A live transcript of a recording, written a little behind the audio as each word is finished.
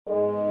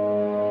Well,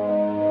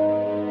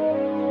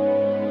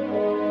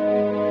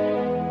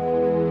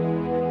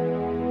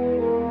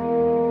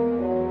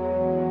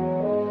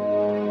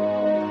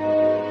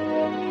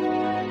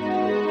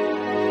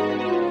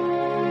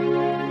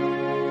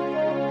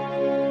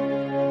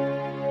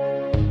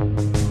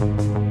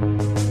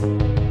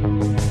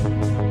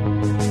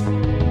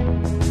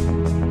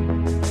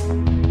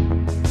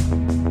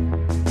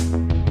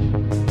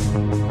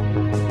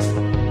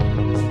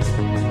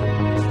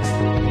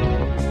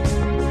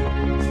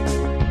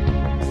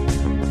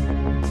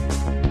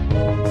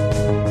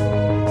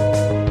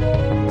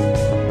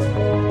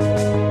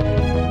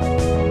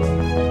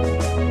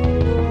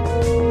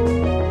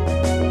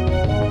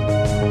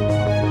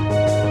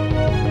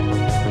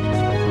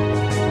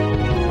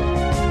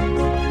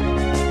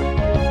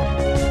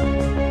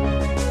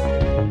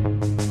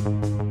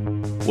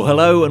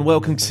 hello and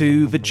welcome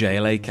to the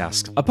JLA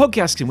Cast, a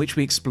podcast in which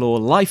we explore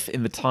life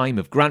in the time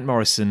of Grant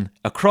Morrison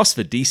across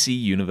the DC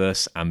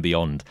universe and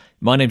beyond.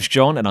 My name's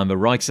John, and I'm the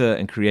writer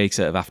and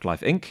creator of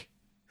Afterlife Inc.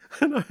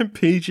 And I'm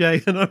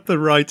PJ, and I'm the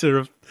writer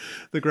of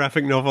the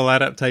graphic novel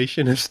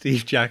adaptation of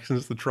Steve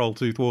Jackson's The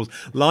Trolltooth Wars.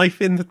 Life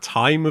in the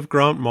time of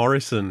Grant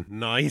Morrison.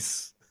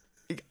 Nice.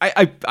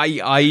 I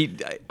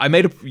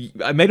made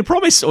a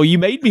promise, or you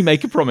made me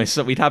make a promise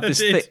that we'd have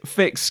this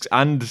fixed.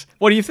 And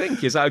what do you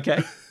think? Is that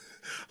okay?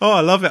 Oh,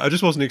 I love it. I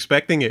just wasn't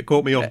expecting it.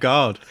 Caught me off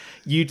guard.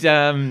 You'd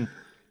gotten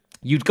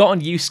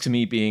used to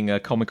me being a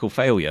comical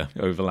failure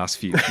over the last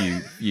few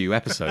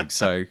episodes,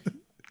 so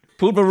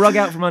pulled the rug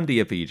out from under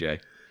you, PJ.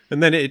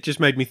 And then it just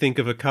made me think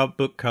of a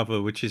book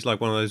cover, which is like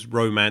one of those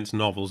romance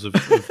novels of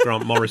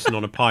Grant Morrison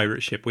on a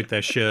pirate ship with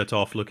their shirt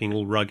off, looking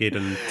all rugged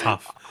and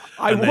tough.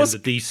 And then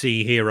the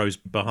DC heroes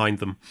behind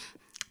them.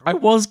 I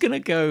was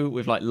gonna go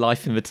with like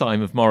Life in the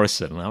Time of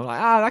Morrison, and I was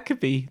like, that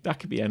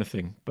could be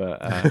anything.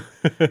 But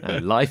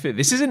life.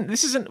 This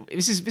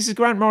is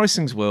Grant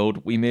Morrison's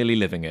world. We merely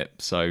living it.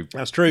 So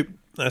that's true.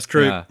 That's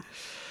true.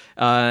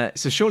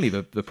 So surely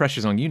the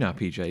pressure's on you now,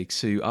 PJ,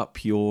 to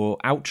up your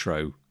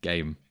outro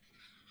game.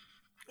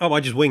 Oh,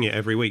 I just wing it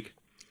every week.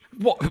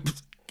 What?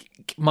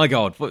 My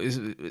God! What is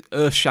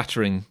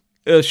earth-shattering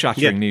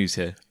news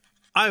here?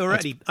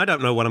 I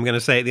don't know what I'm going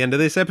to say at the end of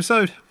this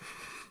episode.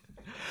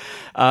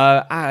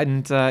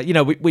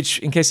 Which,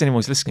 in case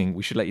anyone's listening,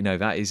 we should let you know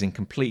that is in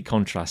complete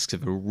contrast to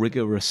the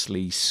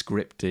rigorously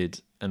scripted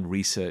and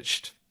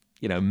researched,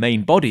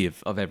 main body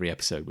of every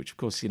episode, which, of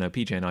course,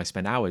 PJ and I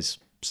spend hours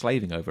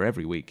slaving over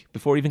every week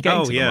before even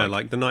getting to the mic.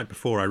 Like the night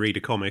before I read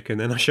a comic and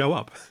then I show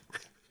up.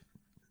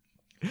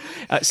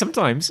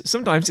 Sometimes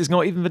it's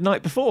not even the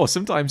night before.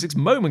 Sometimes it's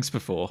moments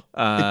before.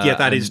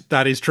 That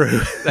is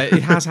true.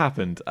 It has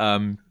happened.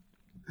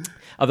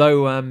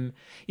 Although,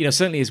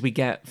 certainly as we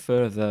get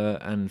further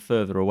and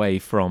further away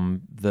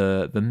from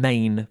the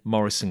main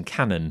Morrison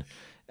canon,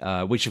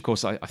 which, of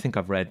course, I think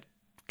I've read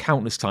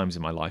countless times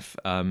in my life,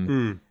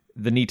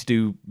 the need to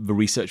do the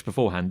research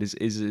beforehand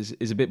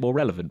is a bit more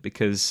relevant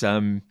because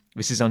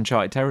this is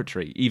uncharted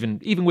territory, even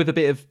with a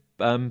bit of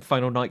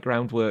Final Night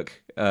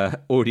groundwork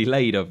already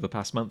laid over the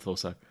past month or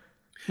so.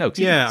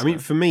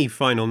 For me,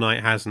 Final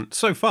Night hasn't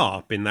so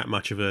far been that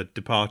much of a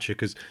departure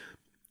because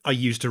I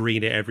used to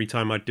read it every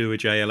time I'd do a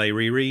JLA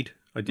reread.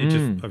 I did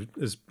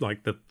as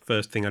like the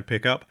first thing I'd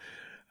pick up,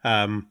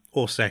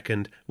 or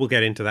second. We'll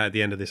get into that at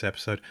the end of this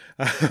episode.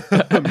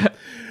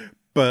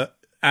 But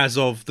as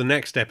of the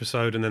next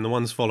episode and then the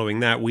ones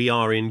following that, we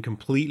are in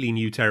completely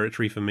new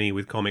territory for me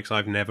with comics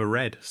I've never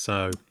read.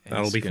 So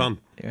that'll be fun.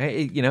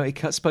 It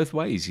cuts both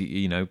ways.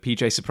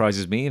 PJ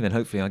surprises me, and then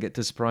hopefully I'll get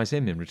to surprise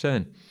him in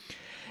return.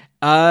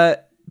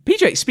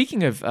 PJ,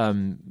 speaking of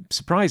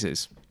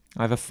surprises,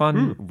 I have a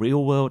fun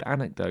real-world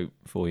anecdote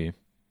for you.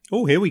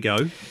 Oh, here we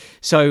go.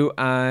 So,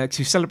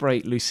 to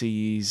celebrate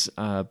Lucy's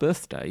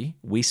birthday,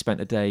 we spent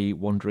a day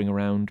wandering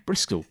around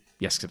Bristol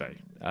yesterday.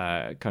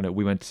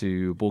 We went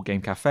to Board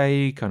Game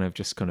Cafe,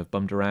 just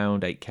bummed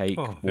around, ate cake,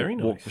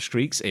 walked the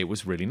streets. It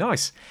was really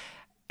nice.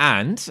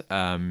 And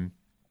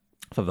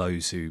for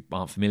those who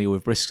aren't familiar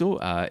with Bristol,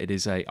 it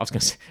is I was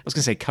going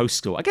to say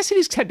coastal. I guess it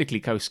is technically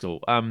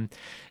coastal.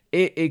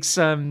 It's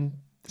a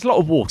lot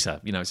of water.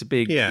 It's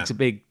a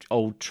big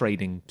old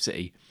trading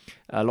city.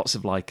 Lots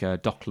of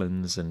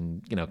docklands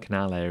and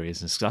canal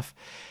areas and stuff.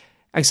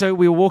 And so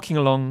we were walking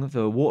along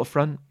the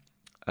waterfront.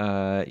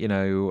 Late in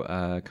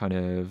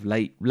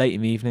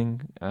the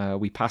evening.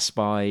 We passed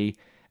by,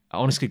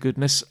 honest to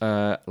goodness,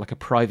 like a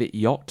private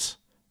yacht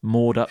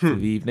moored up for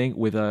the evening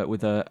with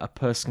a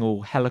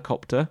personal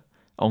helicopter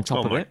on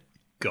top of it.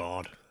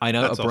 God, I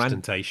know, that's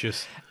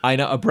ostentatious. I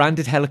know, a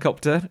branded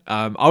helicopter.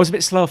 I was a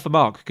bit slow for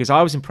Mark because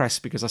I was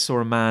impressed because I saw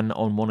a man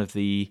on one of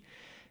the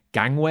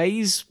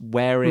gangways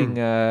wearing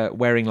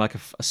like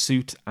a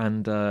suit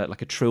and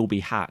like a trilby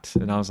hat,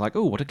 and I was like,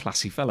 oh, what a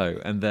classy fellow.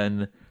 And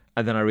then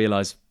I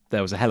realised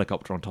there was a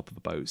helicopter on top of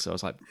the boat, so I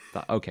was like,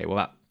 okay,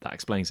 well that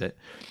explains it.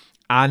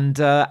 And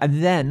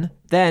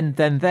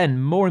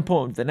then more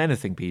important than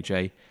anything,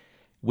 PJ,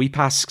 we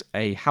passed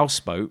a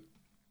houseboat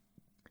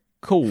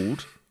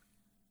called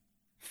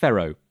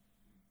Ferro.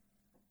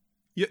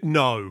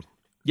 No.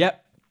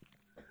 Yep.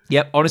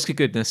 Yep, honest to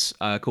goodness,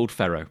 called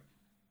Pharaoh.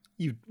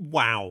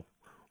 Wow.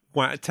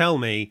 Tell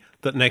me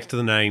that next to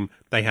the name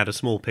they had a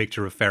small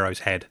picture of Pharaoh's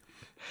head.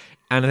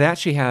 And they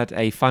actually had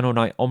a Final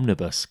Night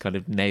omnibus kind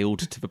of nailed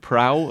to the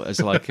prow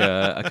as like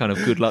a kind of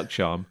good luck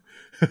charm.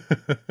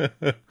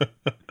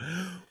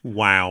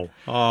 Wow.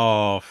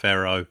 Oh,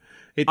 Pharaoh.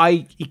 It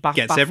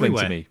gets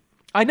everywhere. To me.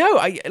 I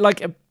know.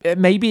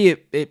 Maybe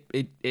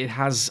it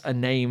has a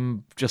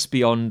name just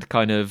beyond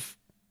kind of,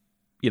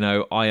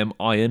 I am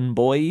Iron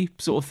Boy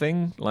sort of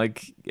thing.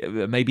 Like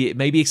maybe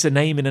it's a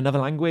name in another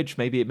language.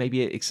 Maybe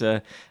it's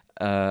a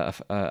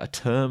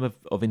term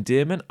of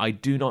endearment. I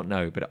do not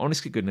know, but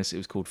honest to goodness, it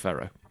was called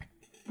Pharaoh.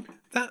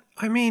 Do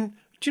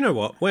you know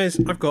what?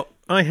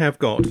 I have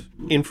got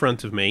in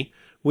front of me.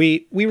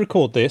 We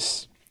record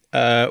this.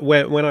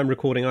 When I'm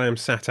recording, I am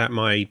sat at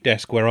my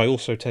desk where I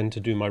also tend to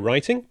do my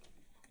writing.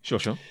 Sure.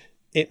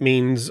 It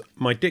means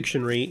my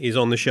dictionary is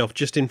on the shelf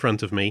just in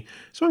front of me.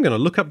 So I'm going to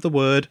look up the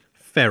word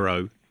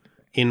Pharaoh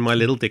in my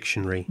little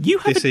dictionary. You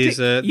have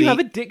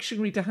a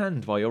dictionary to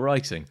hand while you're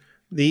writing.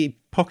 The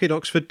Pocket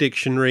Oxford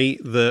Dictionary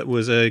that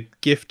was a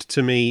gift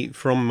to me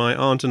from my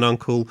aunt and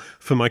uncle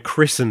for my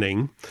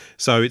christening.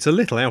 So it's a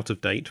little out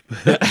of date.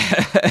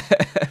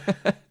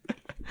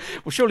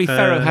 Well, surely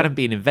Pharaoh hadn't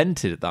been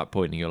invented at that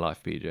point in your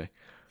life, PJ.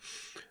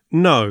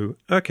 No.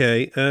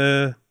 Okay.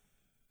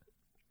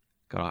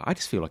 God, I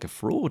just feel like a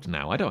fraud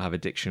now. I don't have a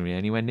dictionary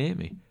anywhere near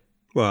me.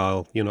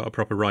 Well, you're not a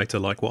proper writer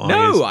like what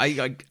I is. No,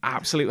 I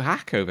absolute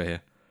hack over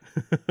here.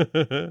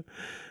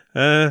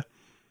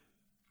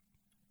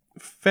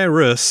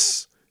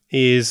 Ferrous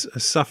is a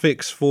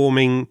suffix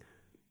forming...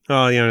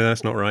 Oh,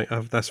 that's not right.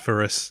 That's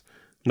ferrous.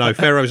 No,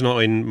 Pharaoh's not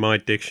in my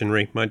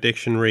dictionary. My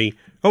dictionary...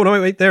 Oh,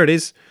 no, wait, there it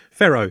is.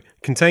 Pharaoh,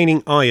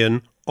 containing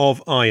iron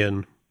of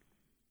iron.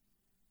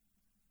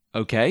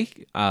 Okay.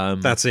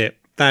 That's it.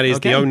 That is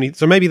the only...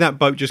 So maybe that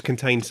boat just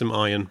contained some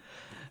iron.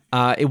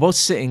 It was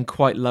sitting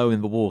quite low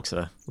in the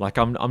water. Like,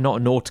 I'm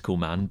not a nautical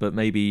man, but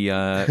maybe...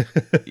 maybe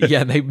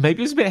it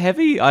was a bit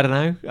heavy. I don't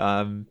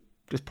know.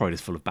 It's probably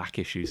just full of back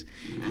issues.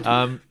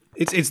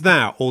 It's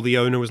that, or the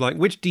owner was like,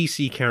 which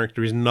DC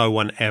character is no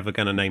one ever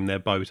going to name their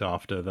boat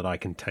after that I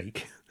can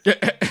take?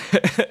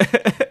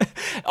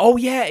 Oh,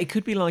 yeah, it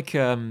could be like...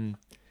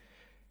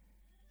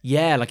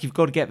 like you've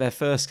got to get there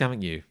first,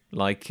 haven't you?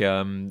 Like,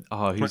 I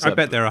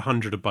bet there are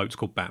 100 of boats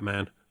called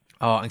Batman.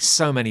 Oh, and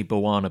so many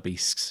Bawana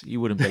beasts. You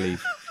wouldn't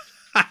believe.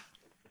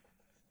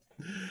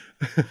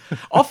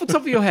 Off the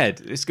top of your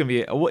head, it's going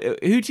to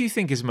be... Who do you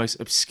think is the most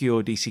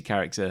obscure DC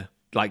character?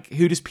 Like,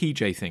 who does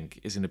PJ think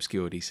is an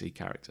obscure DC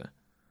character?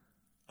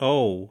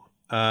 Oh,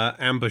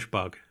 Ambush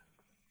Bug.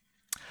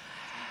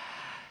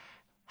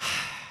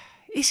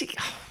 Is he?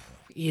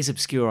 He is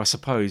obscure, I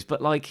suppose,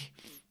 but like,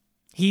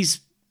 he's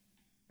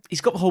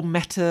got the whole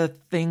meta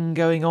thing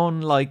going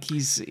on. Like,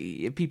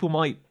 people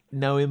might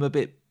know him a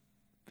bit,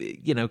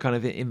 kind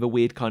of in the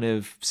weird kind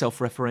of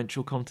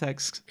self-referential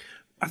context.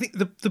 I think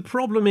the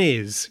problem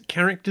is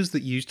characters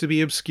that used to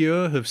be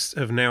obscure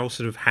have now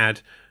sort of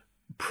had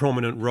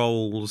prominent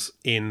roles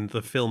in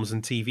the films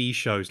and TV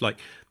shows. Like,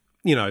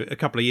 a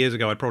couple of years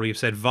ago, I'd probably have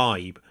said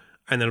Vibe,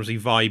 and then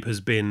obviously Vibe has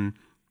been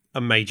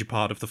a major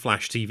part of the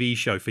Flash TV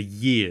show for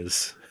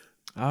years.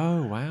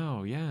 Oh,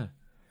 wow, yeah.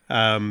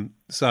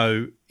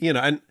 So,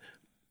 and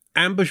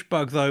Ambush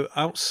Bug, though,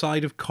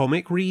 outside of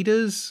comic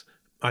readers,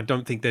 I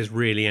don't think there's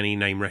really any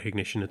name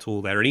recognition at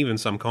all there, and even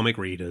some comic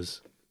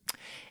readers.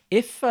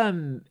 If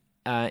in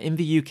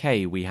the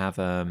UK we have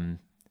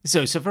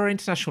so for our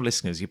international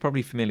listeners, you're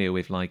probably familiar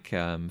with like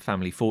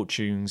Family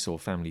Fortunes or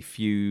Family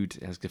Feud.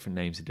 It has different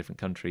names in different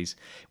countries.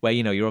 Where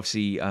you're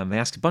obviously they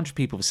ask a bunch of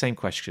people the same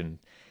question.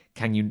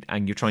 And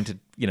you're trying to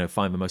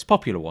find the most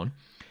popular one.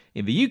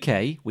 In the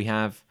UK, we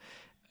have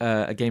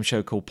a game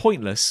show called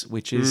Pointless,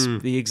 which is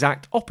the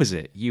exact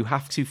opposite. You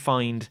have to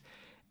find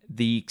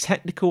the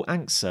technical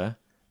answer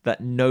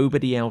that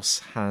nobody else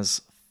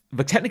has,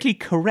 the technically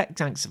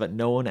correct answer that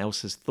no one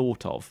else has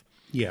thought of.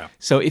 Yeah.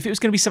 So if it was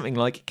going to be something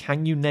like,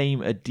 can you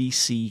name a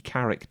DC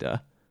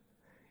character?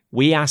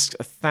 We asked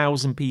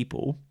 1,000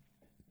 people.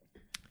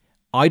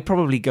 I'd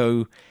probably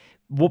go...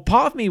 Well,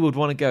 part of me would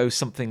want to go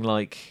something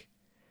like...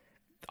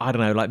 I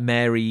don't know, like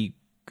Mary...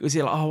 Was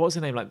it like... Oh, what was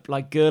her name?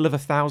 Like Girl of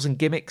 1,000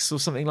 Gimmicks or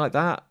something like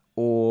that?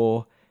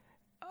 Or...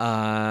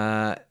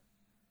 I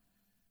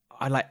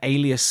like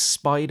Alias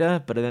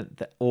Spider, but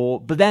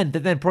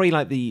then probably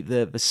like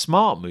the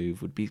smart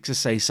move would be to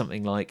say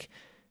something like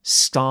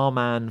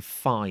Starman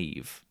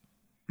 5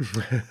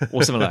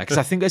 or something like that. Because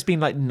I think there's been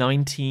like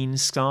 19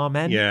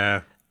 Starmen.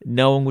 Yeah.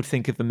 No one would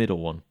think of the middle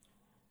one.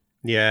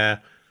 Yeah.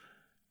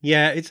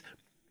 It's.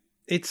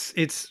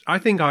 I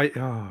think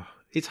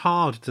it's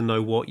hard to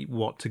know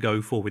what to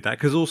go for with that,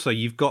 because also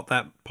you've got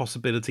that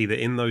possibility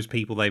that in those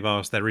people they've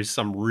asked there is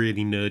some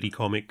really nerdy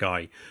comic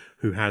guy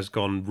who has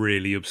gone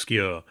really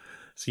obscure.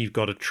 So you've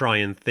got to try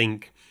and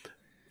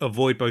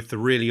avoid both the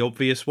really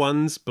obvious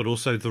ones, but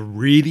also the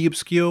really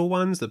obscure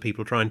ones that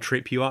people try and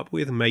trip you up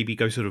with, and maybe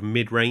go sort of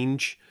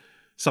mid-range.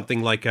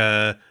 Something like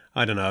a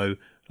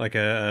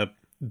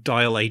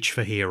Dial H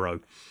for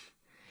Hero.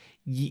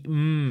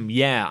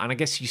 Yeah, and I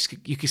guess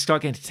you could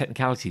start getting to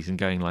technicalities and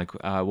going like,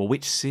 well,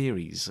 which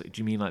series? Do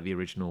you mean like the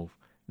original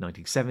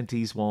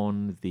 1970s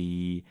one,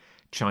 the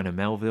China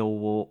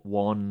Melville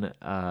one?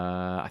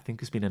 I think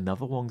there's been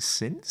another one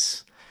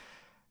since.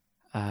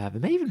 There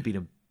may even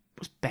been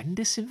was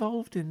Bendis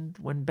involved in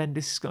when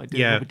Bendis started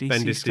doing other DC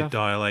Bendis stuff? did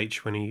Dial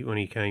H when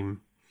he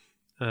came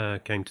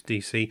to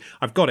DC.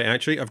 I've got it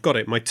actually. I've got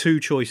it. My two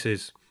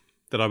choices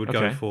that I would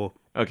go for.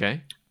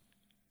 Okay.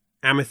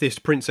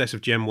 Amethyst, Princess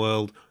of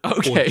Gemworld,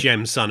 or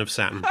Gem, Son of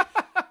Saturn.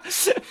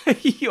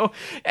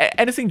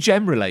 Anything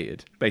gem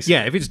related, basically.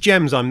 Yeah, if it's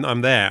gems,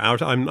 I'm there.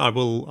 I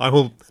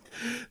will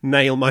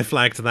nail my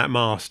flag to that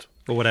mast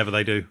or whatever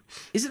they do.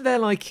 Isn't there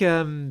like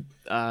the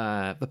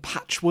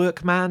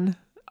Patchwork Man?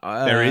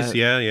 There is,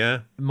 yeah.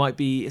 Might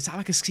be. Is that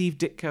like a Steve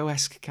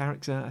Ditko-esque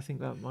character? I think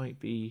that might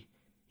be.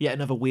 Yeah,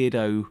 another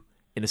weirdo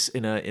in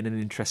an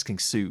interesting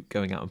suit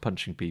going out and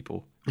punching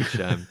people, which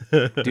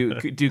do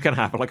kind of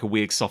have like a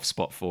weird soft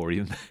spot for,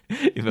 even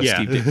though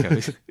Steve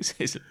Ditko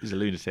is a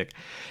lunatic.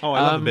 Oh,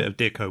 I love a bit of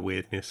Ditko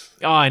weirdness.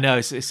 Oh, I know,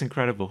 it's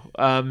incredible.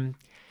 This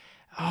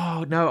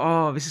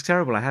is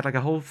terrible. I had like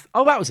a whole.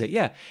 That was it.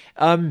 Yeah.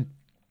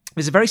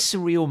 There's a very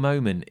surreal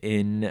moment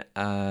in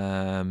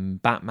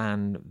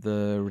Batman: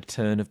 The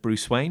Return of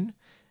Bruce Wayne,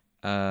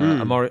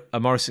 a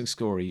Morrison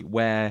story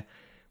where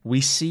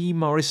we see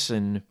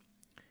Morrison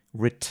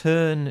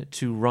return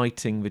to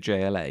writing the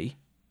JLA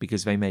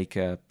because they make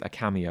a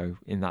cameo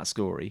in that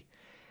story,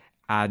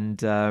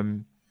 and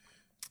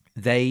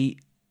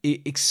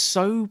it's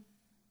so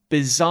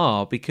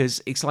bizarre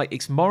because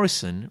it's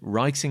Morrison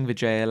writing the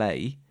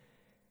JLA.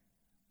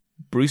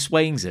 Bruce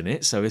Wayne's in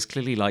it, so it's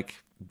clearly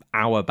like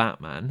our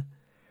Batman.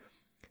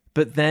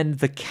 But then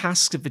the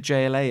cast of the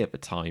JLA at the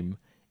time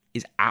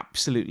is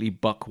absolutely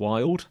buck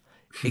wild.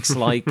 It's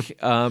like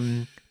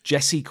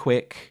Jesse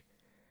Quick,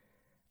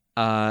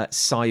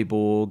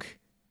 Cyborg,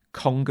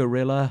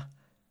 Kongorilla,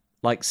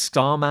 like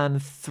Starman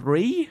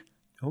 3.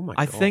 Oh my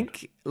god. I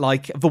think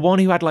like the one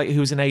who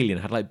was an alien,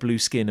 had like blue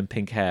skin and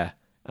pink hair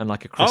and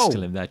like a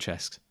crystal in their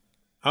chest.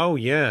 Oh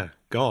yeah,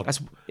 God.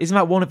 Isn't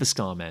that one of the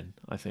Starmen,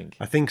 I think?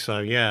 I think so,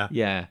 yeah.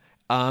 Yeah.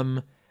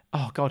 Oh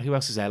god, who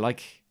else is there?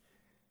 Like,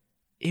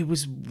 it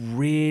was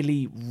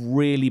really,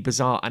 really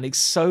bizarre, and it's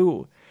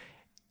so,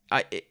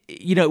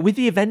 with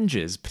the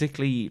Avengers,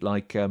 particularly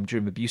like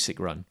during the Busick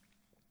run,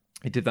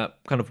 it did that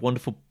kind of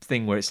wonderful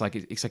thing where it's like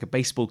a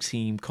baseball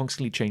team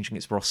constantly changing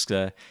its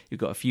roster. You've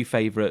got a few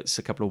favourites,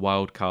 a couple of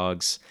wild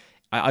cards.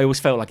 I always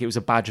felt like it was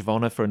a badge of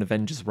honour for an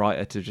Avengers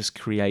writer to just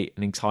create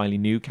an entirely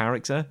new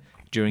character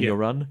during your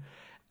run.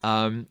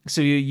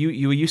 So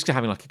you were used to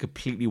having like a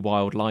completely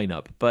wild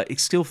lineup, but it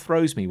still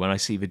throws me when I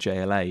see the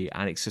JLA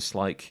and it's just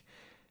like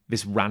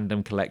this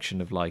random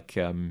collection of like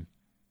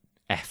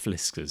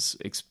F-listers.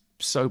 It's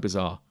so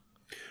bizarre.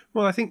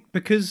 Well, I think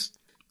because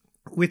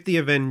with the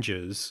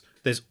Avengers,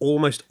 there's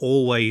almost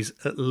always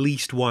at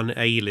least one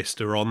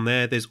A-lister on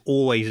there. There's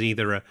always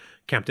either a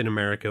Captain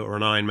America or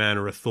an Iron Man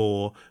or a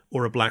Thor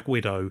or a Black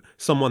Widow,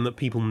 someone that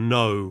people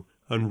know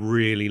and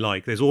really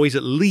like. There's always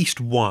at least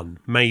one,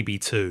 maybe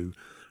two,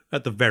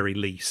 at the very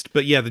least.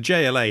 But yeah, the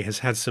JLA has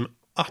had some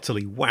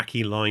utterly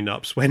wacky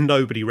lineups where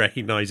nobody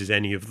recognises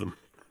any of them.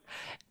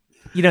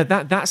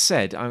 That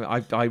said,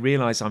 I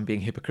realise I'm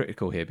being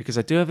hypocritical here because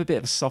I do have a bit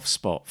of a soft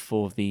spot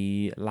for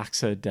the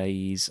latter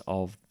days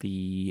of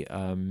the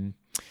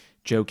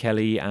Joe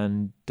Kelly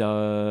and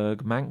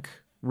Doug Mank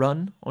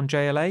run on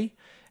JLA.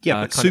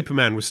 Yeah, but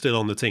Superman was still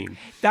on the team.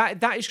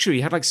 That is true.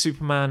 You had like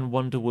Superman,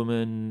 Wonder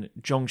Woman,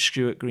 John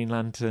Stewart, Green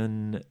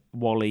Lantern,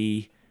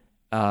 Wally.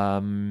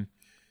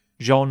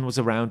 Jean was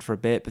around for a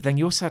bit, but then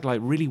you also had like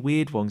really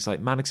weird ones like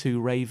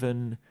Manitou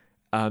Raven,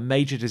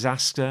 Major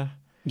Disaster.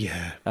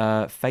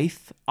 Yeah.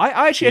 Faith.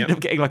 I actually ended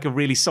up getting like a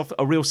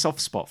real soft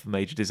spot for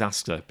Major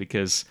Disaster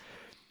because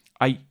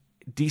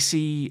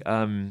DC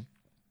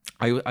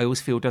I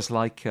always feel does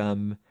like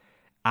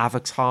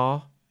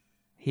Avatar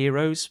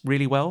heroes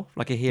really well,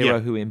 like a hero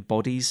who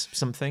embodies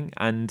something,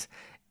 and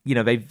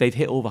they've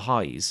hit all the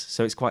highs,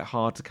 so it's quite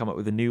hard to come up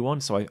with a new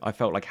one. So I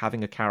felt like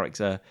having a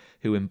character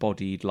who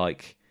embodied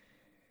like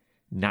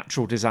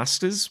natural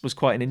disasters was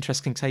quite an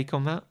interesting take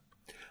on that.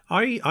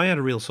 I had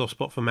a real soft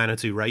spot for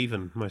Manitou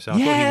Raven myself.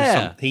 Yeah.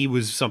 I thought he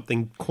was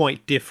something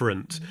quite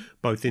different,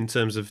 both in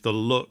terms of the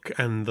look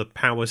and the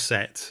power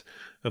set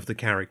of the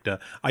character.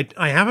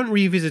 I haven't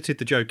revisited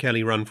the Joe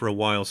Kelly run for a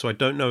while, so I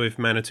don't know if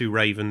Manitou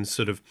Raven's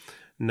sort of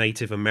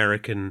Native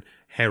American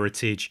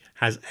heritage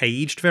has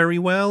aged very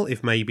well,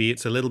 if maybe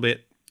it's a little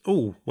bit,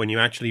 when you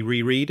actually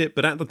reread it.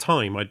 But at the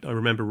time, I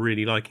remember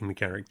really liking the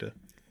character.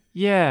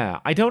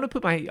 Yeah, I don't want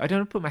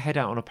to put my head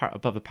out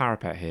above a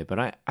parapet here, but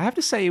I have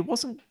to say it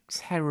wasn't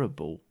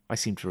terrible. I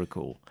seem to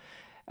recall,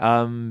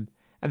 and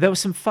there was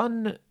some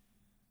fun,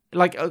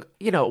 like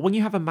when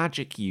you have a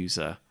magic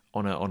user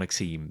on a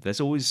team,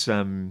 there's always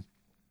the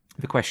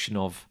question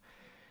of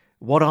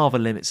what are the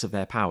limits of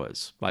their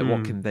powers, like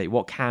what can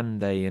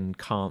they and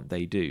can't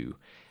they do.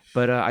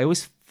 But I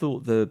always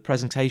thought the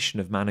presentation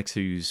of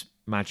Manitou's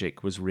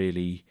magic was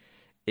really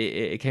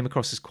it came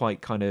across as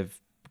quite kind of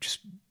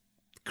just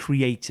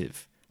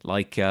creative.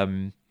 Like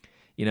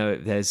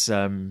there's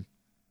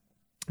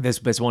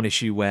one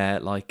issue where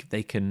like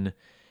they can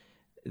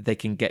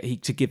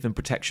get to give them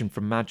protection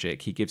from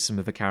magic. He gives some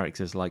of the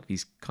characters like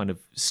these kind of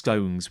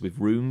stones with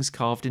runes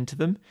carved into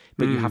them,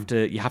 but you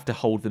have to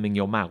hold them in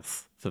your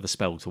mouth for the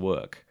spell to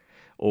work.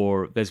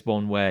 Or there's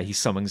one where he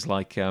summons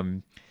like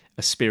a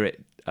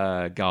spirit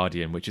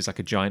guardian, which is like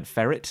a giant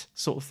ferret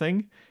sort of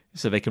thing,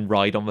 so they can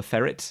ride on the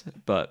ferret.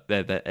 But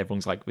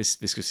everyone's like, this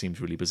just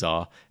seems really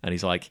bizarre, and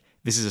he's like,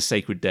 this is a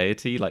sacred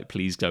deity, like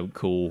please don't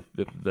call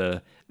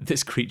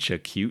this creature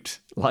cute,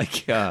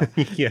 like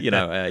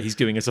he's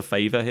doing us a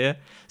favor here.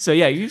 So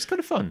yeah, it was kind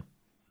of fun.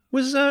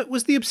 Was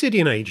the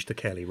Obsidian Age the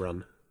Kelly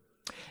run?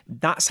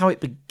 That's how it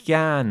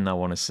began, I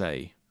want to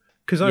say.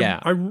 Because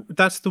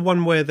that's the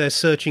one where they're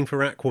searching for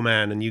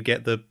Aquaman, and you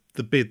get the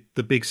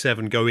big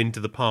seven go into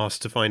the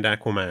past to find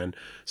Aquaman.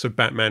 So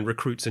Batman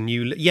recruits a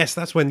new. Yes,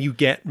 that's when you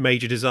get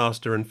Major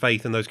Disaster and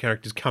Faith and those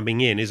characters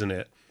coming in, isn't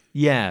it?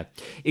 Yeah,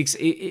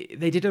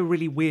 they did a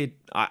really weird.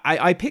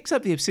 I picked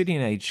up the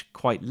Obsidian Age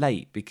quite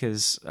late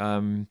because,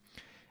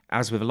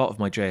 as with a lot of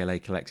my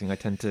JLA collecting, I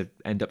tend to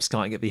end up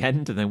starting at the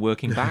end and then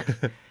working back.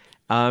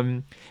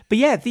 But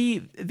yeah,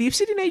 the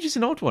Obsidian Age is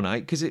an odd one,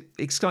 because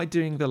it started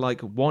doing the like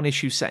one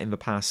issue set in the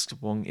past,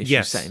 one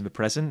issue set in the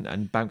present,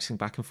 and bouncing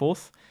back and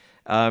forth.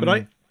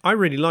 But I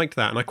really liked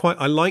that, and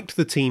I liked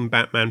the team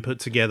Batman put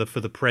together for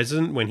the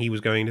present when he was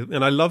going to,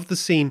 and I love the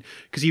scene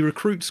because he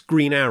recruits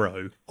Green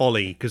Arrow,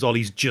 Ollie, because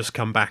Ollie's just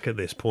come back at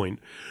this point.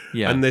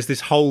 Yeah. And there's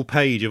this whole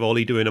page of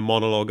Ollie doing a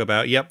monologue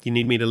about, yep, you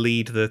need me to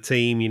lead the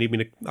team,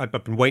 I've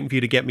been waiting for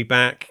you to get me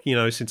back,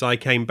 since I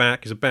came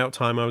back, it's about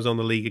time I was on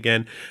the league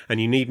again, and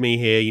you need me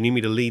here, you need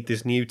me to lead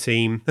this new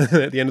team.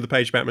 At the end of the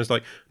page, Batman's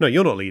like, no,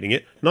 you're not leading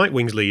it,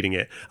 Nightwing's leading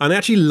it. And I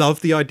actually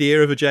love the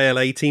idea of a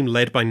JLA team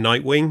led by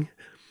Nightwing.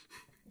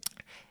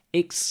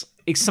 It's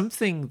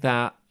something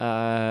that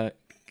to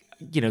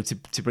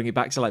bring it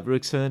back to like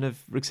return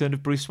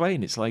of Bruce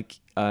Wayne. It's like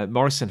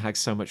Morrison had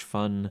so much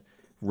fun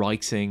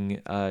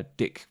writing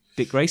Dick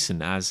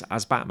Grayson as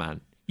Batman,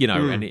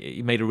 and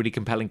he made a really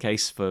compelling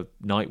case for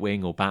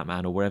Nightwing or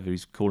Batman or wherever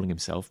he's calling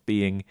himself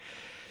being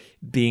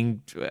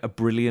a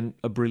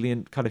brilliant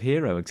kind of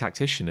hero and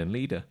tactician and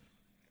leader.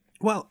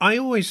 Well, I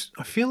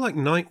feel like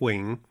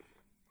Nightwing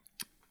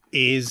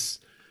is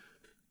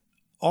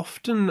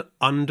often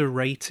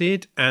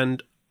underrated,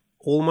 and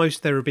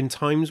almost there have been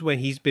times where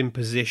he's been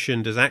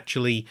positioned as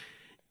actually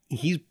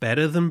he's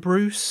better than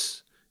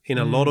Bruce in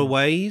a lot of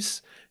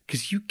ways,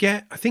 because you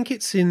get, I think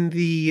it's in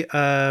the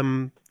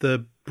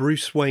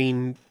Bruce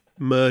Wayne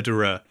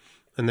murderer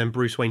and then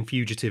Bruce Wayne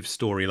fugitive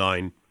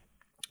storyline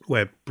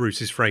where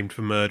Bruce is framed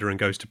for murder and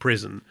goes to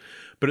prison,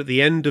 but at the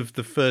end of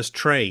the first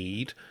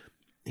trade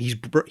he's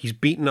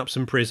beaten up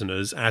some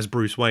prisoners as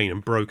Bruce Wayne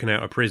and broken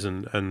out of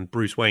prison, and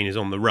Bruce Wayne is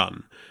on the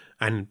run.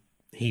 And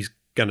he's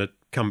going to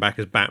come back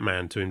as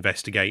Batman to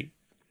investigate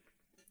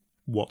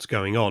what's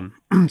going on.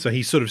 So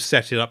he's sort of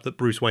set it up that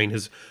Bruce Wayne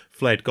has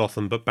fled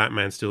Gotham, but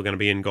Batman's still going to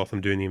be in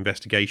Gotham doing the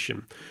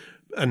investigation.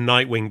 And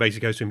Nightwing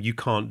basically goes to him, you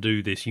can't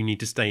do this. You need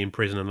to stay in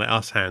prison and let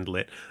us handle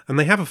it. And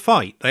they have a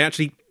fight.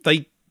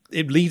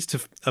 It leads to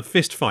a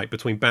fist fight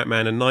between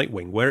Batman and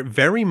Nightwing, where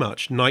very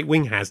much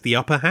Nightwing has the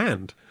upper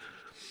hand.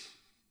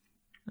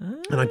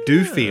 And I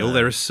do feel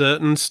there are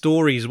certain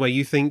stories where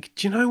you think,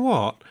 do you know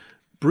what?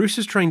 Bruce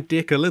has trained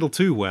Dick a little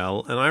too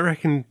well, and I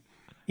reckon,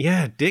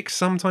 yeah, Dick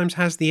sometimes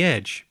has the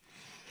edge.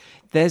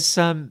 There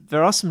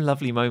are some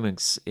lovely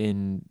moments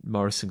in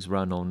Morrison's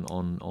run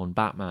on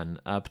Batman,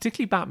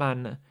 particularly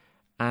Batman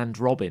and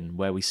Robin,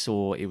 where we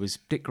saw it was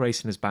Dick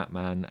Grayson as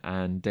Batman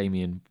and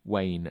Damian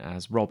Wayne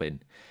as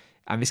Robin,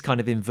 and this kind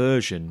of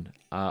inversion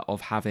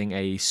of having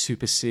a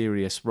super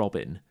serious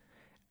Robin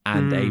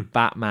and a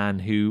Batman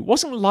who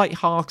wasn't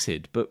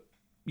light-hearted, but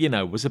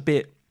was a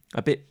bit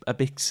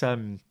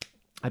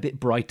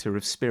brighter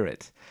of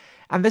spirit.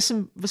 And there's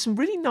some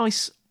really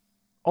nice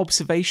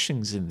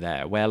observations in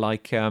there where,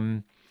 like,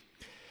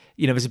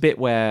 there's a bit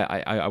where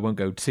I won't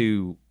go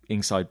too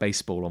inside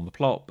baseball on the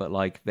plot, but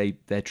like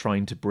they're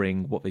trying to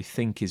bring what they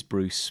think is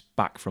Bruce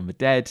back from the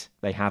dead.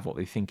 They have what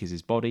they think is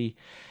his body,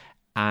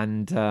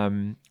 and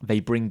they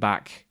bring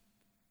back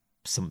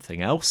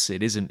something else.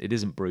 It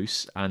isn't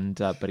Bruce, and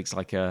but it's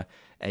like a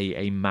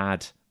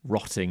mad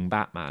rotting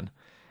Batman.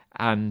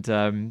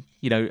 And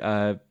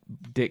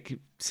Dick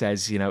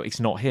says, it's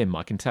not him,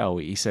 I can tell.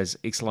 He says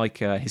it's like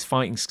his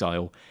fighting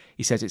style.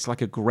 He says it's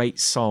like a great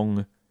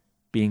song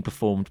being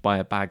performed by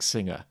a bag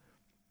singer.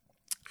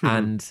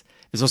 And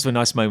there's also a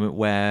nice moment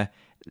where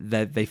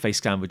they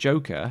face down the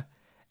Joker,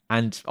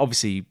 and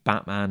obviously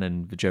Batman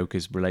and the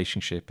Joker's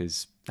relationship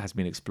has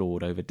been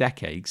explored over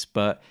decades,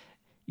 but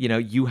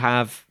you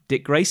have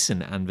Dick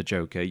Grayson and the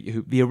Joker,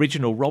 the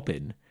original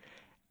Robin,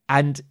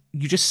 and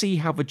you just see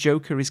how the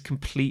Joker is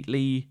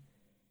completely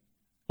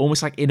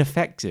almost like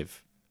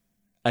ineffective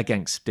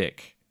against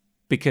Dick,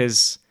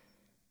 because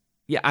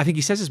I think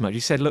he says as much. He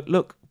said,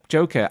 look,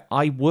 Joker,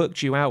 I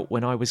worked you out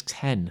when I was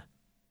 10.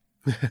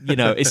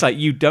 It's like,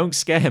 you don't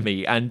scare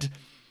me, and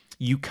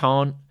you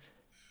can't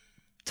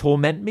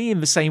torment me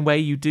in the same way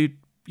you do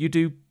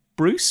do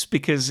Bruce,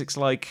 because it's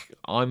like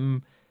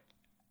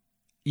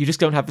you just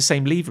don't have the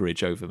same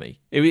leverage over me.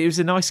 It was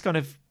a nice kind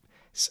of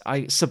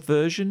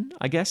subversion,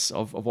 I guess,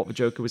 of what the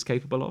Joker was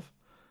capable of.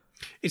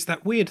 It's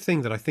that weird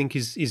thing that I think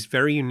is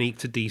very unique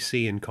to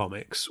DC in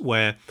comics,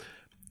 where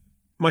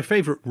my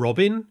favourite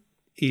Robin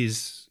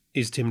is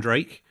Tim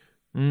Drake,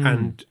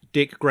 and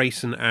Dick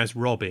Grayson as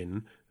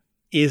Robin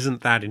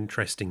isn't that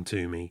interesting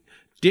to me.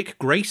 Dick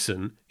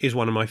Grayson is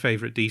one of my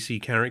favourite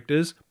DC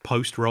characters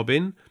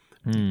post-Robin.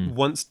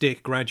 Once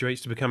Dick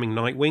graduates to becoming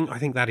Nightwing, I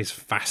think that is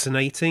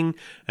fascinating,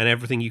 and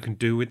everything you can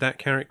do with that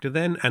character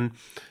then. And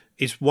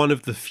it's one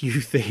of the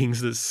few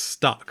things that's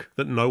stuck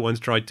that no one's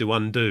tried to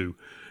undo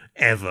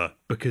ever,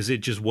 because it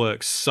just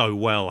works so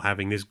well,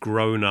 having this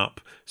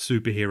grown-up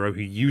superhero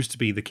who used to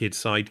be the kid's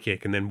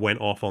sidekick and then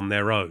went off on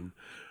their own.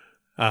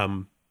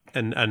 And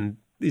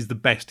is the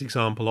best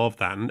example of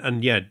that.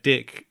 And yeah,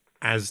 Dick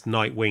as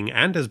Nightwing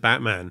and as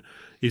Batman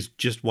is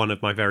just one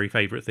of my very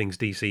favourite things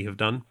DC have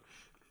done.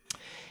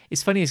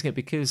 It's funny, isn't it?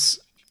 Because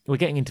we're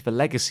getting into the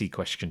legacy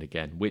question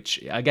again,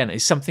 which, again,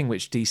 is something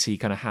which DC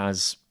kind of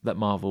has that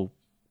Marvel,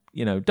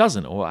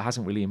 doesn't or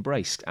hasn't really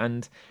embraced.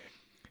 And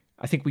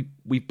I think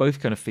we both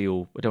kind of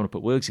feel, I don't want to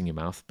put words in your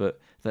mouth, but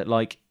that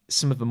like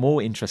some of the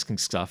more interesting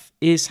stuff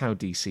is how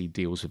DC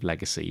deals with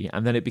legacy.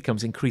 And then it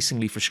becomes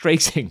increasingly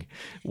frustrating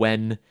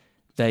when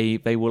they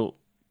will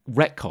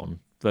retcon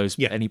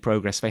any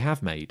progress they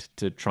have made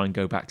to try and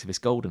go back to this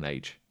golden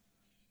age.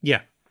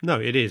 Yeah, no,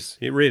 it is.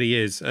 It really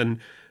is. And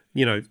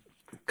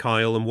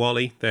Kyle and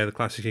Wally, they're the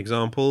classic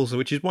examples,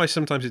 which is why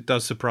sometimes it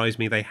does surprise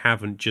me they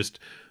haven't just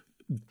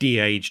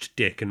de-aged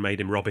Dick and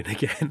made him Robin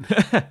again.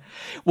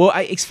 Well,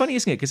 it's funny,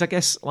 isn't it? Because I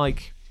guess,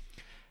 like,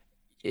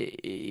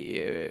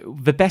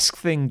 the best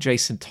thing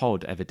Jason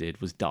Todd ever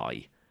did was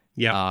die.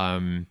 Yeah.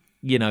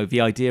 The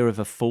idea of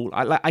a full...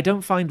 I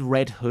don't find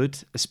Red Hood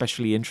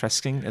especially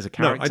interesting as a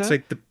character. No, I'd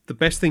say the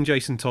best thing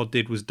Jason Todd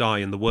did was die,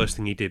 and the worst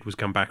thing he did was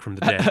come back from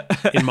the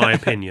dead, in my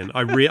opinion.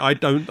 I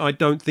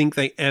don't think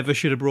they ever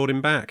should have brought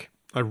him back.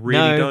 I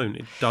really don't.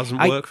 It doesn't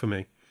work for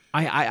me.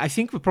 I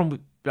think the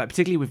problem,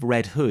 particularly with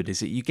Red Hood, is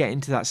that you get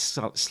into that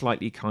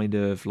slightly kind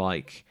of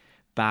like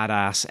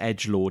badass,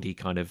 edgelordy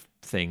kind of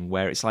thing,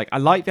 where it's like, I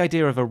like the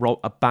idea of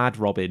a bad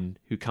Robin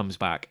who comes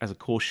back as a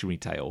cautionary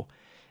tale.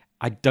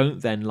 I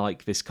don't then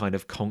like this kind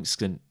of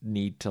constant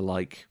need to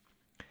like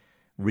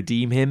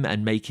redeem him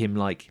and make him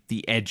like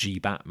the edgy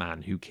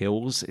Batman who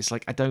kills. It's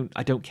like I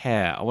don't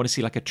care. I want to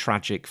see like a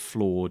tragic,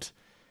 flawed,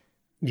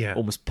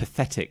 almost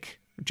pathetic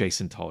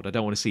Jason Todd. I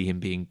don't want to see him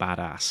being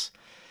badass.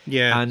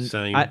 Yeah, and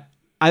same.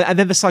 And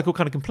then the cycle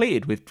kind of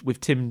completed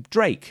with Tim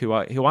Drake, who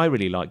I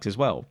really liked as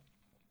well.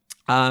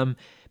 But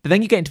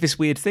then you get into this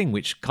weird thing,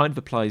 which kind of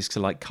applies to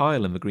like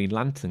Kyle and the Green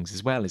Lanterns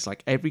as well. It's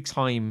like every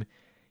time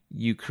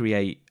you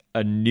create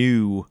a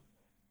new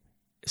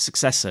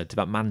successor to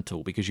that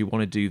mantle because you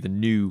want to do the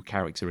new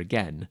character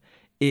again,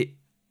 it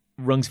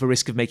runs the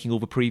risk of making all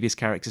the previous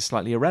characters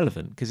slightly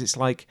irrelevant, because it's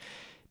like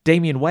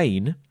Damian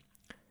Wayne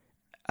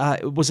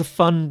was a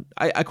fun...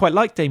 I quite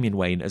like Damian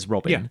Wayne as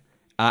Robin. Yeah.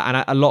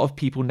 And a lot of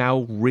people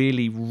now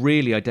really,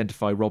 really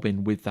identify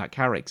Robin with that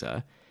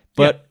character.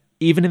 But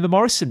even in the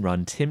Morrison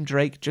run, Tim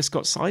Drake just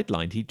got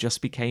sidelined. He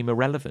just became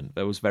irrelevant.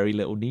 There was very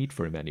little need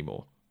for him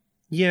anymore.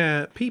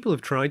 Yeah, people have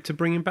tried to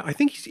bring him back. I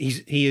think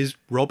he is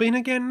Robin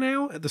again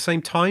now, at the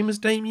same time as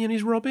Damian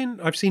is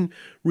Robin. I've seen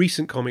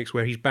recent comics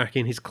where he's back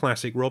in his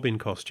classic Robin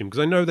costume, because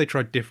I know they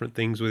tried different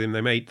things with him.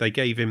 They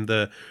gave him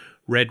the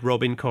Red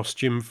Robin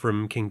costume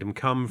from Kingdom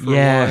Come for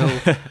a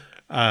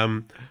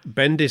while.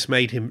 Bendis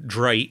made him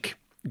Drake.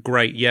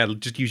 Great, yeah,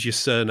 just use your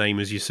surname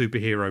as your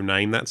superhero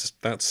name.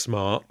 That's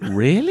smart.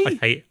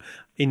 Really?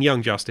 In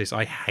Young Justice,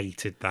 I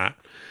hated that.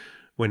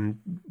 When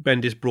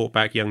Bendis brought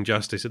back Young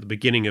Justice, at the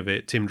beginning of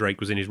it, Tim Drake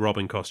was in his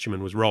Robin costume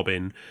and was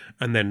Robin,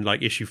 and then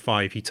like issue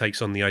 5, he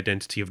takes on the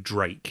identity of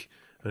Drake,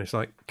 and it's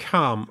like,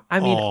 come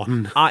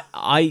on.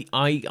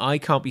 I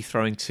can't be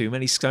throwing too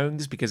many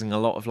stones, because in a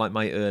lot of like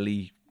my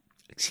early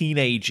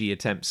teenagey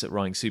attempts at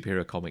writing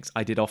superhero comics,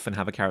 I did often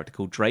have a character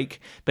called Drake,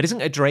 but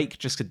isn't a Drake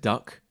just a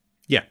duck?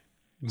 Yeah.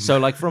 So,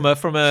 like, from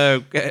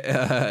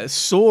a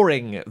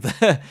soaring,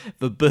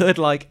 the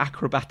bird-like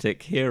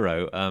acrobatic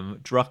hero,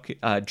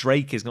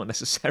 Drake is not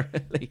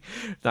necessarily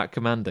that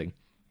commanding.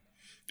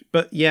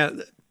 But yeah,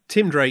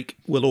 Tim Drake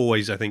will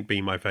always, I think,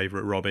 be my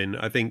favourite Robin.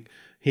 I think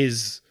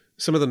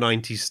some of the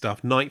 90s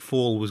stuff,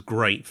 Nightfall was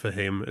great for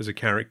him as a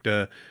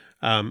character.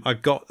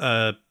 I've got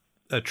a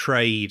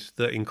trade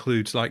that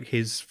includes like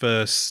his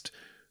first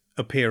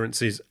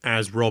appearances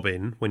as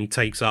Robin, when he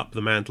takes up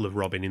the mantle of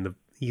Robin in the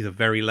either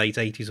very late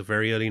 80s or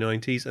very early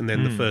 90s, and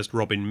then the first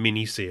Robin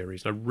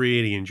miniseries. I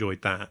really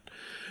enjoyed that.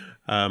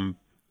 And,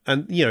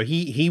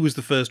 he was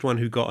the first one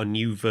who got a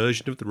new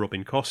version of the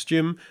Robin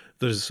costume.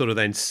 There's sort of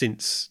then,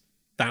 since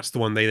that's the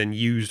one they then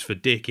used for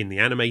Dick in the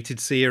animated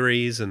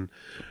series. And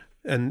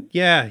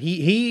yeah,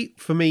 he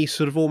for me,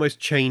 sort of almost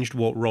changed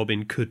what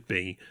Robin could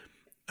be.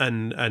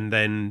 And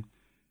then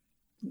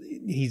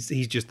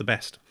he's just the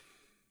best.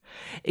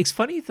 It's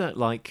funny that,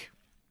 like,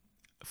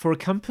 for a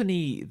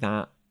company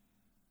that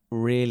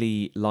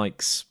really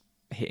likes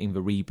hitting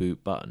the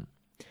reboot button,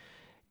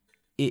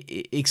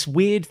 it's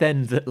weird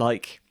then that,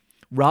 like,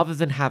 rather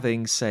than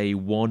having, say,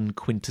 one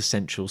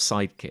quintessential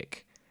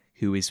sidekick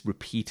who is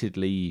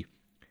repeatedly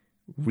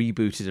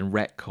rebooted and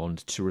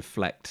retconned to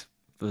reflect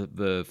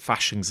the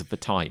fashions of the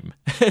time,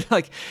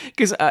 like,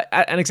 because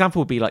an example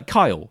would be like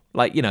Kyle.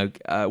 Like, you know,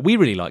 we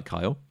really like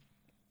Kyle,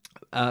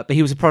 but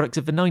he was a product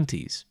of the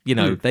 90s. You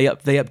know, they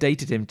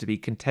updated him to be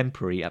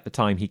contemporary at the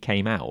time he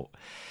came out.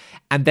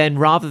 And then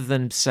rather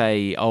than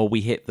say, oh,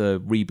 we hit the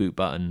reboot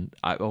button,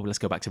 let's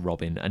go back to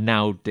Robin, and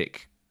now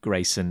Dick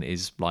Grayson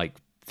is like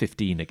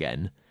 15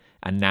 again,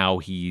 and now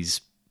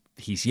he's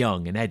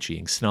young and edgy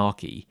and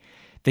snarky.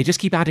 They just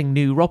keep adding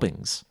new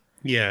Robins.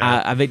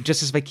 Yeah. And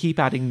they keep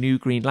adding new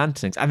Green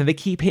Lanterns, and then they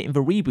keep hitting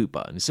the reboot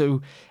button.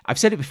 So I've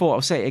said it before,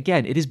 I'll say it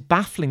again. It is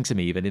baffling to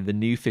me that in the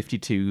New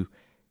 52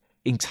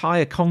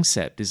 entire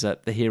concept is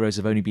that the heroes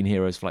have only been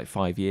heroes for like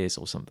 5 years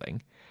or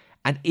something.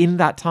 And in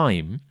that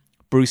time,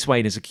 Bruce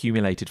Wayne has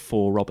accumulated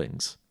 4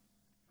 Robins.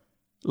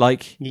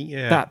 Like,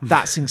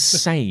 that's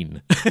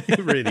insane. It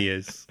really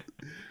is.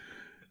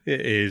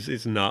 It is.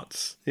 It's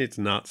nuts. It's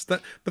nuts.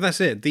 But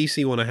that's it.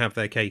 DC want to have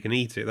their cake and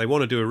eat it. They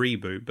want to do a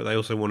reboot, but they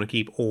also want to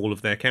keep all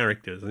of their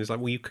characters. And it's like,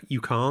 well,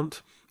 you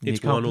can't. It's you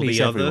can't one or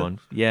the other. Everyone.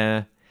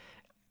 Yeah.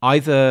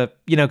 Either,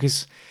 you know,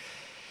 because,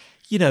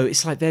 you know,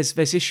 it's like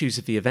there's issues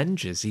of the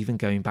Avengers, even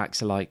going back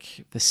to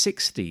like the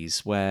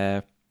 60s,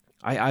 where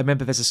I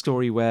remember there's a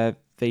story where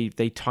they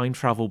time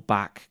travel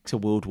back to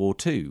World War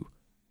II.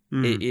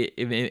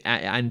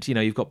 And, you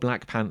know, you've got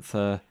Black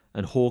Panther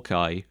and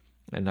Hawkeye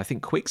and I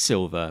think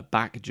Quicksilver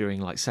back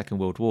during like Second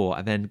World War,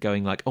 and then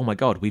going like, oh my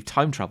God, we've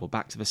time traveled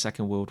back to the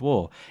Second World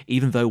War,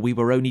 even though we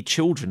were only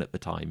children at the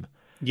time.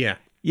 Yeah.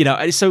 You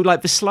know, so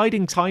like the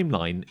sliding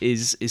timeline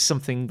is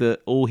something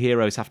that all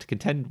heroes have to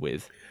contend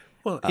with.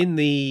 Well, in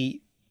the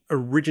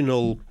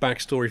original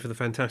backstory for the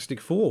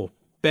Fantastic Four,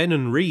 Ben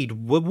and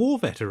Reed were war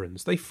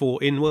veterans. They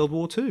fought in World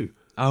War II.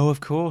 Oh, of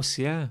course,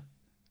 yeah.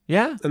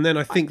 Yeah. And then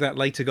I think that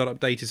later got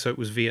updated, so it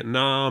was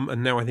Vietnam,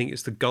 and now I think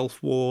it's the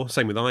Gulf War.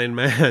 Same with Iron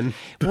Man.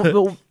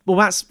 Well,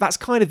 that's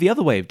kind of the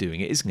other way of doing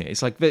it, isn't it?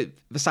 It's like the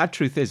sad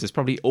truth is there's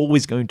probably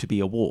always going to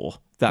be a war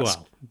that's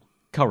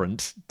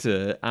current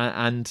to,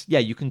 and yeah,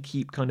 you can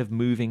keep kind of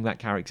moving that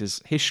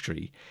character's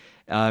history.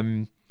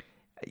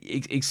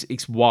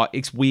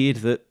 It's weird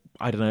that,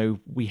 I don't know,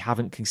 we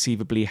haven't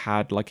conceivably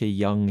had like a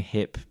young,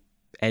 hip,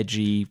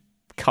 edgy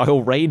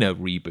Kyle Rayner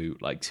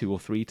reboot like 2 or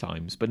 3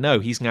 times, but no,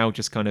 he's now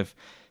just kind of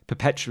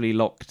perpetually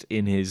locked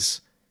in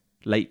his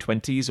late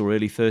 20s or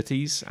early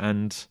 30s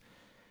and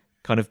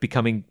kind of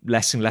becoming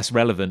less and less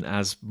relevant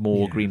as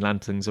more Green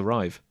Lanterns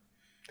arrive.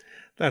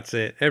 That's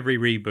it. Every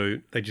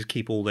reboot, they just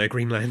keep all their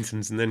Green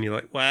Lanterns, and then you're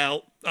like,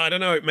 well, I don't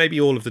know, maybe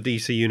all of the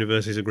DC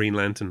universe is a Green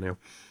Lantern now.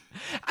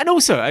 And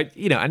also,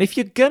 you know, and if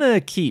you're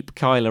gonna keep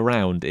Kyle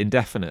around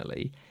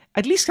indefinitely,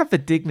 at least have the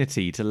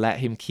dignity to let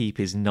him keep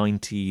his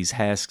 90s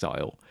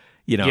hairstyle.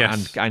 You know,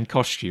 and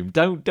costume.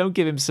 Don't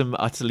give him some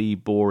utterly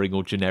boring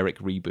or generic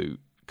reboot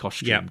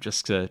costume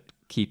just to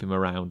keep him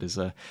around as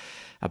a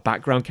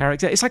background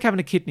character. It's like having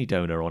a kidney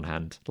donor on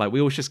hand. Like, we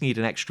always just need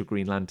an extra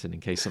Green Lantern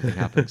in case something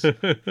happens.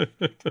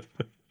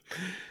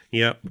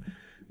 Yep.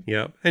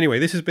 Anyway,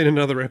 this has been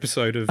another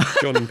episode of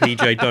John and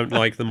PJ Don't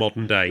Like the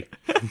Modern Day.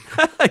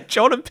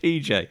 John and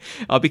PJ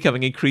are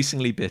becoming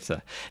increasingly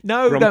bitter.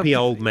 Grumpy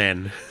old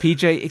men.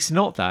 PJ, it's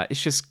not that.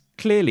 It's just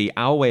clearly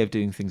our way of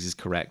doing things is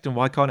correct, and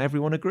why can't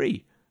everyone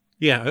agree?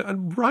 Yeah,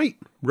 right.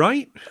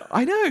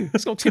 I know.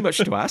 It's not too much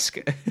to ask.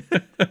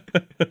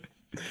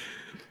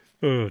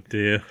 Oh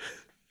dear.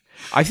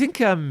 I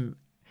think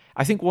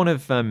one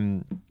of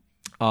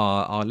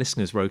our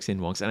listeners wrote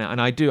in once,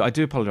 and I do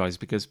apologise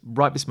because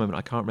right this moment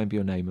I can't remember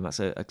your name, and that's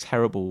a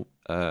terrible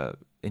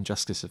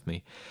injustice of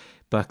me.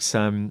 But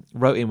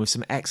wrote in with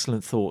some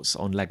excellent thoughts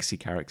on legacy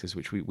characters,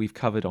 which we've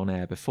covered on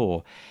air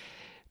before.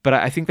 But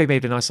I think they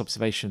made a nice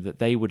observation that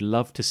they would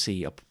love to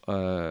see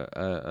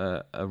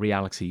a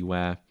reality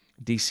where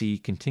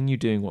DC continue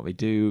doing what they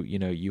do. You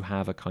know, you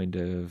have a kind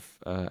of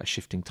a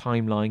shifting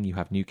timeline, you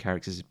have new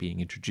characters being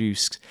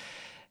introduced,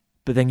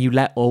 but then you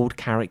let old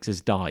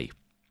characters die.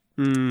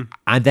 And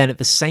then at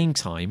the same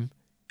time,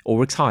 or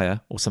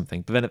retire or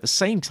something, but then at the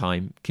same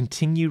time,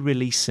 continue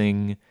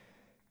releasing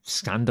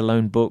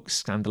standalone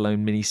books,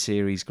 standalone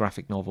miniseries,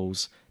 graphic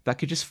novels that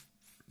could just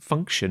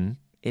function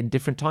in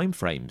different time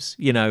frames.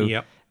 You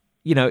know,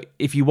 you know,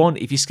 if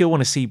you still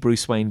want to see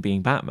Bruce Wayne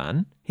being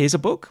Batman, here's a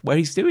book where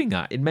he's doing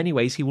that. In many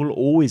ways, he will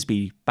always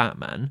be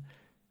Batman,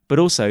 but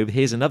also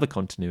here's another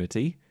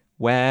continuity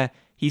where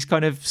he's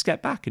kind of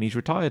stepped back and he's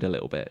retired a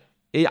little bit.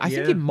 I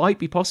think it might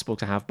be possible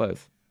to have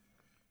both.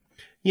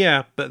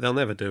 Yeah, but they'll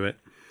never do it.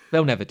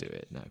 They'll never do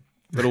it, no.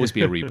 There'll always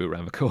be a reboot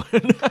around the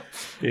corner.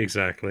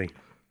 Exactly.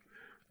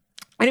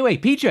 Anyway,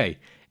 PJ,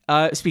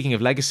 speaking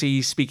of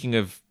legacy, speaking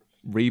of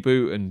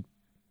reboot, and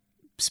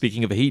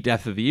speaking of the heat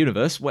death of the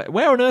universe,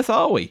 where on earth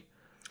are we?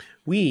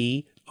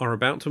 We are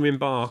about to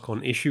embark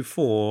on issue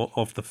 4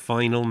 of The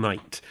Final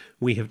Night.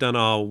 We have done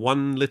our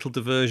one little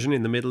diversion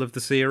in the middle of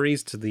the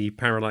series to the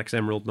Parallax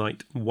Emerald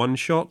Knight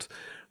one-shot.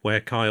 where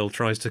Kyle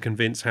tries to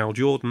convince Hal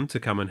Jordan to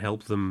come and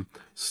help them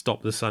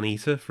stop the Sun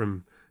Eater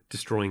from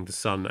destroying the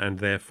sun and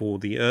therefore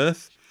the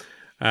Earth.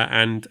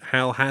 And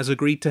Hal has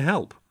agreed to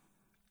help,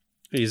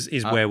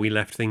 is where we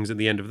left things at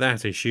the end of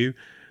that issue.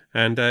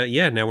 And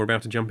now we're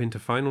about to jump into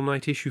Final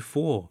Night issue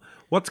 4.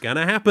 What's going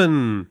to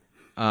happen?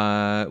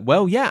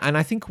 And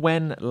I think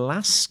when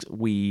last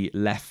we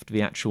left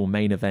the actual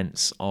main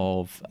events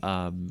of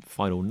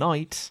Final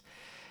Night,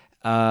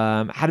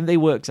 hadn't they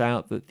worked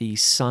out that the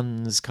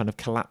sun's kind of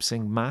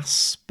collapsing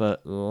mass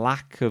but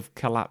lack of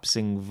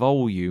collapsing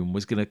volume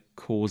was going to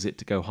cause it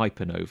to go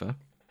hypernova?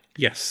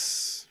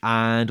 Yes.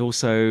 And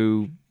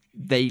also,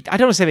 I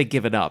don't want to say they'd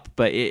given up,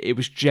 but it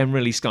was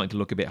generally starting to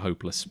look a bit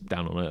hopeless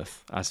down on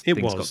Earth as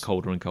things got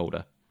colder and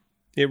colder.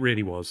 It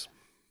really was.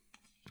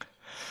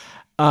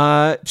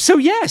 So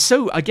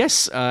I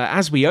guess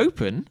as we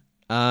open,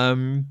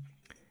 things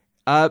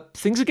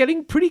are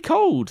getting pretty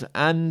cold,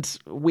 and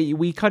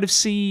we kind of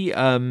see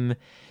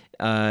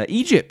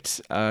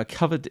Egypt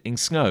covered in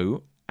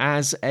snow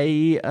as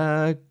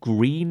a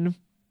green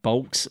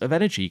bolt of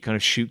energy kind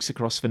of shoots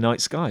across the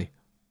night sky.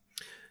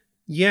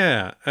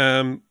 Yeah,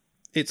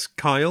 it's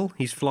Kyle.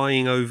 He's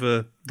flying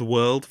over the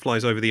world,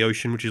 flies over the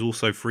ocean, which is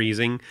also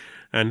freezing,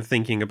 and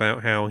thinking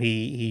about how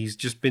he's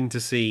just been to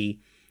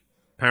see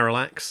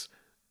Parallax,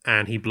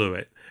 and he blew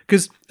it.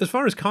 Because as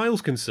far as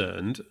Kyle's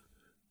concerned,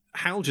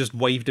 Hal just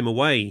waved him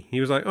away.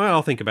 He was like, "Oh,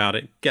 I'll think about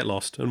it. Get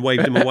lost," and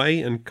waved him away,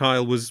 and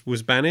Kyle was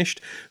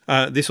banished.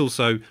 This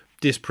also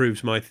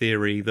disproves my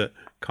theory that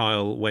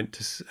Kyle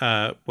was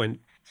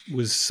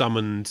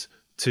summoned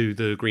to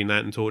the Green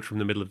Lantern torch from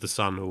the middle of the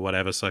sun or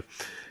whatever. So,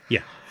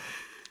 yeah.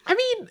 I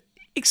mean,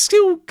 it's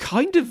still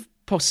kind of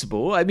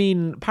possible. I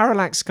mean,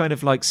 Parallax kind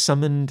of like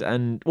summoned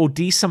or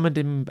desummoned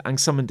him and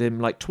summoned him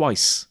like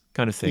twice,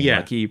 kind of thing. Yeah.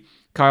 Like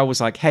Kyle was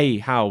like, "Hey,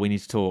 Hal, we need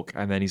to talk,"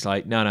 and then he's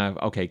like, "No,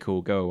 okay,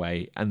 cool, go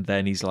away." And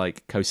then he's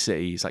like, Coast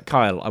City. He's like,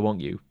 "Kyle, I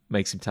want you."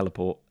 Makes him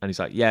teleport, and he's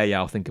like, "Yeah,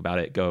 I'll think about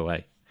it. Go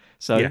away."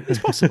 So it's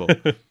possible.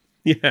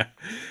 Yeah,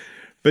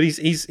 but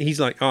he's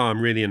like, "Oh,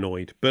 I'm really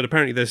annoyed." But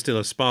apparently, there's still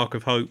a spark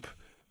of hope.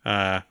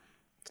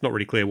 It's not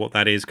really clear what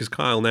that is because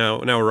Kyle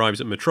now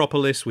arrives at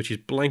Metropolis, which is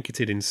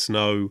blanketed in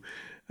snow,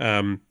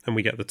 and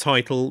we get the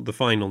title, The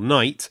Final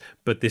Night,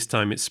 but this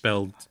time it's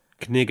spelled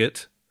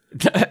Knigget.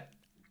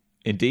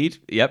 Indeed,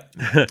 yep.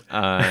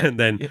 And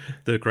then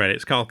the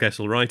credits: Carl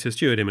Kessel, writer;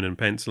 Stuart Immonen,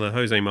 penciler;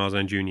 Jose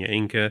Marzan Jr.,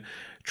 inker;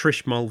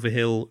 Trish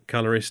Mulvihill,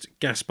 colorist;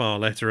 Gaspar,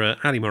 letterer;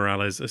 Ali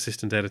Morales,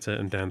 assistant editor;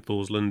 and Dan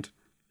Thorsland,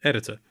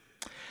 editor.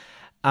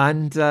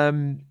 And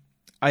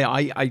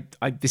I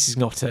this is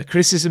not a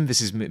criticism,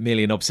 this is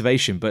merely an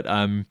observation, but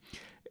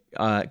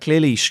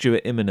clearly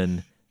Stuart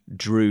Immonen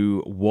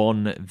drew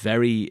one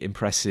very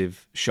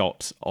impressive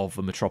shot of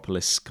a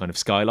Metropolis kind of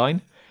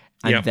skyline,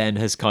 and then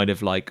has kind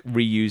of like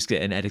reused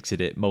it and edited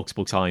it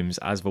multiple times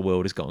as the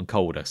world has gotten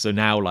colder. So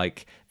now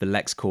like the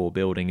LexCorp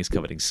building is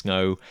covered in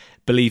snow.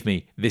 Believe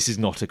me, this is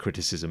not a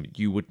criticism.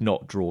 You would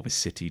not draw this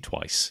city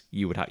twice.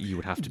 You would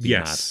have to be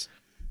mad.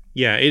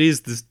 Yeah, it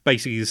is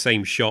basically the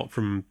same shot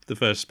from the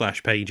first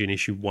splash page in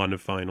issue 1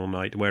 of Final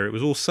Night, where it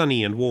was all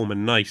sunny and warm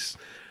and nice,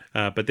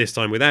 but this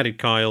time with added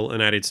Kyle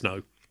and added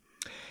snow.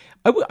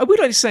 I would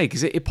like to say,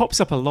 because it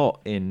pops up a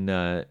lot in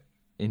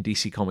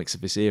DC Comics of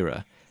this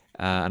era,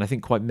 and I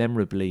think quite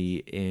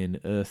memorably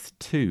in Earth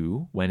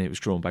 2 when it was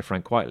drawn by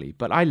Frank Quitely.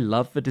 But I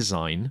love the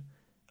design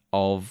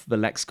of the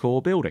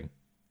LexCorp building.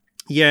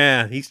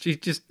 Yeah, he's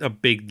just a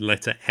big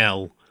letter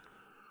L.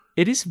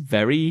 It is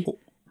very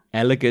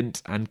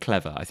elegant and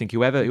clever. I think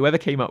whoever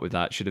came up with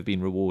that should have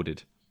been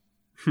rewarded.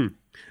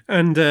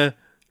 And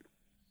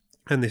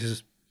this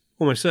is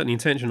almost certainly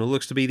intentional.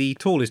 Looks to be the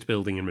tallest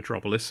building in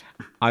Metropolis.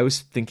 I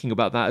was thinking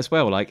about that as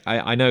well. Like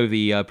I know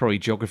the probably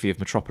geography of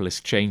Metropolis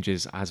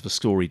changes as the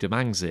story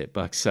demands it,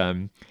 but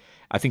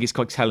I think it's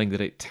quite telling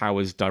that it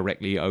towers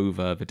directly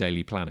over the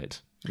Daily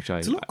Planet. It's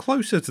a lot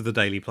closer to the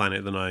Daily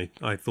Planet than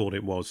I thought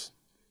it was.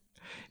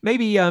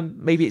 Maybe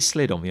it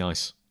slid on the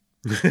ice.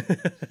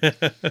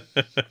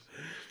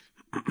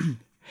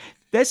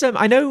 There's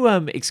I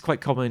know it's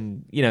quite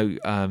common, you know,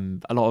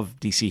 a lot of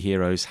DC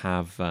heroes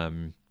have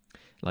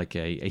like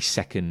a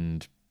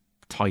second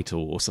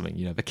title or something,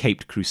 you know, the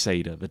Caped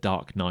Crusader, the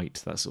Dark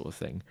Knight, that sort of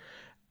thing.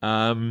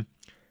 The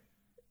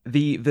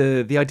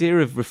idea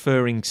of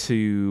referring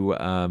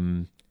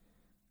to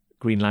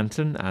Green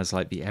Lantern as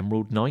like the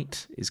Emerald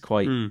Knight is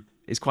quite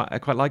I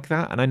quite like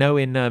that. And I know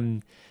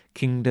in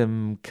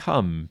Kingdom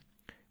Come,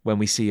 when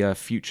we see a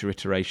future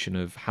iteration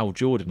of Hal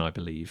Jordan, I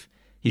believe,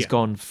 he's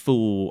gone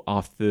full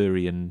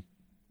Arthurian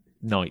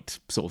knight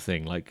sort of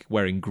thing, like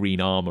wearing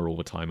green armor all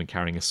the time and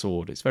carrying a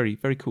sword. It's very,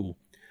 very cool.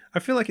 I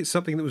feel like it's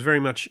something that was very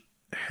much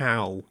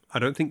Hal. I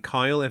don't think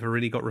Kyle ever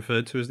really got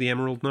referred to as the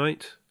Emerald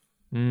Knight.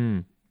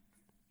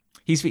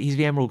 He's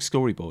the Emerald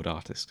storyboard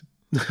artist.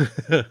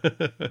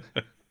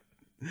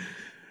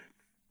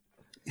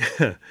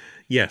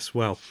 Yes,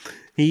 well,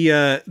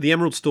 the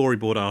Emerald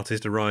storyboard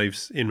artist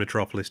arrives in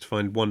Metropolis to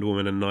find Wonder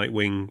Woman and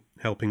Nightwing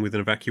helping with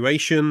an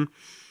evacuation.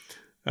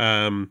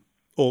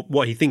 or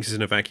what he thinks is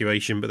an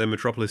evacuation, but then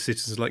Metropolis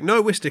citizens are like,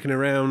 no, we're sticking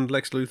around.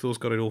 Lex Luthor's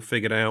got it all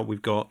figured out.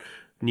 We've got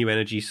new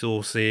energy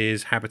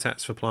sources,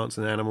 habitats for plants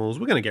and animals.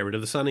 We're going to get rid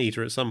of the Sun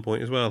Eater at some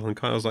point as well. And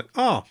Kyle's like,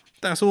 oh,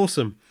 that's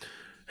awesome.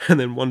 And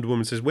then Wonder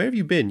Woman says, where have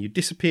you been? You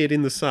disappeared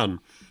in the sun.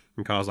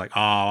 And Kyle's like, oh,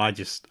 I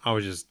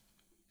was just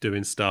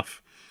doing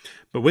stuff.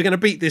 But we're going to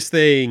beat this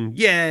thing.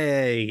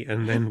 Yay!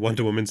 And then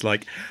Wonder Woman's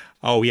like,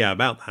 oh, yeah,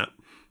 about that.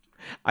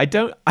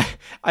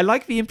 I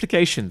like the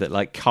implication that,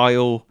 like,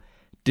 Kyle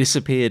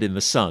disappeared in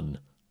the sun.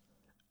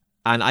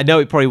 And I know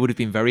it probably would have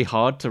been very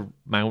hard to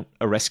mount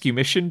a rescue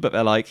mission, but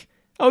they're like,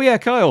 oh, yeah,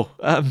 Kyle,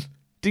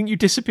 didn't you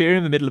disappear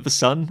in the middle of the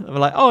sun? And we're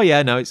like, oh,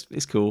 yeah, no,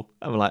 it's cool.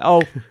 And we're like,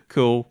 oh,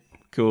 cool.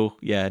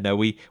 Yeah, no,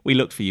 we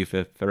looked for you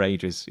for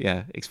ages.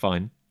 Yeah, it's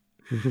fine.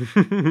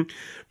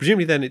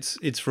 Presumably then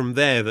it's from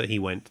there that he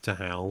went to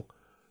Hal.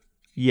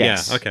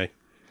 Yes. Yeah, okay.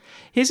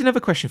 Here's another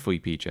question for you,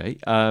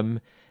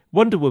 PJ.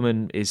 Wonder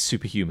Woman is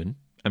superhuman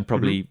and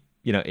probably,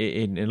 you know,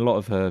 in a lot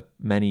of her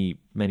many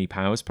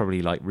powers,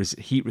 probably like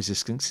heat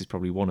resistance is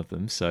probably one of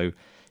them. So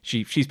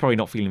she's probably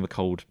not feeling the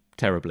cold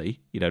terribly,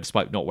 you know,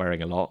 despite not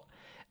wearing a lot.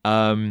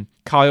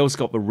 Kyle's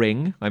got the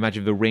ring. I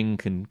imagine the ring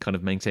can kind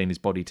of maintain his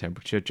body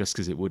temperature just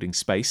as it would in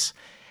space.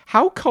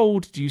 How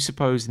cold do you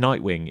suppose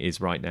Nightwing is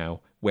right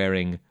now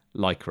wearing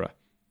Lycra?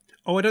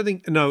 Oh, I don't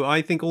think... No,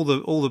 I think all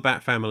the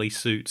Bat Family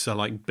suits are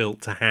like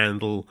built to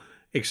handle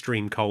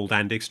extreme cold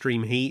and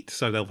extreme heat,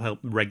 so they'll help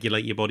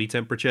regulate your body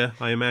temperature,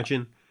 I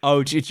imagine.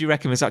 Oh, do you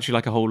reckon there's actually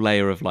like a whole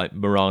layer of like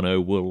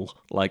Murano wool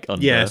like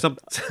under? Yeah,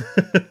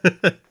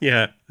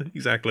 yeah,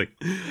 exactly.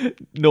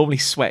 Normally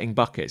sweating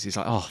buckets. It's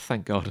like, oh,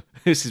 thank God,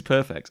 this is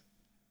perfect.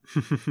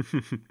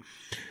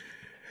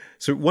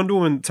 So Wonder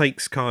Woman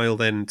takes Kyle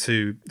then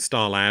to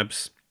Star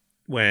Labs,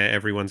 where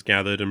everyone's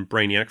gathered, and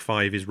Brainiac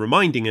 5 is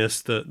reminding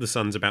us that the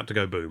sun's about to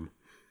go boom.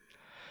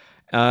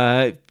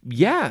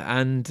 Yeah,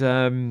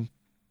 and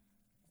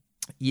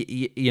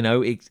you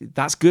know,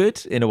 that's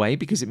good in a way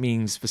because it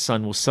means the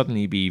sun will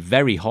suddenly be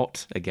very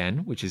hot again,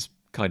 which is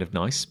kind of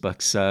nice. But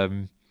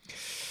the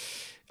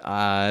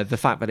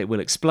fact that it will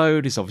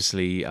explode is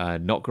obviously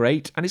not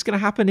great, and it's going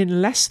to happen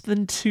in less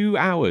than 2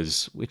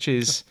 hours, which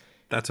is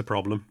that's a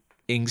problem.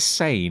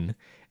 Insane.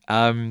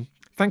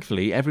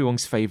 Thankfully,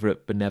 everyone's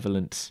favourite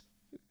benevolent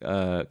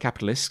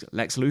capitalist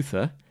Lex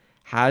Luthor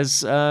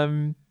has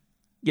a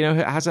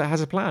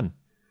plan.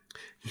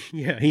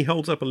 Yeah, he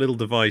holds up a little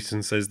device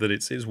and says that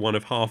it's one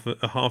of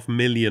a half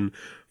million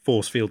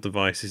force field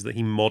devices that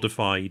he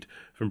modified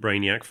from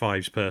Brainiac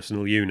 5's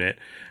personal unit.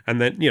 And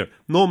then, you know,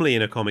 normally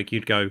in a comic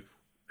you'd go,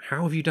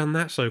 how have you done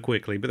that so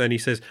quickly? But then he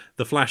says,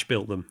 the Flash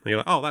built them. And you're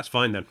like, oh, that's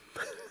fine then.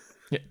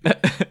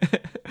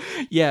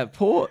 Yeah,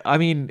 I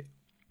mean,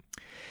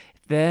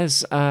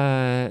 there's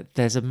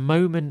a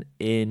moment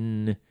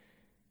in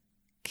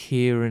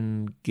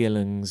Kieran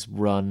Gillen's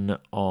run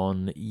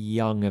on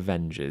Young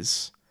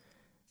Avengers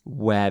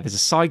where there's a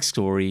side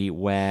story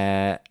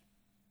where,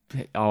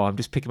 I'm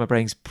just picking my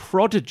brains,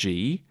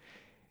 Prodigy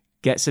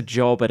gets a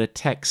job at a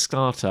tech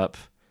startup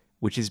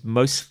which is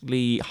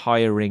mostly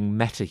hiring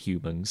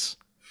metahumans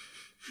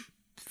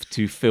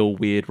to fill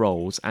weird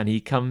roles, and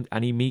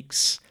he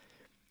meets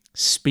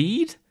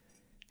Speed,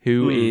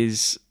 who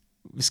is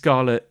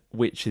Scarlet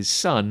Witch's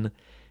son,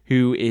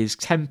 who is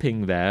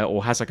temping there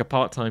or has like a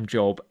part-time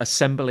job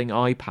assembling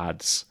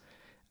iPads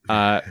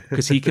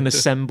because he can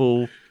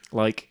assemble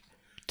like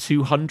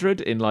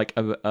 200 in like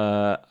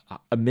a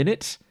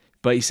minute,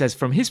 but he says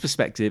from his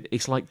perspective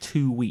it's like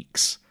 2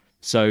 weeks.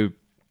 So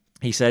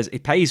he says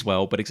it pays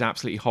well, but it's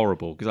absolutely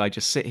horrible because I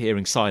just sit here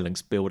in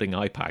silence building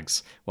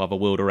iPads while the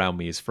world around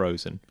me is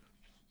frozen.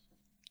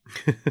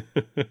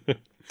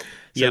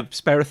 So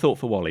spare a thought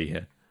for Wally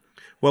here.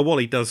 Well,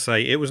 Wally does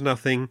say, it was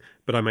nothing,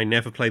 but I may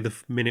never play the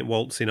minute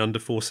waltz in under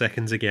 4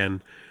 seconds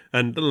again.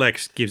 And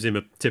Lex gives him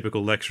a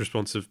typical Lex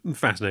response of,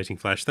 fascinating,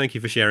 Flash. Thank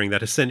you for sharing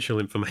that essential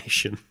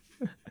information.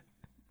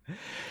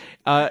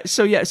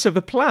 So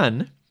the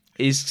plan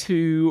is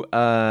to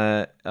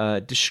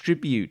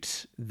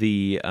distribute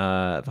the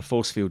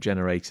force field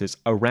generators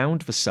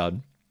around the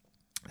sun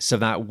so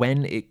that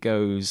when it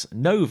goes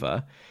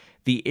nova,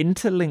 the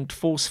interlinked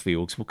force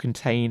fields will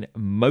contain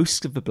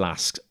most of the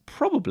blast,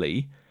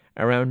 probably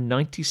around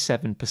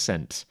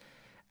 97%.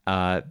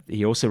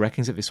 He also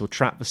reckons that this will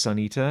trap the Sun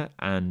Eater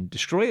and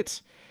destroy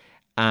it.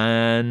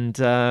 And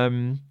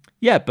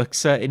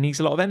but it needs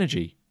a lot of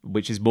energy,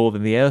 which is more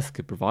than the Earth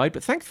could provide.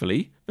 But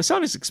thankfully, the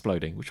sun is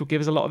exploding, which will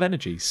give us a lot of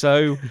energy.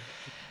 So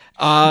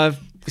it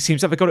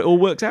seems like they've got it all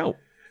worked out.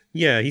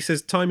 Yeah, he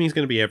says timing is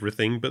going to be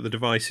everything, but the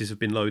devices have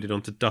been loaded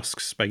onto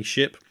Dusk's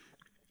spaceship.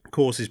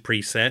 Course is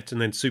preset,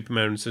 and then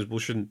Superman says, well,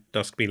 shouldn't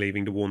Dusk be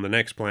leaving to warn the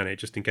next planet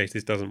just in case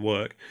this doesn't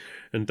work?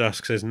 And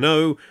Dusk says,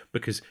 no,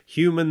 because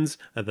humans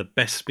are the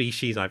best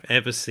species I've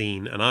ever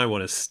seen, and I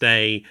want to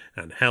stay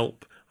and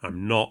help.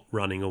 I'm not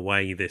running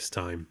away this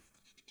time.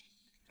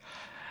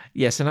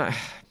 Yes, and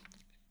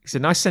it's a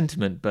nice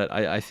sentiment, but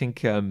I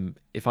think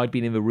if I'd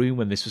been in the room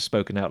when this was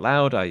spoken out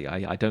loud,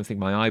 I don't think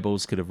my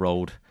eyeballs could have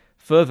rolled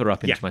further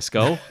up into my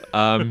skull.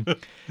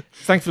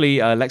 Thankfully,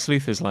 Lex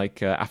Luthor's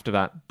like, after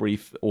that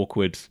brief,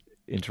 awkward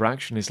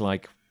interaction is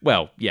like,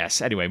 well,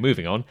 yes. Anyway,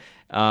 moving on.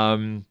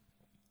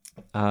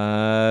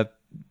 The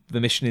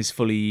mission is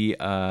fully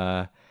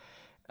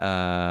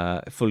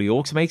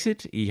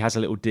automated. He has a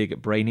little dig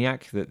at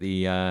Brainiac that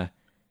the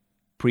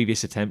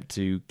previous attempt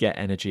to get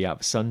energy out of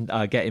the sun,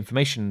 get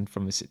information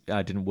from this,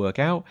 didn't work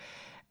out.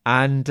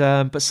 And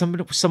but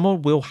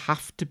someone will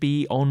have to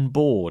be on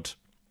board.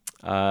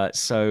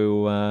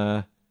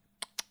 So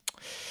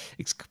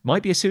it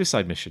might be a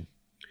suicide mission.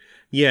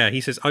 Yeah,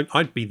 he says,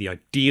 I'd be the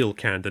ideal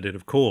candidate,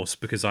 of course,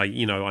 because I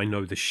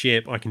know the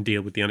ship, I can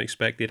deal with the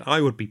unexpected.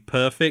 I would be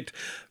perfect,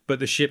 but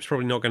the ship's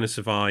probably not going to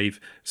survive.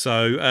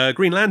 So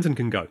Green Lantern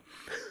can go.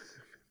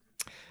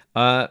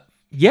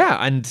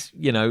 Yeah, and,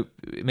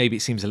 maybe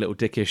it seems a little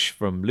dickish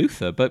from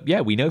Luthor, but yeah,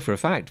 we know for a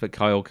fact that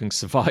Kyle can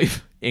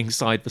survive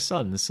inside the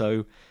sun.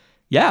 So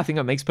yeah, I think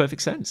that makes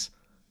perfect sense.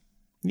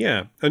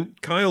 Yeah,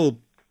 and Kyle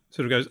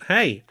sort of goes,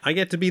 hey, I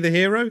get to be the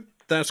hero?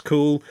 That's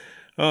cool.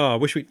 Oh, I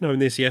wish we'd known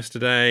this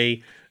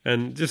yesterday,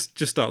 and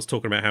just starts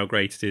talking about how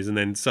great it is, and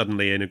then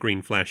suddenly in a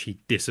green flash he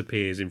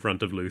disappears in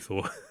front of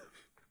Luthor.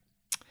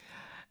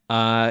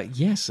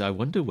 Yes, I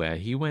wonder where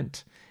he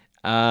went.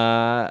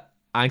 And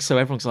so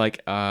everyone's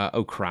like,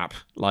 oh crap,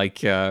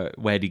 like,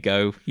 where'd he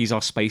go? He's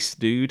our space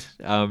dude.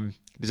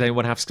 Does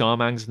anyone have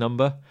Starman's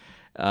number?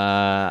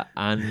 But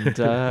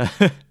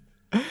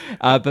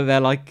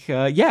they're like,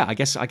 yeah, I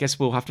guess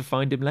we'll have to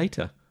find him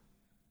later.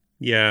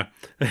 Yeah,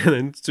 and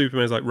then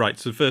Superman's like, right,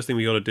 so the first thing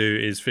we got to do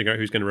is figure out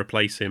who's going to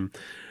replace him.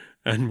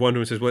 And Wonder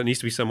Woman says, well, it needs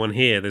to be someone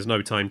here. There's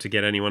no time to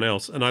get anyone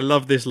else. And I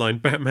love this line.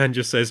 Batman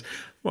just says,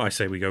 well, I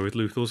say we go with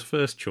Luthor's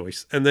first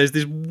choice. And there's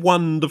this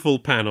wonderful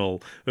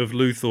panel of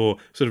Luthor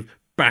sort of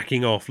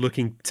backing off,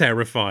 looking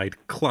terrified,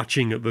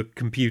 clutching at the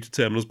computer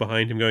terminals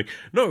behind him, going,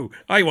 no,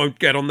 I won't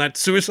get on that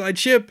suicide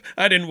ship.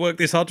 I didn't work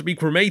this hard to be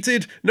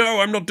cremated. No,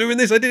 I'm not doing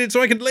this. I did it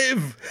so I can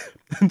live.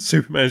 And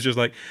Superman's just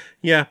like,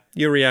 yeah,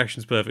 your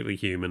reaction's perfectly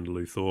human,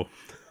 Luthor.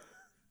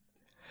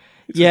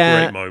 It's a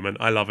great moment.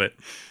 I love it.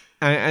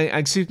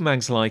 And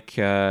Superman's like,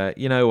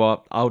 you know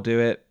what? I'll do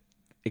it.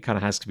 It kind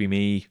of has to be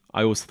me.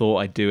 I always thought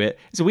I'd do it.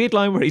 It's a weird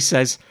line where he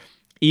says,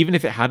 even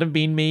if it hadn't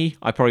been me,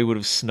 I probably would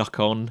have snuck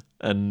on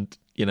and,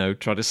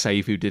 tried to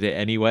save who did it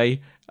anyway.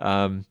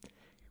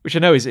 Which I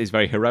know is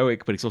very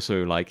heroic, but it's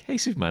also like, hey,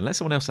 Superman, let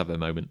someone else have their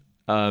moment.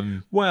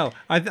 Well,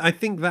 I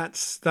think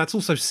that's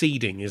also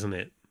seeding, isn't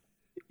it?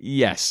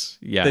 Yes,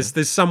 yeah.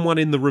 There's someone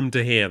in the room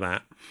to hear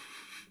that.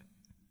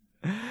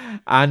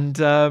 And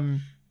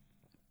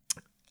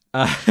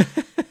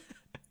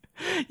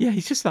yeah,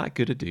 he's just that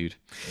good a dude.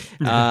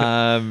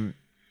 But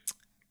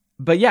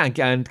yeah,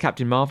 and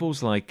Captain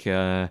Marvel's like,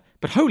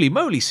 but holy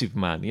moly,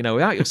 Superman,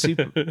 without your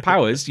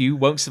superpowers, you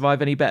won't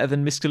survive any better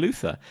than Mr.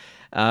 Luthor.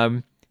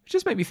 It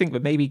just made me think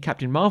that maybe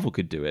Captain Marvel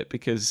could do it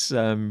because,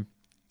 I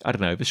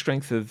don't know, the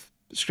strength of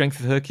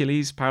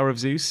Hercules, power of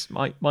Zeus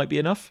might be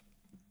enough.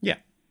 Yeah.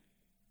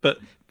 But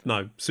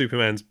no,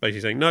 Superman's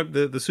basically saying, no,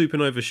 the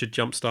supernova should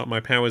jumpstart my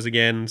powers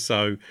again,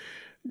 so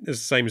it's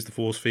the same as the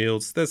force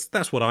fields.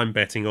 That's what I'm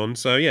betting on.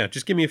 So yeah,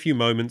 just give me a few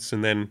moments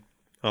and then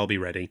I'll be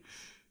ready.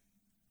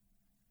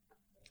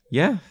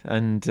 Yeah,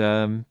 and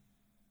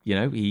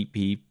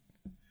he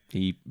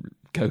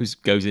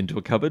goes into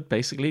a cupboard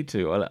basically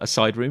to a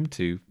side room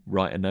to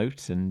write a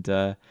note, and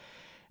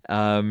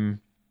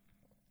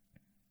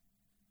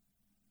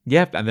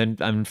yeah, and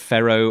then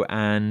Ferro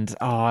and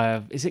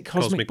is it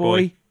Cosmic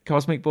Boy?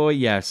 Cosmic Boy,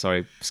 yeah.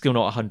 Sorry, still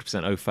not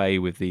 100% au fait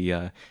with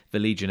the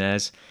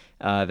Legionnaires.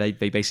 They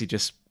basically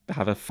just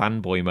have a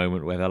fanboy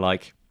moment where they're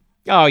like,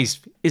 "Oh,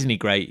 isn't he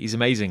great? He's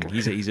amazing.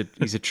 He's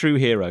a true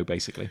hero,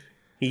 basically.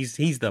 He's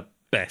the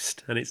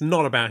best, and it's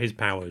not about his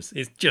powers.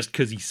 It's just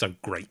because he's so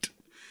great."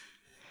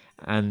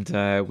 And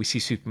we see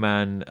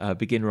Superman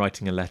begin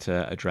writing a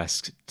letter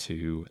addressed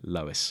to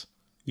Lois.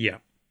 Yeah.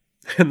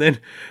 And then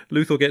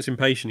Luthor gets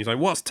impatient. He's like,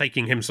 what's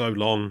taking him so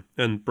long?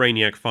 And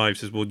Brainiac 5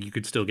 says, well, you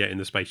could still get in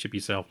the spaceship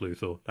yourself,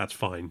 Luthor. That's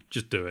fine.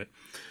 Just do it.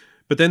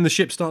 But then the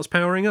ship starts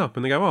powering up,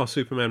 and they go, oh,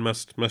 Superman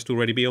must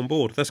already be on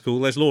board. That's cool.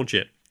 Let's launch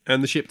it.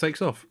 And the ship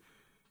takes off.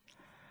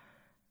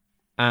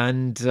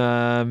 And,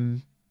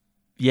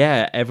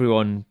 yeah,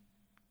 everyone,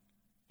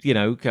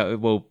 they're like,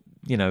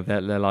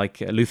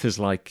 Luthor's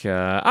like,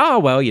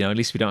 well, at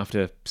least we don't have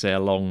to say a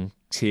long,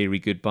 teary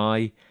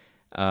goodbye.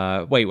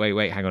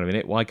 Wait, hang on a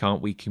minute. Why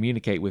can't we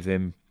communicate with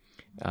him?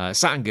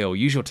 Saturn Girl,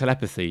 use your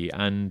telepathy.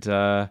 And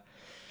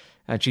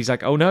she's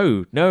like, oh,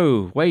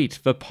 no, wait,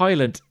 the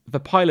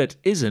pilot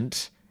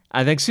isn't.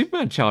 And then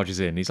Superman charges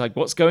in. He's like,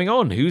 what's going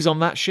on? Who's on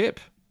that ship?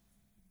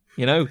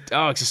 It's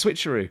a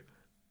switcheroo.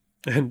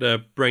 And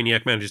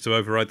Brainiac manages to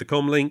override the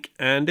comlink,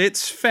 and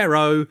it's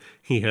Ferro.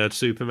 He heard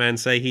Superman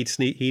say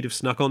he'd have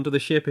snuck onto the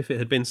ship if it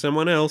had been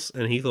someone else,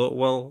 and he thought,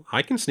 well,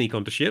 I can sneak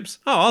onto ships.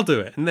 Oh, I'll do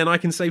it. And then I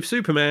can save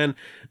Superman,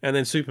 and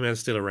then Superman's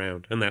still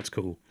around, and that's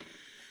cool.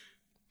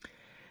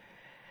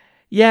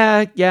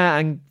 Yeah,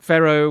 and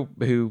Ferro,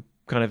 who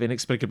kind of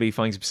inexplicably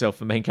finds himself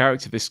the main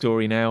character of this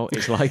story now,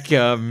 is like,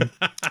 Superman's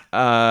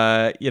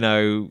a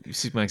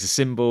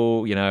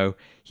symbol,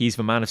 he's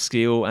the Man of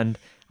Steel, and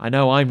I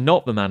know I'm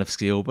not the Man of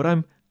Steel, but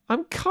I'm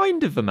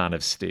kind of the Man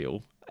of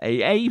Steel.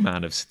 a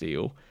Man of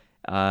Steel.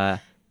 But,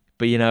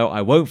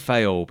 I won't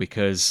fail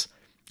because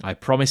I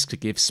promised to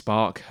give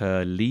Spark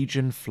her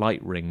Legion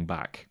flight ring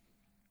back.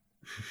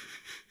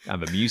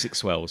 And the music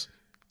swells.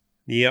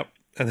 Yep.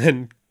 And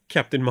then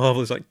Captain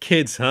Marvel is like,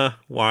 kids, huh?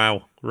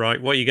 Wow.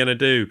 Right, what are you going to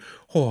do?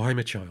 Oh, I'm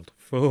a child.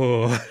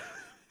 Oh.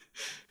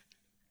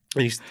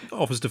 And he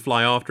offers to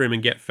fly after him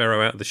and get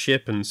Pharaoh out of the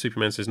ship. And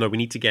Superman says, no, we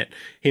need to get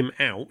him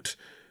out.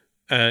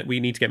 We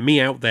need to get me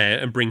out there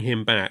and bring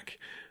him back.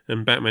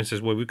 And Batman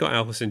says, well, we've got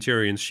Alpha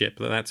Centaurion's ship.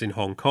 That's in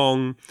Hong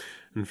Kong.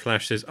 And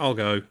Flash says, I'll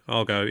go.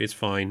 It's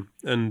fine.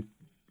 And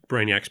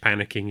Brainiac's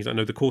panicking. He's like,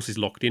 no, the course is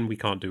locked in. We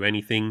can't do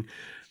anything.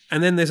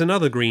 And then there's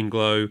another green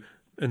glow.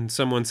 And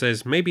someone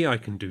says, maybe I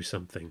can do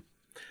something.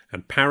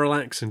 And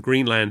Parallax and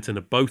Green Lantern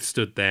are both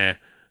stood there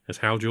as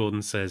Hal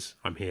Jordan says,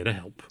 I'm here to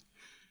help.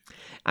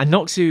 And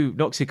not to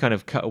kind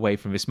of cut away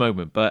from this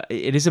moment, but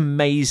it is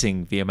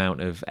amazing the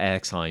amount of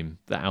airtime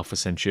that Alpha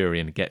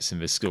Centaurian gets in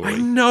this story. I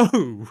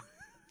know.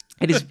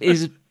 It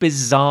is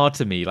bizarre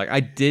to me. Like, I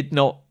did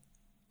not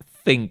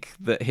think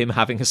that him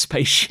having a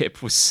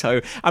spaceship was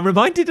so... I'm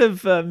reminded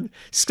of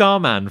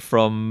Starman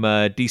from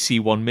DC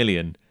 1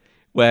 Million,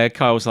 where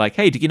Kyle's like,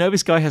 hey, do you know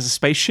this guy has a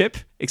spaceship?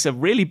 It's a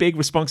really big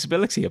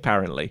responsibility,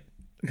 apparently.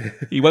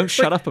 He won't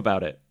shut up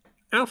about it.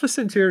 Alpha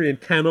Centaurian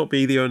cannot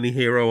be the only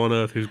hero on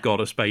Earth who's got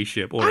a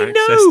spaceship or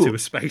access to a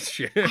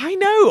spaceship. I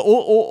know,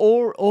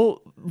 or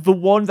the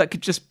one that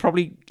could just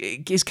probably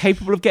is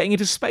capable of getting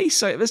into space.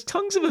 So there's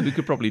tons of them who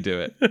could probably do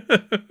it.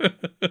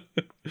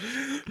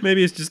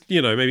 Maybe it's just,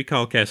 maybe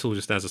Carl Kessel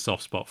just has a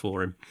soft spot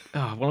for him.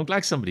 Oh, well, I'm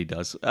glad somebody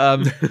does.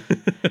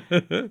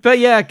 But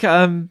yeah,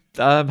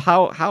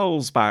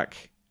 Howl's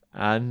back,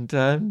 and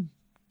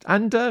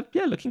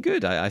looking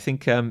good. I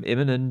think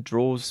Immonen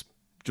draws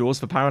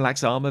the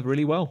Parallax armor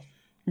really well.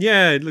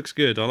 Yeah, it looks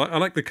good. I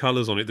like the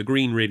colours on it. The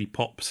green really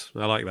pops.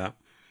 I like that.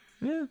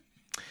 Yeah.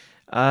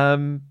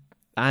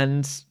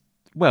 And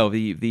well,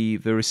 the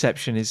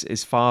reception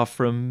is far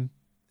from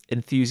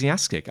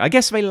enthusiastic. I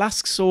guess they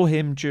last saw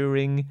him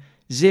during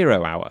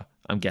 0 Hour,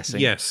 I'm guessing.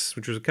 Yes,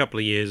 which was a couple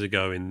of years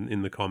ago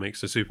in the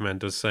comics. So Superman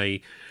does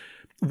say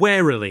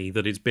warily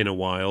that it's been a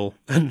while,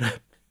 and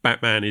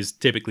Batman is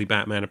typically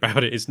Batman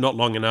about it. It's not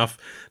long enough.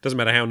 Doesn't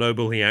matter how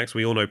noble he acts.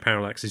 We all know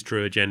Parallax's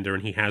true agenda,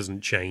 and he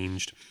hasn't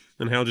changed.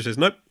 And Hal just says,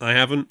 nope, I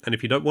haven't. And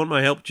if you don't want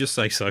my help, just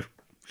say so.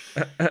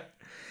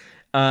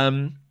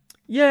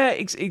 Yeah,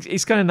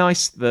 it's kind of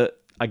nice that,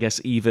 I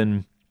guess,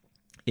 even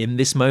in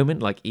this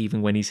moment, like,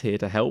 even when he's here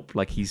to help,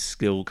 like, he's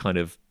still kind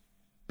of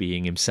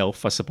being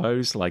himself, I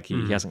suppose. Like,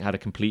 he hasn't had a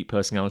complete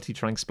personality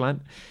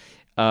transplant.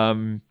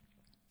 But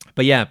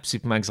yeah,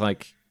 Superman's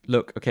like,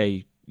 look,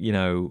 okay, we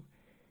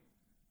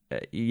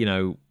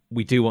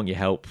do want your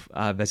help.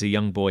 There's a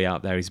young boy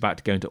out there. He's about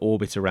to go into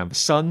orbit around the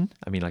sun.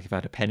 I mean, like, if I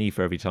had a penny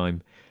for every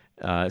time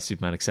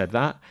Superman had said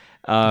that.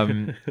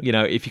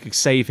 If you could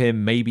save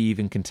him, maybe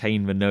even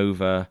contain the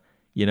Nova,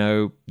 you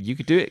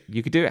could do it.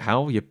 You could do it,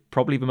 Hal. You're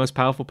probably the most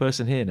powerful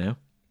person here now.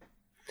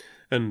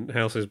 And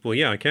Hal says, well,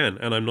 yeah, I can.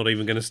 And I'm not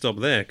even going to stop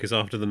there, because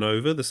after the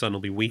Nova, the sun will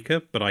be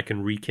weaker, but I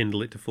can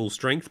rekindle it to full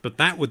strength. But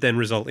that would then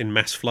result in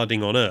mass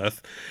flooding on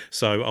Earth.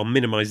 So I'll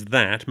minimize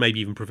that, maybe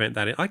even prevent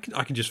that. I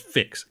can just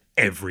fix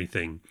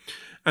everything.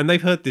 And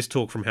they've heard this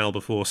talk from Hal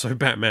before, so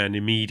Batman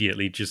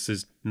immediately just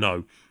says,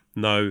 no,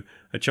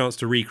 a chance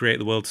to recreate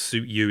the world to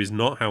suit you is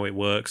not how it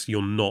works.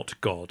 You're not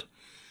God.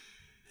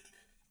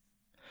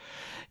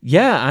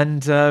 Yeah,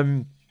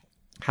 and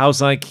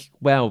Hal's like,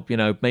 well,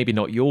 maybe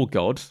not your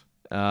God,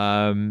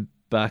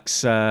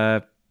 but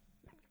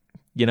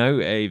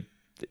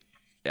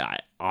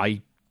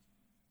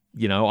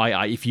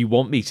if you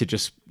want me to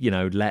just,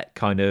 let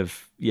kind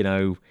of,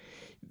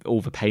 all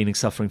the pain and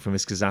suffering from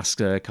this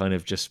disaster kind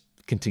of just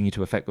continue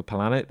to affect the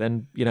planet,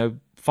 then,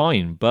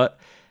 fine. But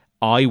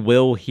I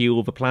will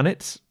heal the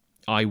planet.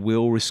 I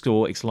will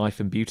restore its life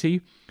and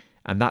beauty.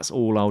 And that's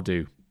all I'll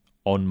do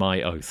on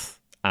my oath.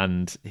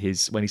 And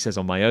when he says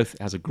on my oath,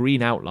 it has a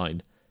green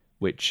outline,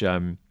 which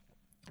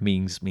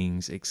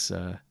means it's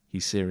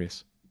he's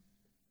serious.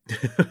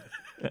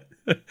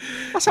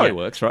 That's how it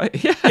works,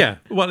 right? Yeah.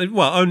 Well,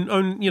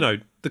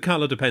 the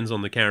color depends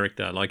on the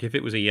character. Like, if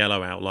it was a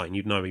yellow outline,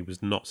 you'd know he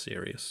was not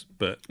serious.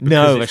 But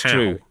no, that's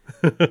true.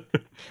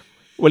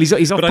 Well,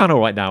 he's off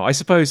panel right now. I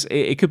suppose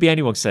it could be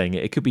anyone saying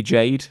it. It could be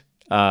Jade.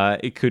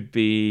 It could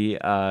be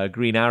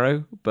Green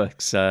Arrow,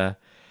 but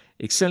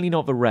it's certainly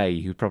not the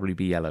Ray, who'd probably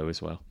be yellow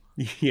as well.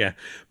 Yeah,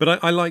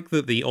 but I like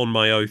that the On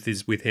My Oath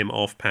is with him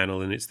off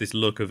panel, and it's this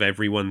look of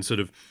everyone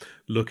sort of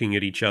looking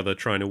at each other,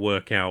 trying to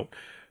work out,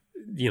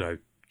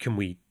 can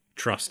we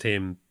trust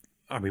him?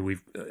 I mean,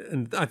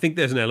 and I think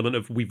there's an element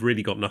of we've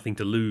really got nothing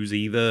to lose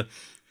either.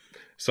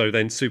 So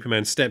then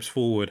Superman steps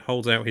forward,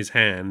 holds out his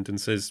hand,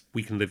 and says,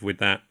 we can live with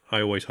that.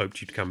 I always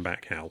hoped you'd come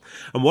back, Hal.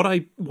 And what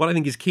I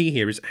think is key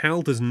here is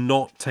Hal does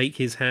not take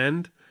his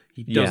hand.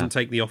 He doesn't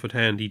take the offered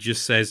hand. He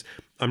just says,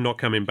 I'm not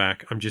coming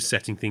back. I'm just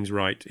setting things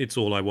right. It's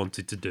all I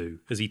wanted to do,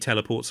 as he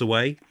teleports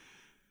away.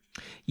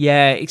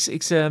 Yeah,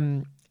 it's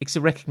a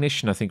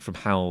recognition, I think, from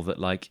Hal that,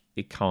 like,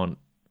 he can't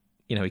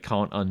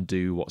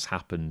undo what's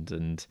happened,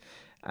 and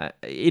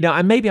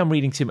And maybe I'm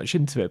reading too much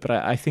into it, but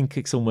I think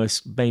it's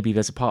almost maybe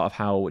there's a part of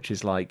Hal which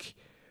is like,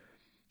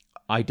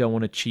 I don't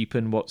want to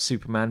cheapen what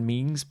Superman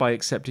means by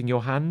accepting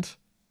your hand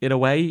in a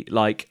way.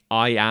 Like,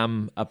 I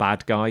am a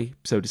bad guy,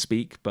 so to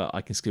speak, but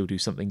I can still do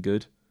something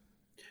good.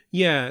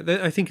 Yeah,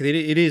 I think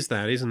it is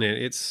that, isn't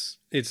it?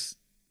 It's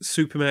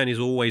Superman is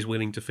always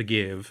willing to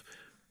forgive,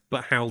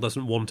 but Hal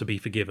doesn't want to be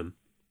forgiven.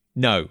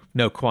 No,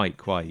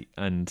 quite.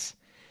 And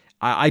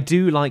I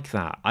do like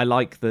that. I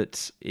like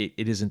that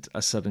it isn't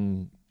a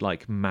sudden,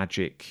 like,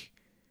 magic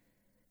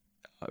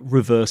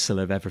reversal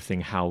of everything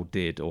Hal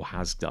did or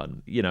has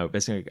done.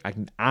 There's an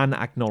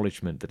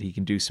acknowledgement that he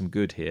can do some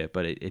good here,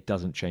 but it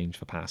doesn't change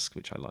the past,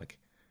 which I like.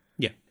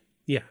 Yeah,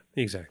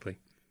 exactly.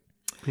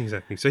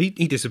 So he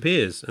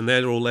disappears, and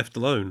they're all left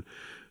alone.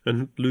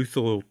 And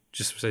Luthor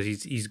just says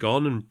he's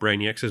gone, and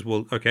Brainiac says,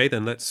 well, okay,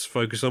 then let's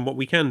focus on what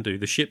we can do.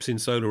 The ship's in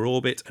solar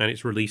orbit, and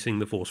it's releasing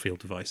the force field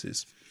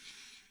devices.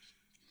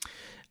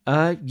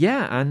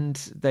 And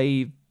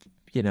they...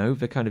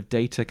 the kind of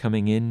data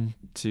coming in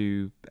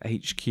to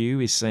HQ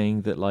is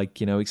saying that,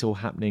 like, it's all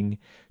happening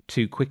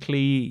too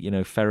quickly.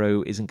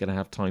 Ferro isn't going to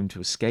have time to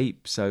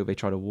escape, so they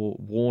try to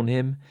warn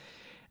him.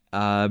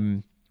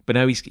 But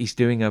no, he's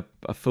doing a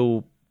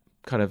full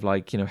kind of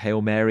like,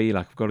 Hail Mary,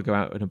 like, I've got to go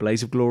out in a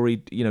blaze of glory,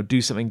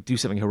 do something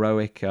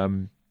heroic.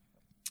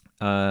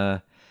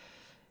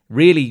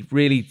 Really,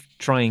 really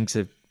trying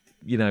to,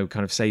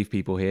 kind of save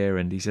people here.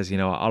 And he says,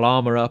 I'll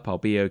armor up, I'll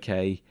be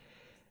okay.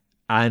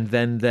 And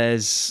then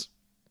there's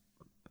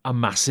a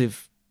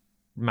massive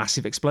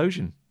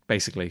explosion,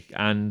 basically,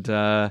 and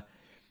a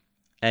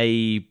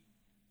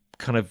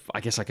kind of,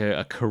 I guess, like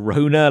a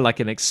corona, like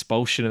an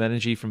expulsion of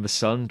energy from the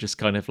sun, just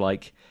kind of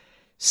like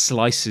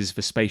slices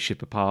the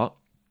spaceship apart.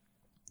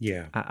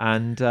 Yeah,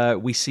 and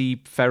we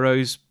see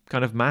Ferro's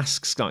kind of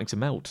mask starting to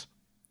melt.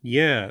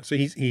 Yeah, so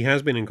he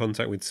has been in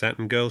contact with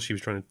Saturn Girl. She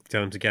was trying to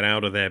tell him to get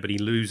out of there, but he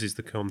loses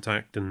the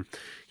contact, and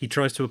he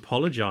tries to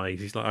apologise.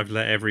 He's like, I've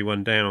let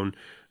everyone down,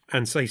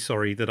 and say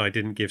sorry that I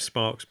didn't give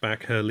Sparks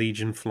back her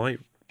Legion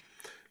flight.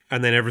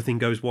 And then everything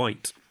goes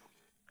white.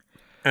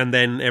 And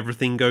then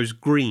everything goes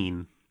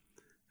green.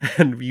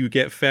 And you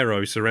get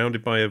Ferro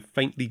surrounded by a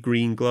faintly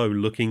green glow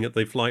looking at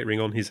the flight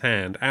ring on his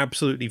hand.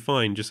 Absolutely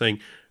fine, just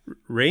saying,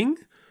 ring?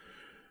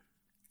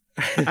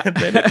 And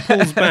then it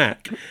pulls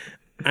back.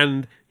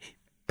 And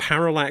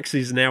Parallax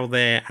is now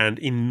there and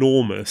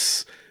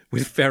enormous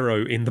with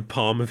Ferro in the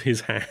palm of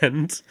his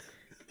hand.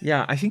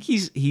 Yeah, I think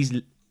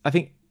I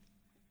think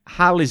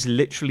Hal is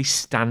literally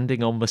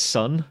standing on the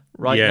sun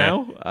right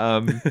now,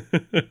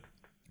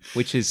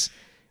 which is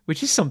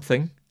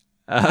something.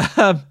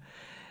 And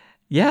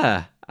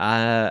yeah,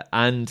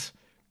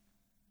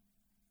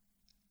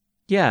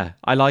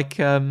 I like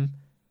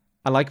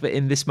that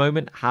in this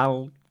moment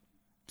Hal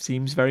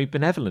seems very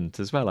benevolent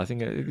as well. I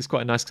think it's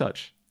quite a nice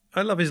touch.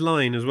 I love his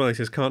line as well. He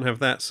says, "Can't have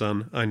that,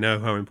 son. I know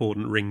how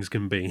important rings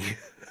can be."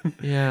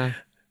 Yeah,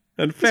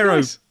 and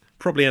Ferro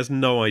probably has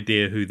no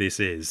idea who this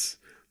is.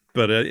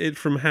 But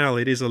from Hal,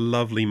 it is a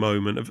lovely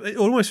moment. It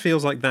almost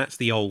feels like that's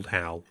the old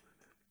Hal.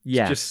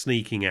 Yeah. Just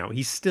sneaking out.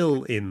 He's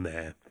still in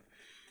there.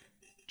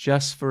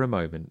 Just for a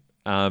moment.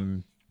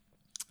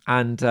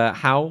 And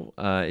Hal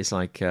is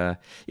like,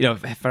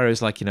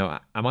 Ferro's like,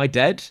 am I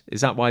dead?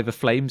 Is that why the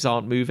flames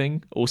aren't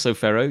moving? Also,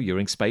 Ferro, you're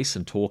in space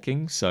and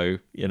talking, so,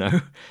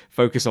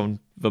 focus on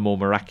the more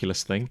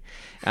miraculous thing.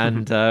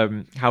 And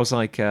Hal's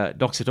like,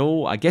 not at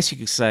all. I guess you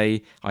could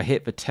say I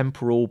hit the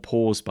temporal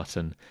pause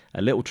button,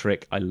 a little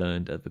trick I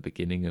learned at the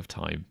beginning of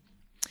time.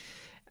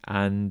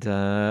 And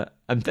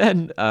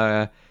then,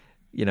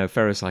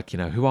 Ferro's like,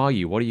 who are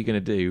you? What are you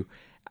going to do?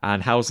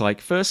 And Hal's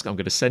like, first, I'm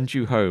going to send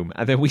you home.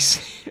 And then we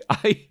see,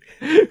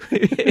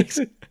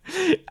 the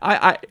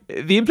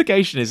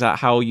implication is that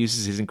Hal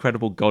uses his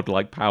incredible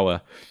godlike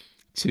power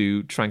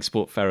to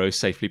transport Ferro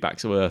safely back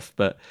to Earth.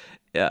 But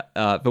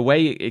the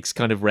way it's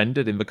kind of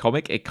rendered in the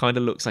comic, it kind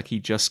of looks like he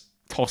just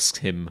tossed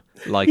him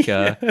like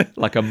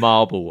a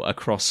marble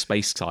across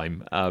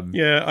space-time.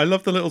 Yeah, I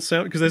love the little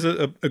sound, because there's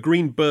a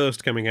green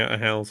burst coming out of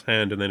Hal's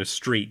hand and then a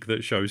streak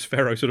that shows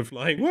Ferro sort of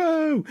flying,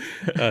 whoa,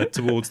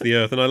 towards the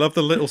Earth. And I love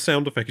the little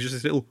sound effect. It's just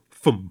this little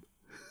thump.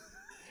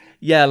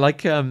 Yeah,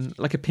 like a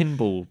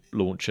pinball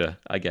launcher,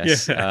 I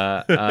guess.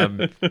 Yeah.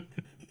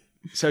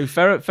 So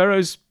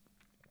Ferro's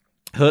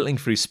hurtling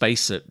through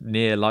space at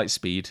near light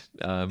speed,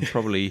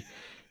 probably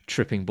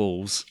tripping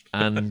balls,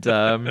 and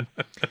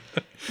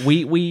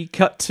we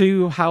cut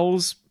to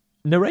Hal's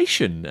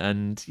narration,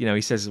 and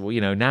he says,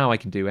 well, now I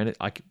can do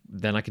I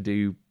can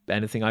do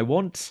anything I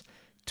want.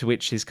 To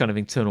which his kind of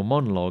internal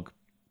monologue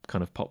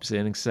kind of pops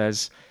in and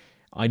says,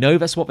 I know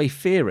that's what they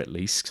fear, at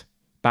least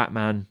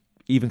Batman,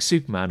 even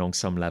Superman on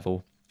some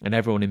level, and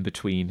everyone in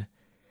between.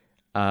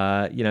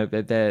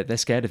 They're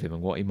scared of him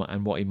and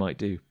what he might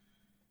do.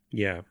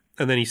 Yeah,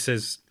 and then he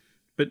says,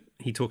 but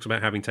he talks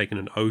about having taken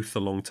an oath a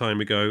long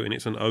time ago, and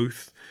it's an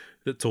oath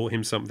that taught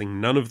him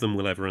something none of them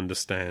will ever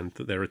understand,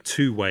 that there are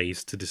two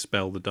ways to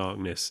dispel the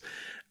darkness.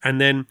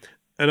 And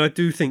I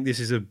do think this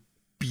is a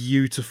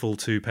beautiful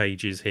 2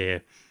 pages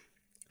here.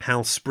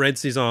 Hal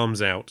spreads his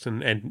arms out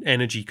and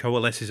energy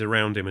coalesces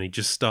around him, and he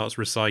just starts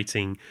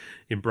reciting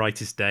 "In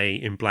brightest day,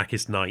 in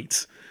blackest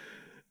night."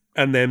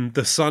 And then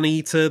the Sun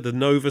Eater, the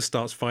Nova,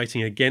 starts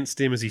fighting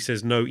against him as he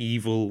says no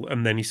evil,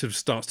 and then he sort of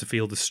starts to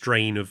feel the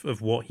strain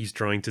of what he's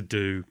trying to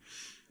do.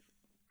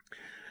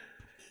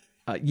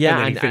 And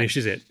then he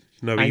finishes it.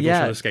 No evil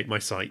shall escape my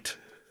sight.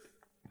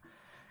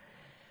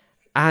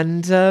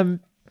 And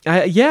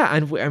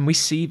and we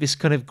see this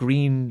kind of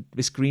green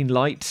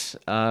light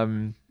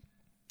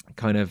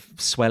kind of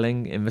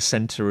swelling in the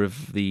center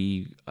of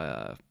the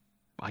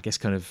I guess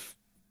kind of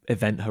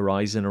event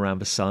horizon around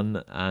the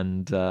sun.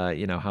 And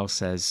Hal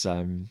says,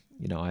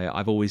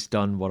 I've always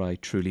done what I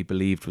truly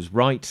believed was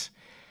right.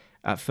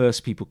 At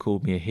first people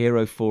called me a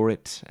hero for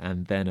it,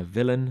 and then a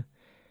villain.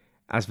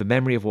 As the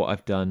memory of what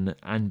I've done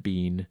and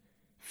been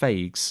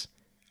fades,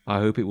 I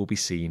hope it will be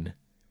seen.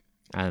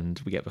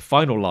 And we get the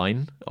final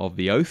line of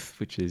the oath,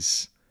 which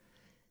is,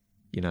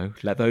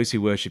 let those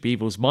who worship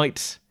evil's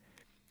might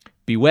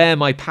beware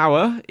my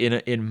power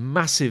in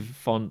massive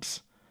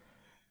font.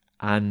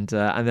 And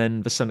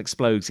then the sun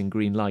explodes in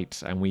green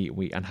light, and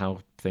we and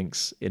Hal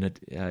thinks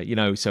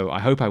so I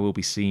hope I will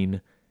be seen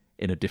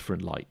in a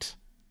different light,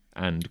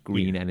 and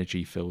green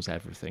energy fills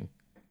everything.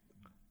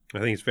 I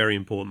think it's very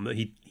important that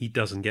he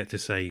doesn't get to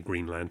say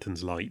Green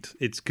Lantern's light.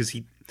 It's because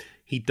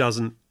he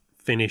doesn't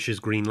finish as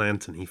Green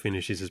Lantern, he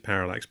finishes as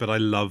Parallax. But I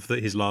love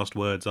that his last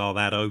words are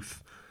that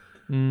oath.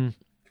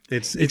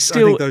 It's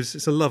still, I think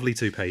it's a lovely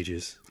 2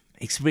 pages.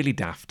 It's really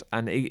daft,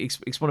 and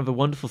it's one of the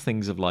wonderful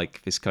things of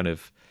like this kind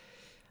of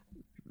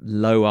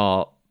low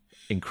art,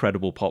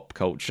 incredible pop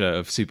culture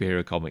of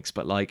superhero comics,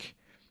 but like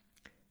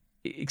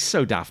it's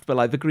so daft. But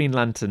like the Green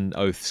Lantern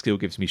oath still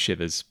gives me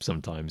shivers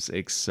sometimes.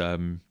 It's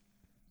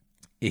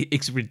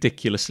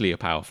ridiculously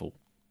powerful.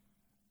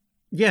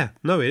 Yeah,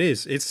 no, it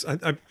is. It's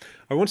I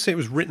want to say it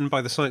was written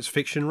by the science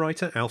fiction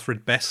writer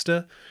Alfred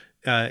Bester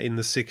in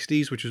the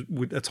 60s, which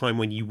was a time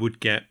when you would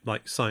get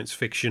like science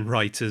fiction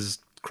writers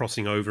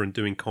crossing over and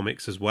doing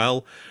comics as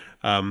well.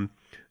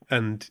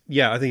 And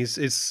yeah, I think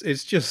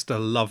it's just a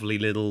lovely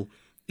little.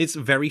 It's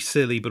very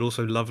silly, but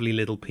also lovely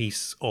little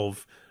piece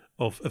of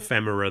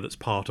ephemera that's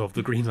part of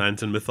the Green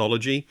Lantern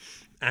mythology.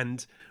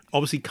 And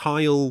obviously,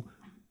 Kyle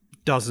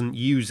doesn't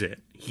use it;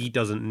 he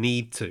doesn't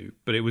need to.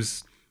 But it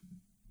was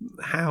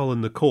Hal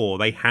and the Corps.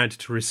 They had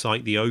to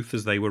recite the oath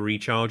as they were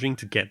recharging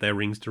to get their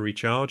rings to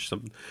recharge.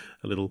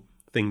 A little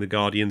thing the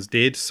Guardians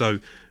did. So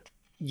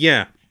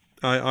yeah,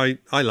 I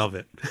love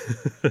it.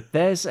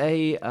 There's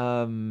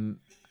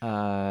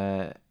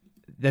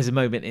a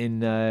moment in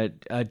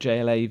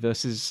JLA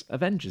versus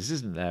Avengers,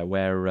 isn't there,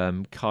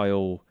 where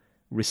Kyle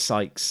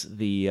recites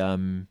the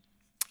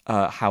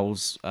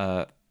Hal's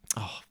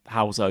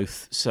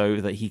oath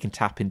so that he can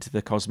tap into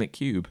the cosmic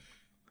cube.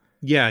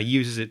 Yeah, he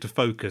uses it to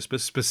focus,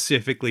 but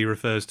specifically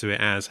refers to it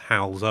as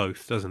Hal's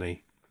oath, doesn't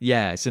he?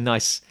 Yeah, it's a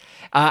nice...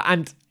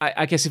 and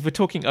I guess if we're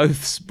talking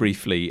oaths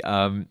briefly,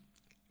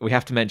 we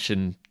have to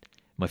mention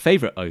my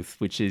favourite oath,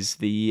 which is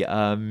the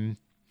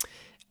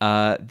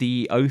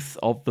oath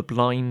of the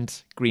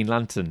blind Green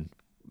Lantern,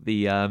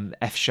 the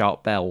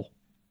F-sharp bell.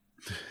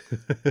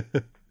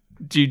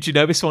 Do you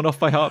know this one off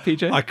by heart,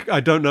 PJ?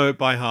 I don't know it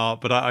by heart,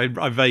 but I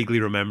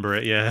vaguely remember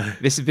it, yeah.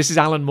 This is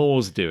Alan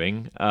Moore's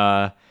doing.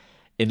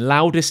 In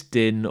loudest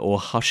din or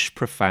hush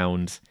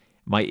profound,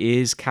 my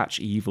ears catch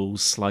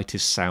evil's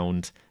slightest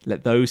sound.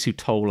 Let those who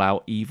toll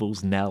out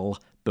evil's knell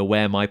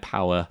beware my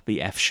power,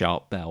 the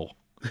F-sharp bell.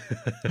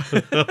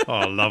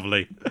 Oh,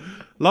 lovely.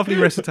 Lovely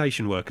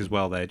recitation work as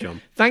well there,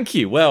 John. Thank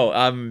you.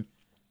 Well,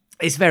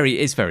 it's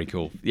very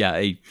cool.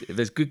 Yeah,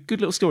 there's good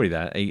little story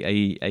there.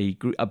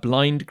 A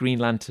blind Green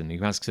Lantern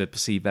who has to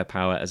perceive their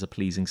power as a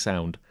pleasing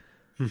sound.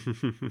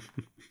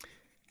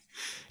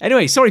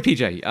 Anyway, sorry,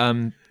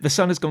 PJ. The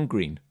sun has gone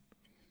green.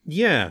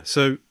 Yeah,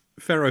 so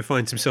Ferro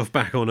finds himself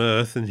back on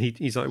Earth, and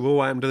he's like, well,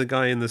 what happened to the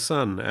guy in the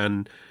sun?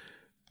 And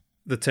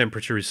the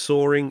temperature is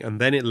soaring, and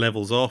then it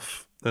levels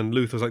off, and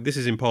Luthor's like, this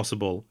is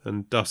impossible.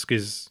 And Dusk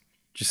just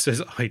says,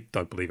 I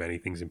don't believe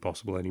anything's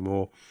impossible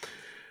anymore.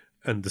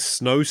 And the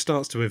snow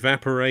starts to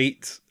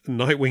evaporate.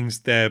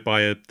 Nightwing's there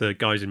by the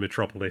guys in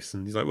Metropolis,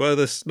 and he's like, well,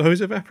 the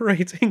snow's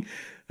evaporating.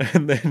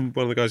 And then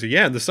one of the guys says,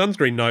 yeah, and the sun's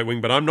green,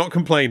 Nightwing, but I'm not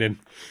complaining.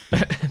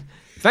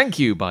 Thank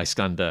you,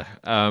 bystander.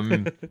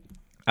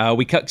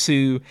 We cut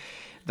to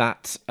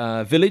that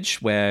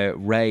village where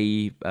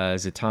Ray,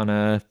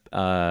 Zatanna,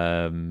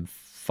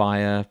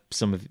 Fire,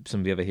 some of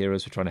the other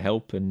heroes were trying to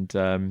help, and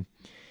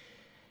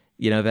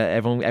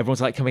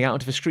everyone's like coming out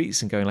into the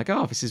streets and going like,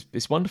 "Oh,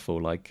 it's wonderful!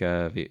 Like,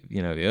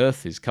 the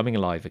Earth is coming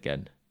alive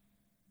again."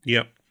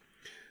 Yep.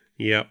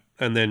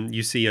 And then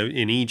you see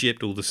in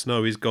Egypt all the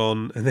snow is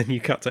gone, and then you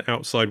cut to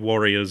Outside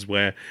Warriors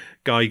where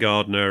Guy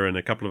Gardner and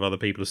a couple of other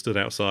people are stood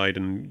outside,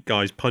 and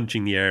Guy's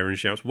punching the air and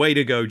shouts, "Way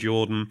to go,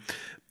 Jordan!"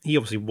 He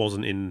obviously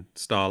wasn't in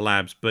Star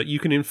Labs, but you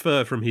can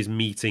infer from his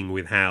meeting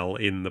with Hal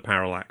in the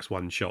Parallax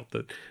one-shot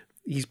that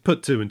he's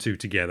put 2 and 2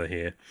 together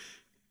here.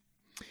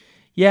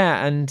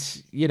 Yeah, and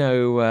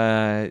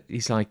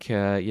he's like,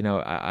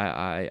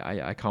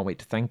 I can't wait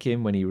to thank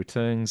him when he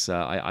returns.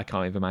 I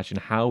can't even imagine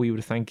how we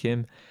would thank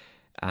him.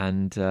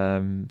 And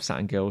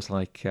Saturn Girl's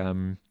like,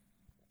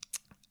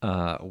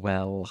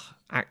 well,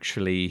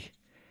 actually,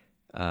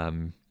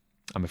 I'm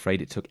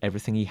afraid it took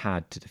everything he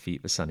had to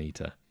defeat the Sun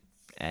Eater.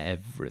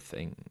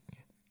 Everything.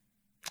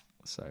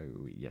 So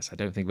yes, I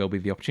don't think there'll be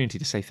the opportunity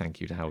to say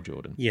thank you to Hal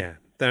Jordan. Yeah,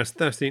 that's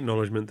the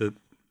acknowledgement that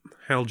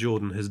Hal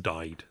Jordan has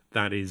died.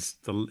 That is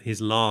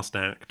his last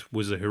act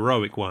was a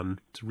heroic one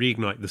to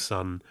reignite the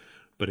sun,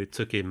 but it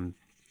took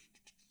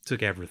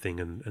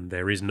everything, and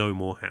there is no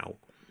more Hal.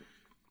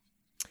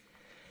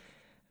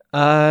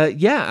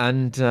 Yeah,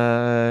 and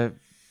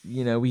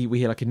we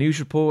hear like a news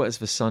report as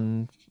the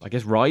sun, I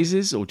guess,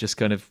 rises or just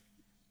kind of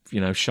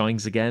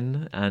shines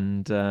again,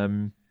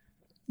 and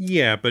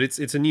yeah, but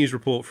it's a news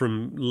report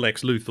from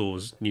Lex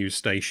Luthor's news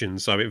station,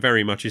 so it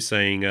very much is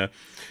saying, the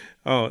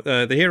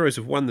heroes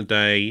have won the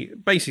day.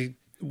 Basically,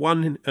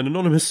 an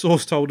anonymous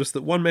source told us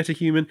that one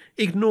metahuman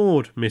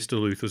ignored Mr.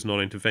 Luthor's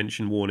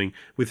non-intervention warning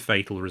with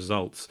fatal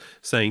results,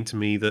 saying to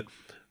me that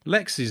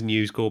Lex's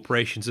news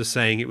corporations are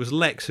saying it was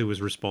Lex who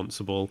was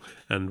responsible,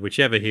 and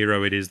whichever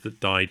hero it is that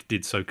died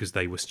did so because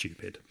they were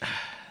stupid.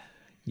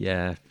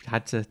 Yeah,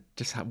 had to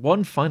just have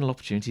one final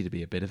opportunity to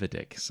be a bit of a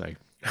dick, so...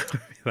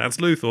 That's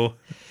Luthor.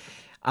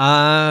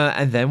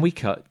 And then we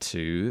cut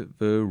to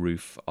the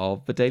roof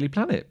of the Daily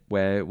Planet,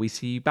 where we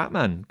see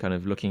Batman kind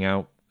of looking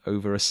out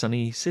over a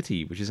sunny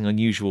city, which is an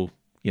unusual,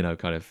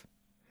 kind of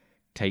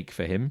take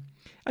for him.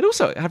 And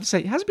also, I have to say,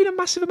 it hasn't been a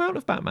massive amount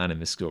of Batman in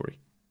this story.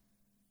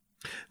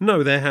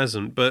 No, there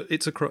hasn't, but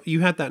you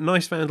had that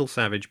nice Vandal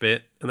Savage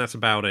bit, and that's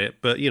about it.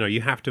 But,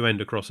 you have to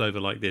end a crossover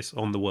like this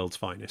on the world's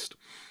finest.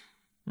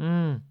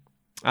 And,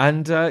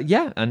 and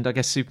I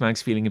guess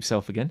Superman's feeling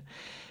himself again.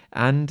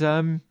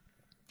 And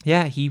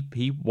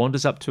he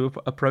wanders up to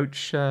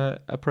approach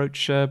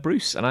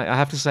Bruce, and I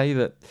have to say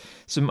that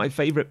some of my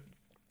favorite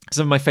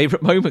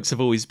moments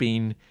have always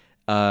been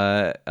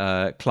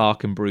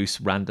Clark and Bruce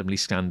randomly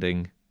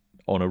standing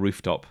on a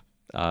rooftop.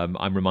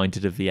 I'm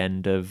reminded of the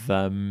end of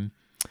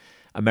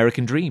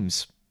American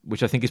Dreams,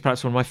 which I think is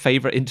perhaps one of my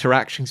favorite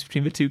interactions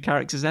between the two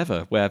characters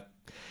ever, where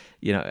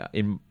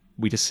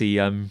we just see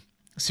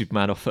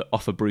Superman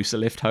offer Bruce a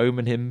lift home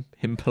and him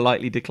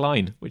politely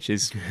decline, which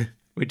is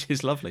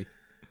lovely.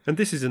 And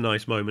this is a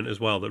nice moment as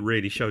well that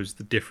really shows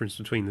the difference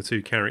between the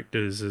two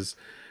characters, as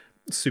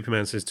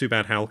Superman says, "Too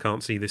bad Hal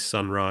can't see this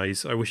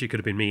sunrise. I wish it could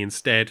have been me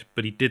instead,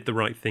 but he did the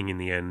right thing in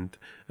the end.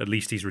 At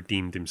least he's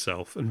redeemed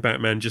himself." And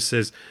Batman just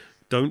says,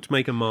 "Don't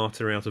make a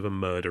martyr out of a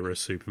murderer,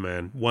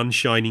 Superman. One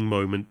shining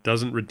moment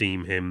doesn't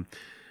redeem him."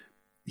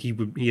 He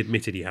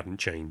admitted he hadn't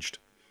changed.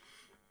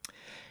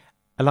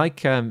 I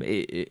like,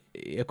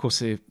 of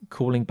course,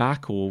 calling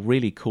back or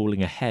really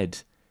calling ahead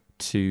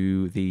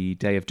to the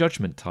Day of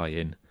Judgment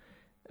tie-in,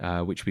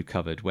 which we've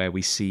covered, where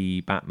we see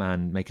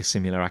Batman make a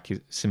similar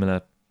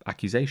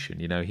accusation.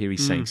 Here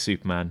he's saying,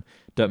 Superman,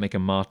 don't make a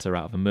martyr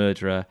out of a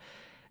murderer.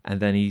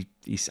 And then I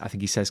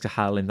think he says to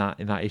Hal in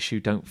that issue,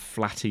 don't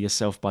flatter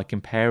yourself by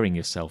comparing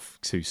yourself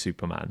to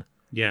Superman.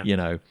 Yeah.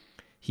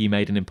 He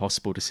made an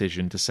impossible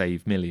decision to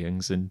save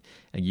millions, and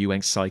you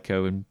went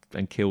psycho and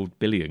killed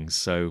billions.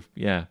 So,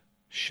 yeah,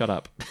 shut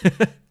up.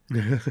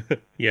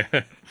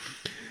 Yeah.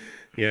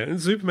 Yeah,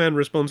 and Superman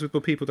responds with,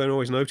 "Well, people don't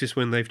always notice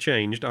when they've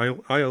changed.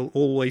 I'll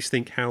always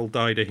think Hal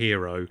died a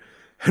hero."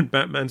 And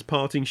Batman's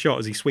parting shot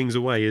as he swings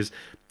away is,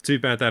 "Too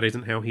bad that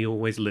isn't how he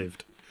always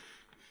lived."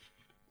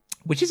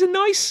 Which is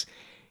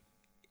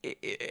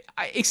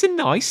it's a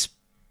nice,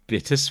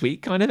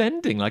 bittersweet kind of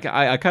ending. Like,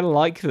 I kind of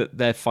like that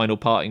their final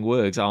parting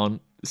words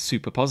aren't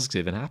super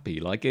positive and happy.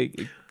 Like,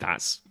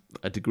 that's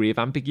a degree of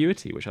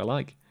ambiguity, which I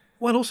like.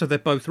 Well, also, they're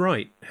both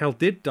right. Hal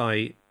did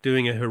die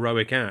doing a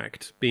heroic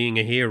act, being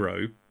a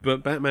hero,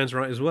 but Batman's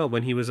right as well.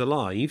 When he was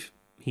alive,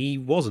 he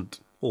wasn't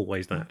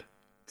always that.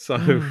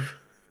 So...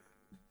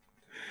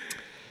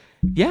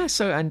 Yeah,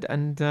 so, and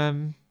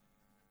the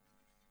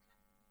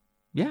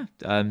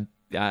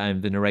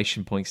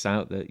narration points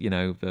out that,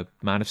 the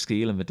Man of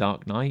Steel and the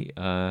Dark Knight,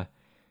 the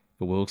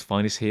world's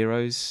finest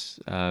heroes,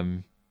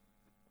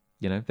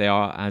 they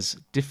are as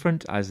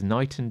different as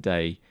night and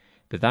day,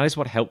 but that is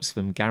what helps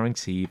them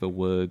guarantee the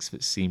words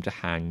that seem to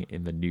hang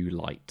in the new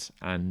light.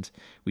 And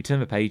we turn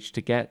the page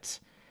to get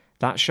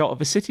that shot of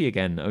the city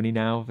again, only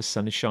now the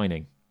sun is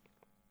shining.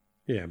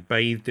 Yeah,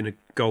 bathed in a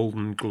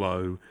golden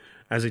glow.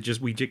 As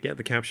we get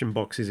the caption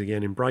boxes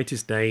again. In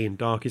brightest day, in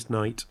darkest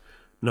night,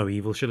 no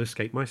evil shall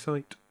escape my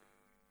sight.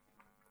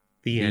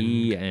 The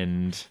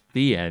end.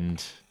 Well,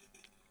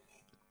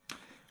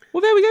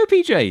 there we go,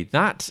 PJ.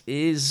 That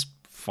is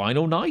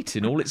Final Night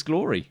in all its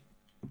glory.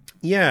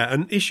 Yeah,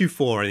 and issue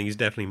 4, I think, is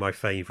definitely my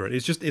favourite.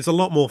 It's a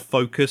lot more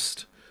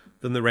focused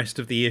than the rest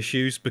of the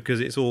issues, because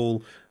it's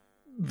all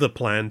the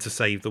plan to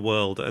save the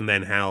world and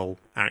then Hal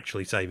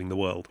actually saving the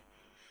world.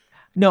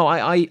 No,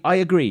 I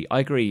agree.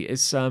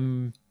 It's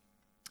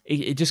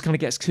it just kind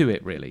of gets to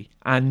it, really.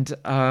 And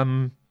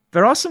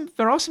there are some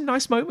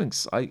nice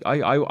moments.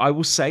 I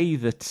will say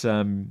that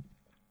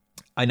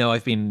I know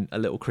I've been a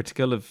little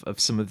critical of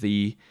some of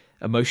the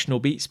emotional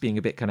beats being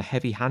a bit kind of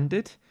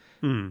heavy-handed,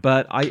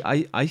 but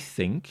I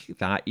think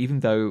that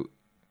even though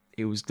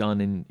it was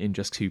done in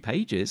just 2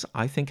 pages,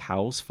 I think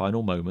Hal's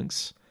final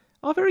moments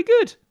are very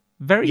good.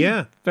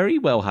 Very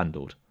well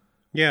handled.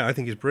 Yeah, I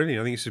think it's brilliant.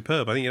 I think it's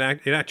superb. I think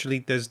it actually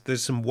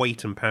there's some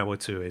weight and power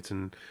to it,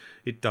 and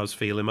it does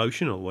feel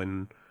emotional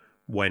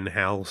when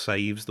Hal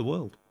saves the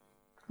world.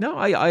 No,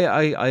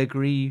 I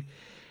agree.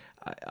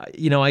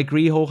 I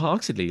agree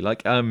wholeheartedly.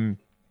 Like,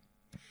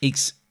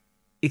 it's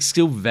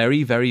still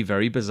very, very,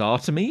 very bizarre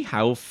to me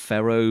how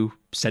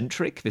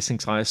Pharaoh-centric this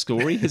entire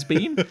story has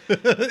been.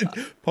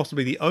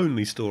 Possibly the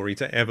only story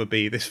to ever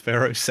be this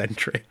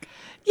Pharaoh-centric.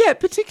 Yeah,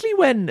 particularly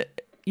when,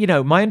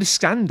 my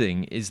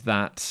understanding is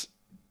that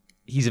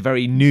he's a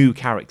very new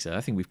character.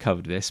 I think we've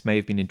covered this. May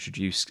have been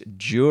introduced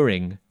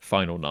during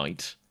Final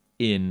Night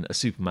in a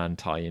Superman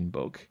tie-in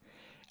book.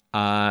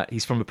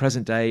 He's from the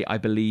present day, I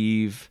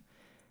believe.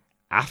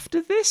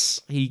 After this,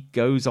 he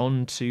goes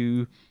on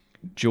to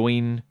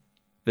join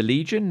the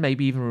Legion,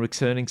 maybe even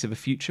returning to the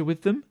future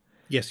with them.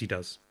 Yes, he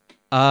does.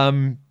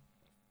 So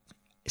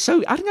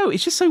I don't know.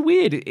 It's just so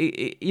weird.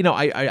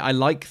 I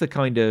like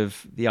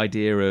the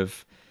idea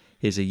of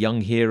here's a young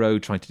hero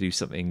trying to do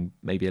something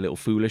maybe a little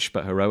foolish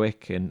but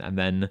heroic, and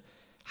then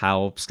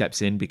Hal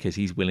steps in because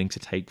he's willing to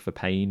take the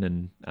pain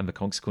and the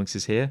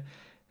consequences here.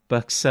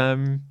 But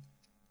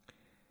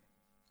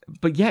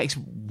yeah, it's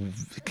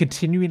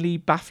continually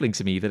baffling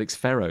to me that it's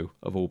Pharaoh,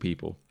 of all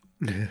people.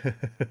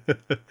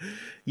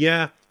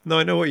 Yeah, no,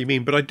 I know what you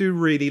mean, but I do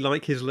really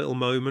like his little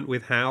moment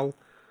with Hal,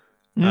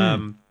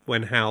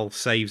 when Hal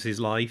saves his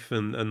life,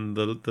 and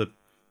the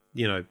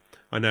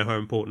I know how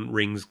important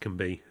rings can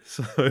be.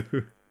 So,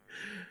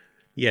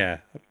 yeah,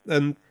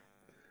 and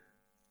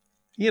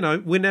I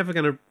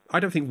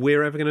don't think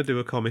we're ever gonna do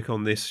a comic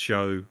on this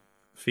show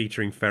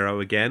featuring Pharaoh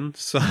again.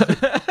 So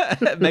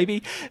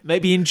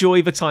maybe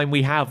enjoy the time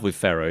we have with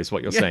Pharaoh is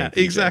what you're saying.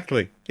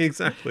 PJ.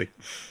 Exactly.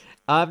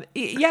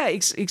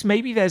 It's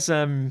maybe there's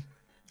an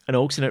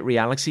alternate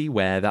reality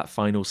where that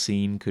final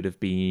scene could have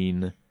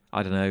been,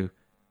 I don't know,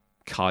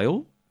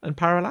 Kyle and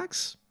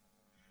Parallax.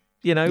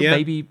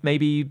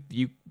 Maybe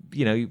you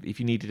if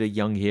you needed a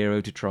young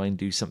hero to try and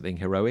do something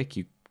heroic,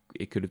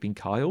 it could have been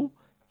Kyle.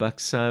 But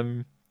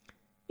for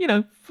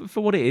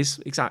what it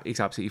is, it's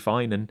absolutely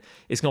fine. And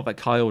it's not that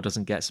Kyle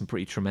doesn't get some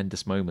pretty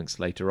tremendous moments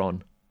later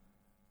on.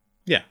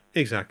 Yeah,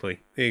 exactly.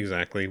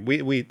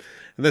 We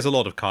there's a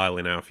lot of Kyle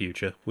in our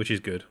future, which is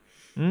good.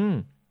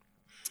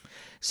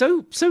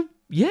 So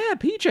yeah,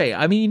 PJ.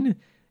 I mean,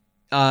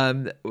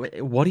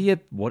 what?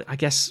 I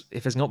guess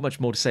if there's not much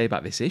more to say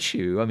about this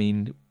issue, I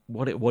mean,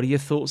 what are your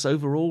thoughts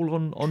overall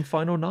on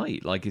Final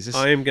Night? Like, is this?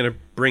 I am going to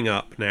bring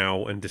up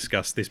now and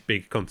discuss this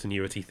big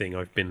continuity thing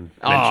I've been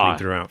mentioning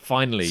throughout.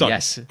 Finally, so,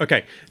 yes.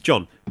 Okay,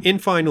 John. In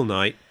Final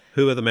Night,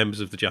 who are the members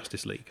of the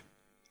Justice League?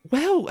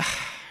 Well,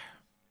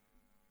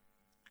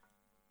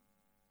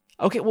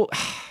 okay. Well,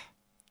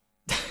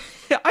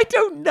 I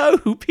don't know,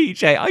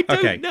 PJ. I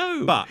don't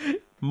know. But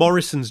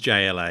Morrison's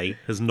JLA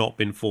has not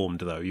been formed,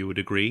 though. You would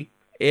agree?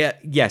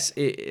 Yes.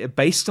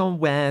 Based on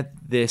where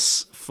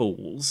this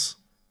falls,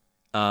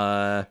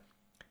 the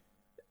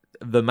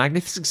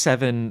Magnificent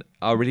Seven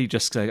are really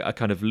just a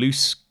kind of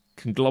loose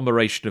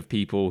conglomeration of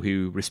people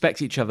who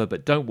respect each other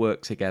but don't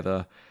work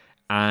together.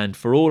 And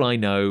for all I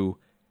know,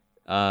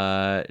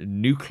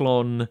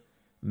 Nuklon,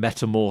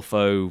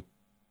 Metamorpho,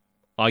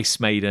 Ice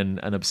Maiden,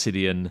 and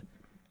Obsidian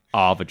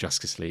are the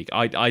Justice League.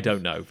 I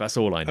don't know. That's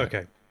all I know.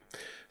 Okay.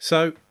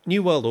 So,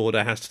 New World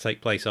Order has to take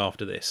place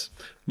after this.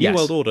 New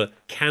World Order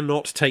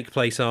cannot take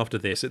place after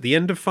this. At the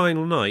end of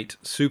Final Night,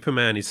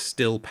 Superman is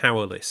still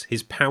powerless.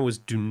 His powers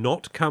do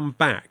not come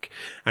back,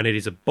 and it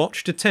is a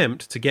botched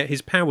attempt to get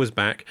his powers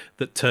back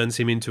that turns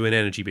him into an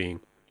energy being.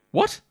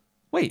 What?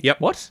 Wait,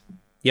 yep. What?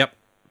 Yep.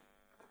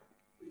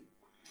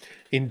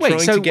 Trying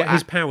to get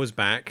his powers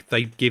back,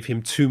 they give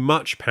him too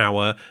much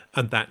power,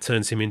 and that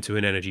turns him into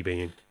an energy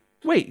being.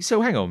 Wait,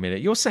 so hang on a minute.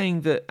 You're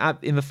saying that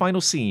in the final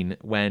scene,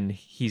 when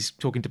he's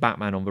talking to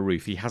Batman on the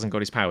roof, he hasn't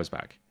got his powers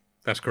back?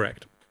 That's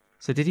correct.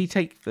 So did he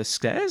take the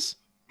stairs?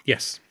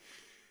 Yes.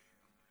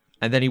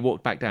 And then he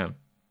walked back down?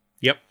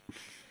 Yep.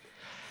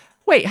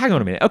 Wait, hang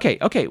on a minute. Okay.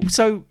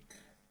 So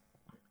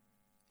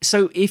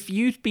if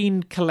you'd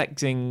been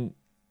collecting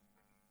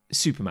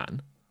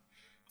Superman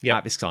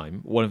at this time,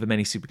 one of the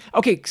many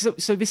Okay,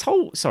 so this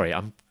whole... Sorry,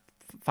 I'm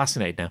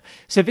fascinated now.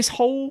 So this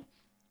whole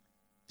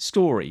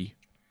story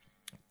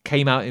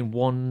came out in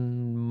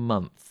 1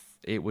 month.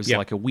 It was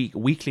like a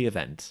weekly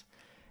event.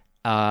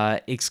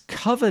 It's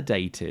cover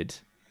dated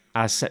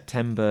as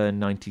September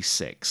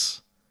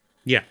 96.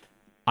 Yeah.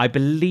 I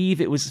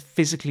believe it was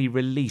physically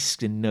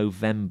released in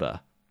November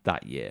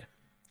that year.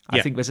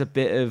 I think there's a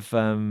bit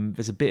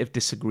of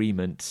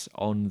disagreement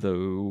on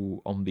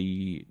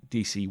the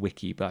DC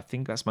wiki, but I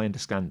think that's my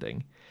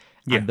understanding.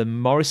 Yeah. And the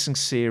Morrison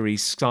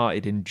series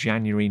started in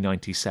January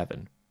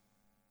 97.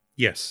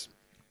 Yes.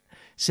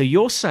 So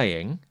you're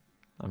saying,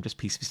 I'm just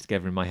piecing this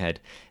together in my head,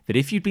 that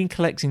if you'd been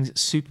collecting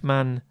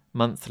Superman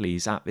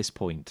monthlies at this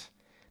point,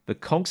 the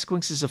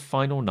consequences of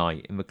Final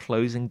Night in the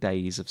closing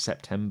days of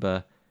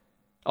September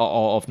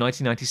of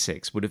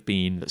 1996 would have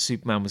been that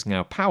Superman was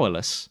now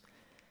powerless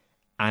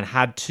and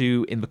had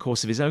to, in the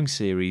course of his own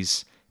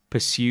series,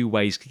 pursue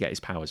ways to get his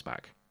powers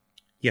back.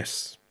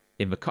 Yes.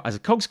 As a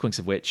consequence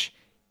of which,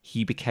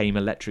 he became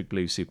Electric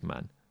Blue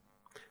Superman.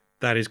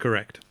 That is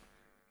correct.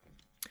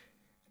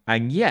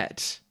 And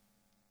yet,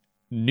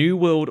 New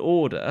World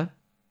Order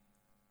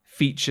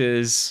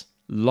features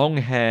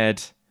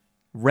long-haired,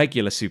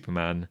 regular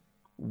Superman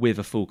with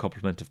a full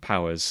complement of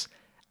powers,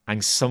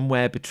 and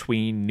somewhere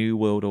between New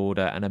World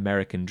Order and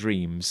American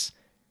Dreams,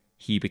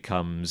 he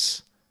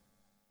becomes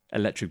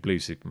Electric Blue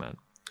Superman.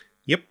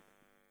 Yep.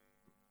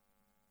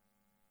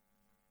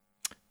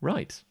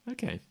 Right.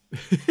 Okay.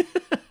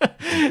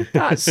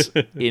 That's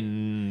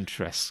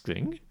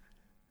interesting.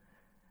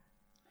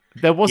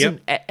 There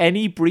wasn't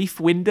any brief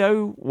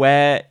window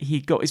where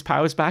he got his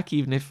powers back,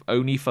 even if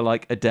only for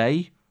like a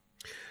day.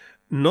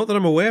 Not that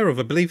I'm aware of.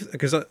 I believe,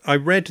 because I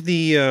read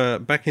the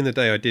back in the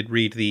day, I did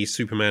read the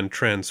Superman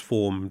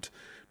Transformed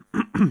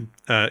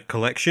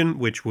collection,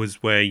 which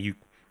was where you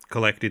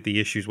collected the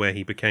issues where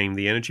he became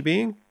the energy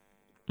being.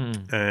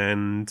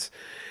 And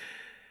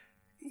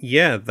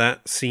yeah,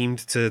 that seemed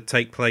to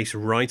take place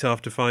right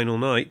after Final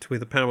Night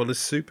with a powerless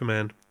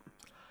Superman.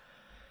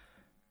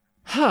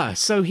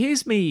 So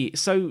here's me.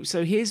 So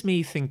here's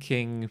me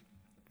thinking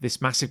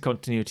this massive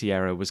continuity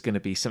error was going to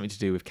be something to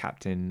do with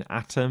Captain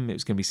Atom. It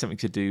was going to be something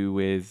to do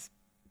with,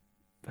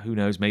 who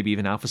knows, maybe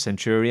even Alpha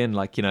Centurion.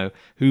 Like, you know,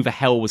 who the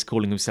hell was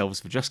calling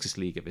themselves the Justice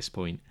League at this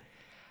point?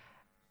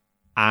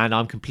 And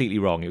I'm completely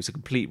wrong. It was a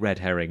complete red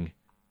herring.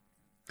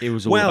 It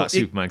was all about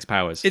Superman's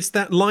powers. It's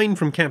that line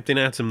from Captain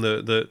Atom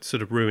that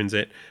sort of ruins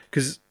it.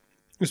 Because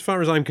as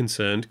far as I'm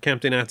concerned,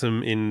 Captain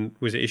Atom in,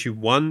 was it issue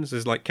 1?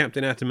 Says like,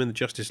 Captain Atom and the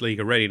Justice League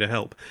are ready to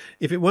help.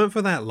 If it weren't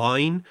for that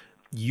line,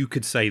 you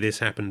could say this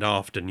happened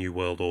after New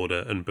World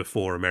Order and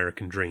before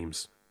American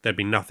Dreams. There'd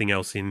be nothing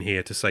else in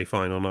here to say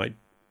Final Night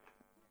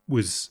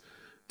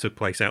took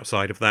place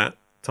outside of that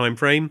time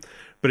frame.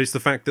 But it's the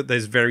fact that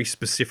there's very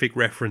specific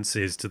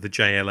references to the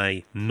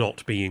JLA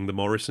not being the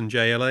Morrison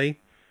JLA.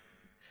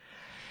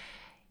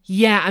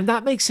 Yeah, and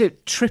that makes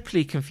it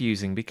triply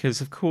confusing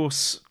because, of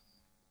course,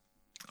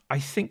 I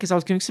think because I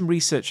was doing some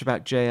research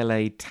about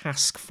JLA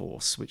Task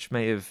Force, which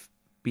may have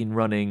been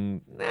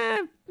running,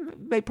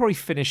 they probably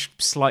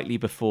finished slightly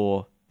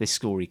before this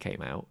story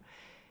came out,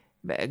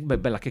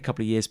 but like a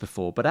couple of years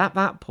before. But at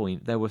that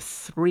point, there were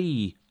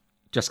 3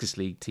 Justice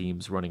League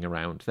teams running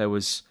around. There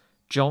was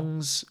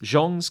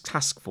Zhong's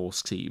Task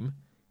Force team,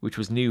 which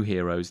was new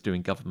heroes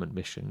doing government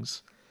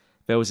missions.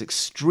 There was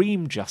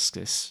Extreme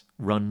Justice,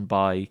 run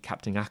by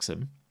Captain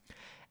Atom.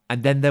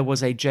 And then there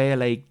was a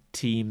JLA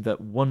team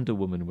that Wonder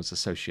Woman was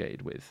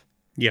associated with.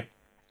 Yeah.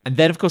 And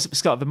then, of course, at the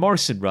start of the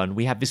Morrison run,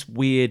 we have this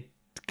weird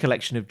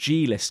collection of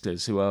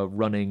G-listers who are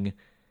running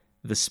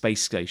the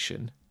space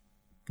station.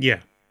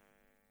 Yeah.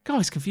 God,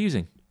 it's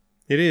confusing.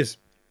 It is.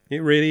 It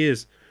really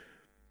is.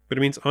 But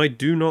it means I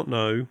do not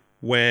know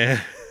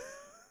where...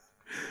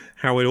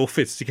 how it all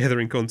fits together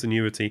in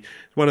continuity.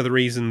 It's one of the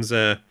reasons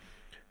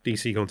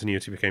DC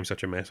continuity became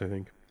such a mess, I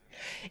think.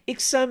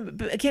 It's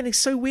but again, it's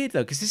so weird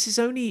though, because this is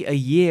only a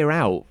year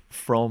out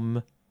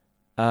from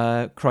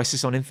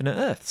Crisis on Infinite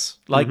Earths.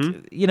 Like,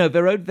 you know,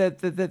 they're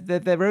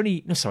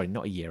only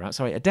not a year out,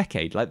 a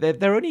decade. Like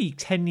they're only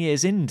 10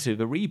 years into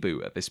the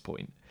reboot at this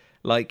point.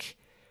 Like,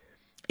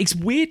 it's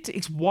weird.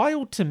 It's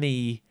wild to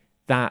me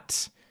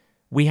that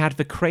we had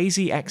the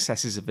crazy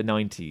excesses of the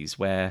 90s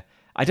where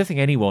I don't think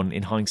anyone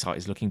in hindsight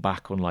is looking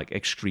back on like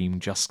Extreme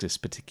Justice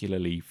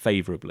particularly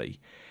favorably.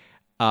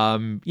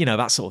 You know,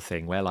 that sort of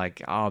thing where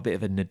like, a bit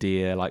of a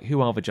nadir, like who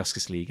are the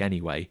Justice League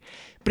anyway?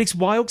 But it's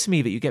wild to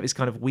me that you get this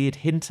kind of weird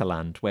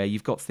hinterland where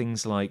you've got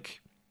things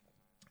like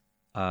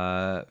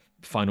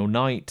Final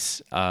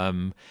Night,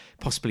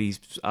 possibly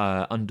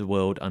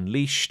Underworld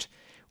Unleashed,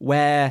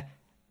 where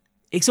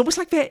it's almost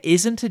like there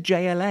isn't a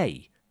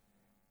JLA.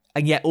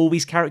 And yet all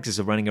these characters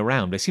are running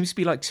around. There seems to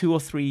be like 2 or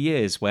 3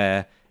 years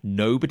where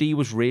nobody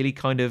was really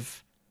kind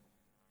of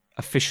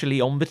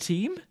officially on the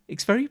team.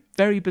 It's very,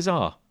 very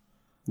bizarre.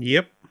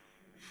 Yep.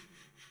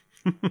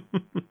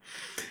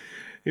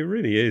 It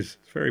really is.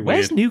 It's very weird.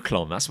 Where's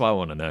Nuklon? That's what I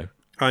want to know.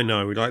 I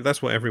know. Like,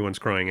 that's what everyone's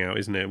crying out,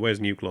 isn't it? Where's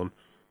Nuklon?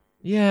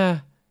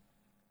 Yeah.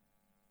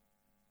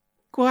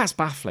 Well, that's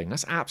baffling.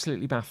 That's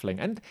absolutely baffling.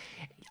 And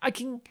I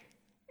can,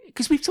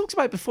 because we've talked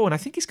about it before, and I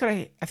think it's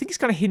kind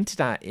of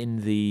hinted at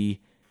in the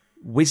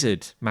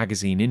Wizard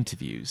magazine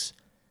interviews.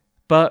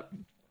 But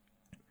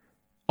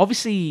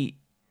obviously,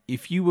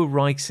 if you were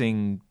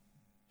writing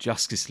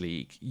Justice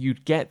League,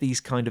 you'd get these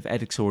kind of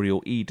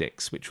editorial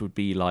edicts, which would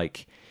be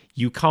like,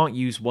 you can't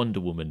use Wonder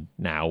Woman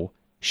now,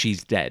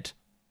 she's dead,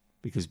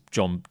 because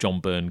John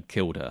Byrne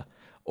killed her.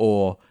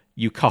 Or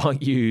you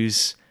can't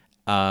use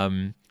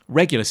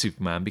regular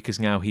Superman because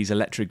now he's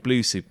Electric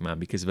Blue Superman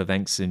because of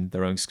events in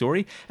their own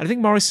story. And I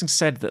think Morrison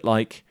said that,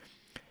 like,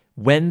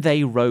 when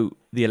they wrote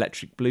the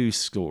Electric Blue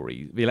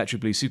story, the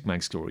Electric Blue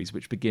Superman stories,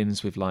 which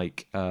begins with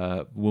like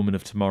Woman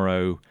of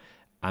Tomorrow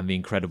and the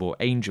Incredible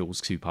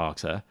Angels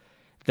 2-parter,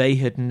 they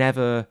had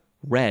never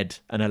read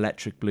an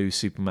Electric Blue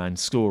Superman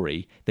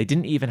story. They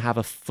didn't even have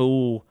a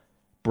full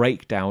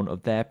breakdown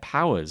of their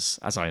powers,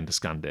 as I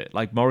understand it.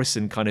 Like,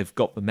 Morrison kind of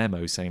got the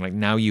memo saying, like,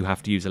 now you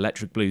have to use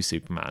Electric Blue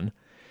Superman.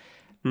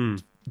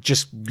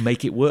 Just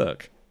make it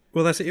work.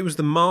 Well, that's it. It was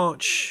the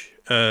March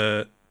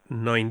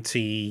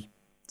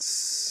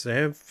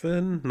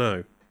 97?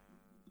 No.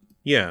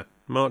 Yeah,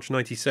 March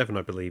 97,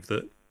 I believe,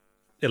 that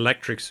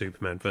Electric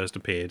Superman first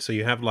appeared. So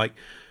you have like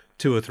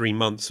 2 or 3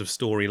 months of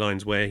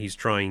storylines where he's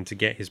trying to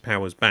get his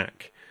powers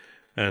back.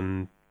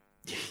 And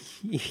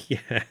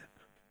yeah.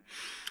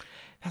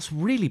 That's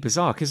really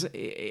bizarre, because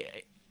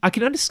I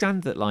can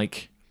understand that,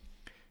 like,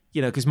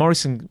 you know, because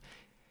Morrison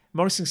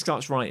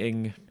starts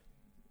writing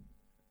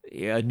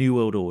a New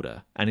World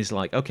Order, and is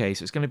like, okay,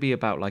 so it's going to be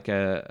about like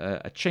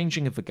a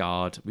changing of the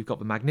guard. We've got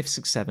the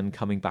Magnificent Seven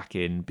coming back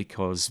in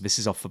because this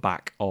is off the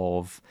back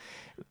of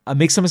A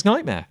Midsummer's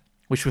Nightmare,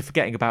 which we're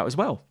forgetting about as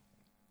well.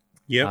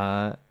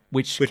 Yeah,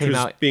 which was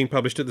out being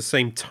published at the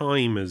same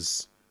time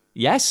as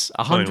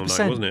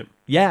 100%, wasn't it?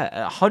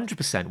 Yeah,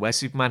 100%, where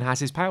Superman has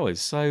his powers.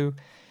 So,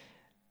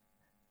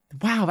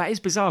 wow, that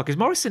is bizarre, because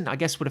Morrison, I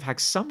guess, would have had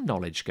some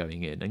knowledge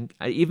going in, and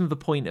even the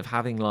point of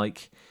having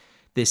like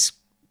this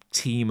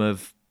team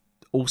of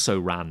also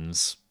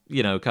Rans,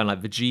 you know, kind of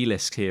like the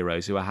G-list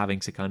heroes who are having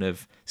to kind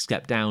of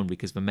step down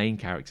because the main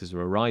characters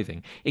are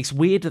arriving. It's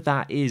weird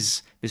that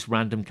is this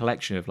random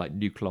collection of like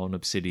Nuklon,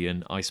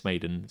 Obsidian, Ice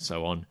Maiden,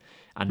 so on,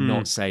 and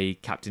not, say,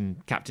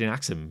 Captain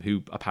Atom,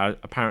 who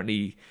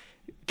apparently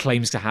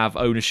claims to have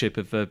ownership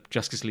of the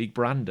Justice League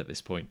brand at this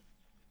point.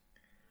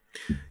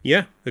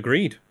 Yeah,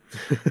 agreed.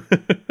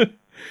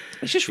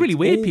 It's just really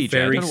weird, PJ.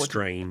 Very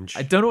strange.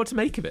 I don't know what to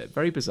make of it.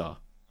 Very bizarre.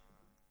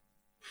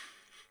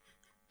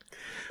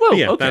 Well,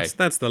 yeah, okay.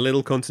 That's the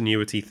little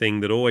continuity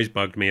thing that always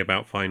bugged me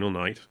about Final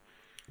Night.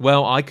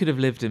 Well, I could have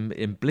lived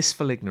in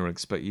blissful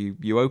ignorance, but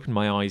you opened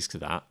my eyes to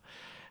that.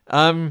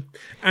 And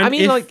I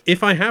mean,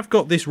 if I have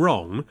got this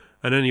wrong,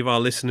 and any of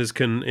our listeners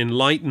can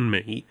enlighten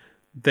me,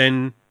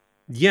 then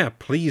yeah,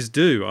 please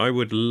do. I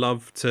would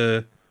love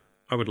to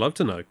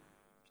know.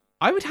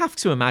 I would have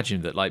to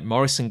imagine that, like,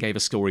 Morrison gave a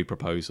story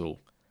proposal.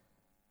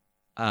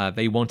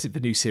 They wanted the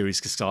new series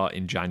to start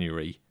in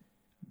January.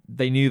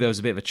 They knew there was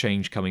a bit of a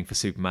change coming for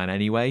Superman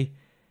anyway,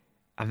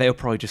 and they were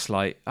probably just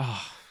like,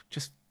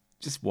 just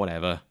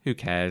whatever. Who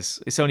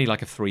cares? It's only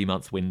like a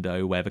 3-month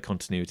window where the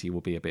continuity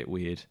will be a bit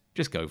weird.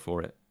 Just go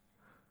for it.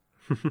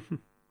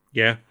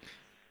 Yeah.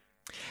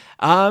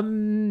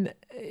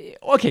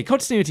 Okay,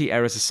 continuity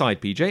errors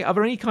aside, PJ, are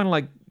there any kind of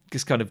like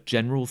just kind of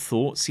general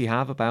thoughts you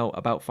have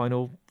about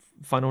Final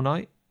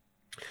Night?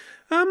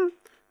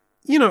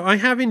 You know, I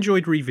have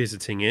enjoyed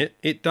revisiting it.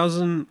 It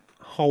doesn't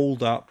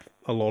hold up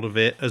a lot of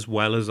it as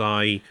well as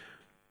I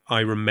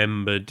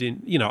remembered.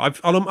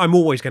 I'm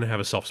always going to have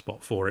a soft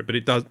spot for it, but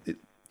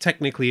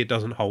technically it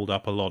doesn't hold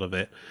up a lot of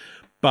it.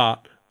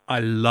 But I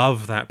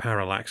love that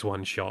Parallax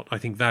one shot. I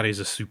think that is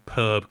a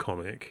superb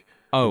comic.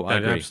 Oh, I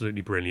agree.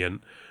 Absolutely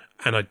brilliant.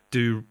 And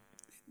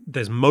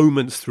there's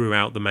moments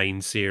throughout the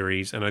main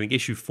series, and I think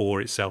issue 4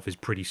 itself is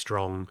pretty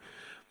strong.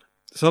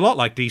 It's a lot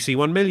like DC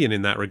 1 Million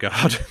in that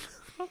regard.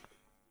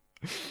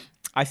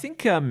 I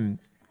think,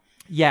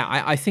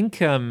 I think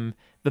the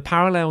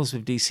parallels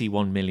with DC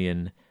 1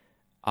 Million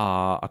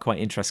are quite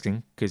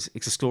interesting, because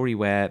it's a story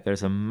where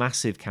there's a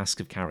massive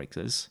cast of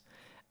characters,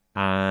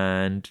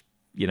 and,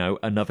 you know,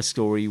 another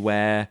story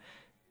where,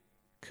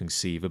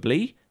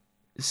 conceivably,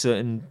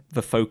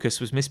 the focus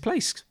was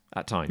misplaced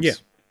at times. Yeah.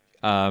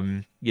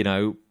 You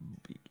know,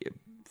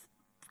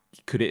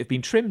 could it have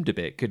been trimmed a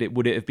bit?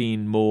 Would it have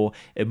been more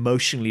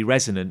emotionally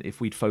resonant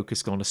if we'd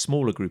focused on a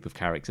smaller group of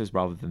characters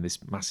rather than this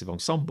massive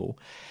ensemble?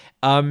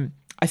 I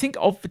think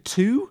of the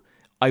two,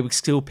 I would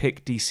still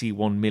pick DC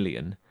 1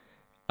 Million.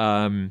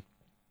 I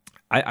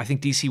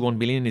think DC 1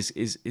 Million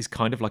is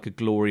kind of like a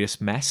glorious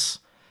mess,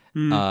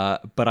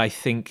 but I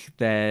think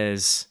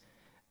there's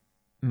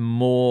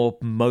more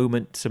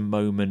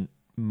moment-to-moment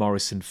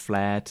Morrison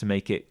flair to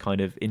make it kind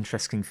of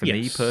interesting for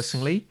me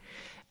personally.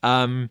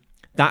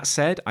 That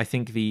said, I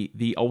think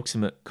the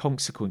ultimate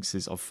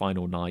consequences of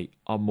Final Night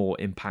are more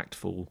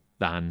impactful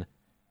than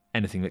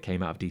anything that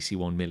came out of DC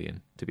 1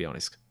 Million, to be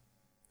honest.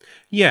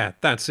 Yeah,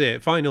 that's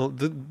it.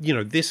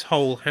 This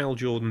whole Hal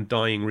Jordan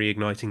dying,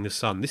 reigniting the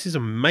sun, this is a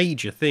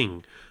major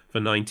thing for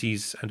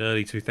 90s and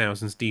early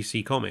 2000s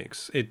DC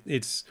Comics.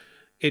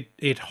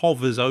 It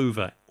hovers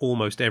over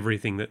almost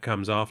everything that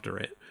comes after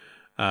it.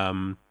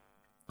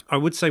 I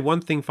would say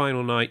one thing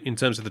Final Night, in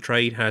terms of the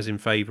trade, has in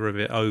favour of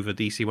it over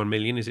DC 1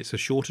 Million is it's a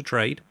shorter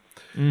trade.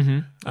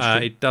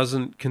 Mm-hmm. It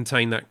doesn't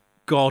contain that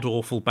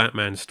god-awful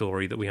Batman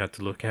story that we had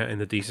to look at in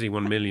the DC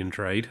 1 Million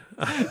trade,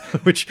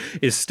 which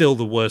is still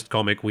the worst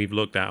comic we've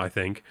looked at, I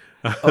think.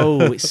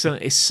 It's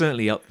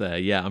certainly up there,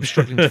 yeah. I'm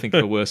struggling to think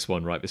of a worse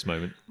one right this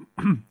moment.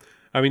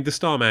 I mean, the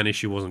Starman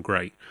issue wasn't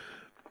great.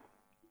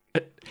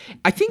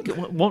 I think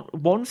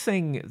one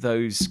thing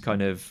those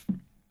kind of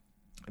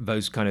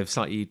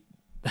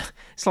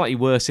slightly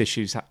worse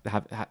issues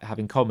have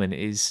in common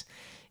is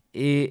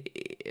the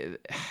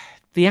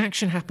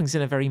action happens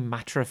in a very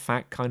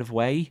matter-of-fact kind of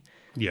way.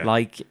 Yeah.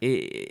 Like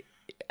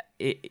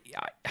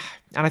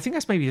and I think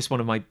that's maybe just one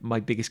of my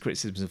biggest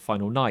criticisms of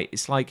Final Night.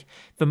 It's like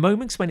the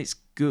moments when it's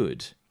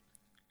good,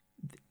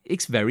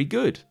 it's very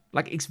good.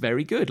 Like it's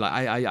very good.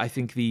 Like I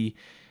think the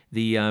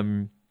the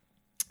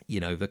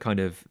kind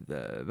of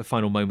the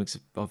final moments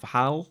of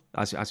Hal,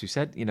 as you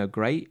said,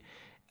 great.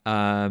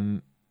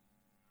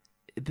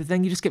 But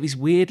then you just get these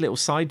weird little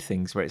side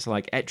things where it's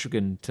like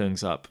Etrigan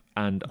turns up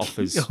and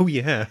offers. Oh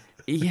yeah.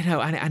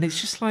 And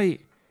it's just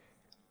like,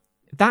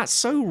 that's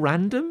so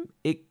random.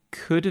 It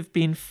could have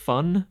been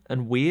fun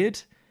and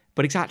weird,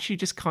 but it's actually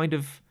just kind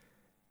of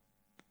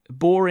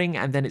boring,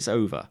 and then it's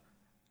over.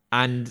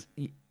 And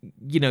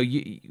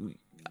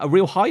a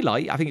real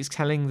highlight, I think it's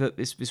telling that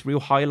this real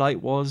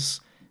highlight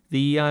was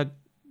the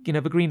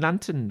the Green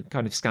Lantern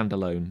kind of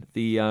standalone,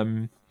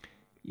 the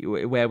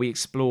where we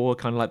explore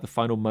kind of like the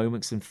final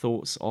moments and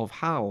thoughts of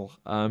Hal.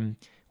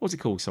 What's it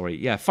called? Sorry,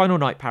 yeah, Final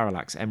Night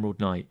Parallax, Emerald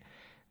Night,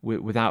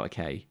 without a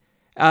K.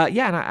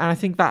 And I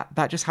think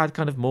that just had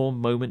kind of more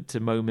moment to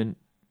moment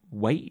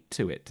weight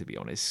to it, to be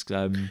honest.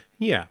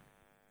 Yeah,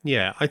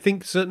 I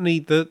think certainly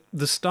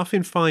the stuff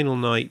in Final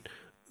Night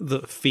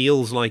that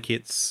feels like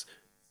it's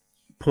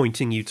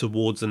pointing you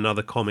towards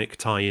another comic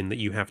tie-in that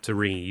you have to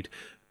read,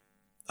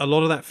 a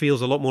lot of that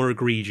feels a lot more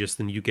egregious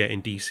than you get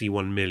in DC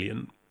 1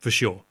 million, for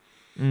sure.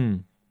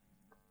 Mm.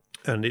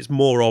 And it's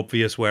more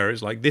obvious where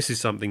it's like, this is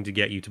something to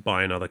get you to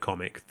buy another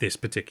comic, this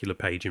particular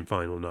page in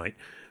Final Night.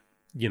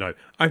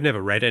 I've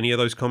never read any of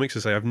those comics.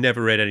 I say I've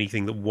never read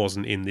anything that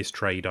wasn't in this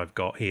trade I've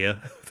got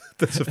here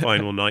that's a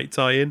Final Night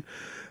tie-in.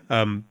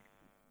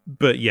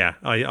 But yeah,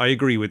 I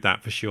agree with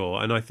that for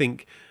sure. And I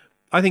think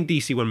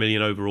DC 1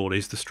 million overall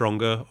is the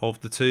stronger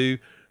of the two,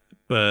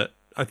 but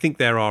I think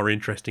there are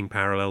interesting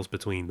parallels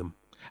between them.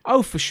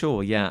 Oh, for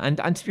sure, yeah.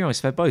 And to be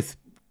honest, they're both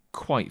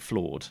quite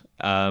flawed.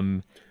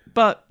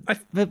 But I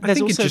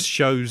think it just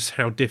shows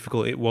how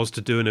difficult it was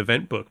to do an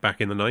event book back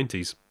in the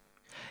 90s.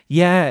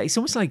 Yeah, it's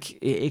almost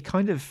like it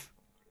kind of...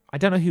 I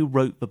don't know who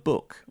wrote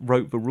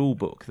the rule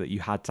book that you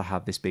had to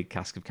have this big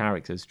cast of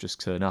characters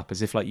just turn up,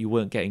 as if like you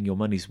weren't getting your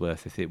money's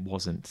worth if it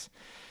wasn't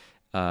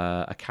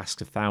a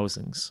cast of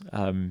thousands.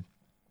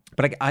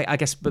 But I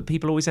guess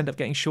people always end up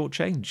getting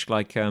shortchanged.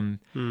 Like,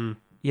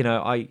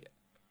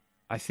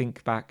 I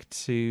think back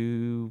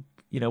to,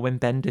 when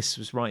Bendis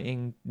was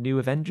writing New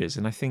Avengers,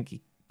 and I think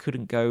he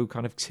couldn't go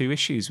kind of 2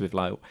 issues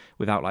without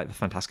like the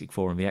Fantastic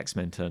Four and the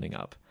X-Men turning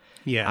up.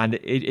 Yeah. And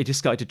it just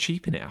started to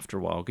cheapen it after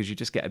a while, because you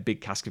just get a big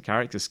cast of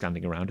characters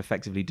standing around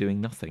effectively doing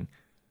nothing.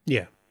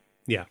 Yeah.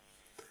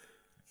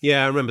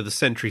 I remember the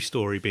Sentry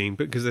story being,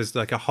 because there's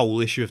like a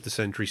whole issue of the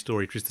Sentry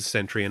story, which is the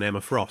Sentry and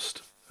Emma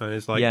Frost. And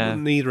it's like,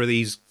 neither of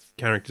these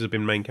characters have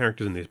been main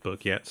characters in this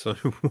book yet, so...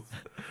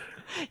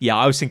 Yeah,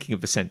 I was thinking of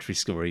the Sentry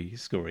story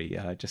just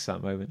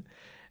that moment.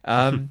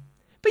 But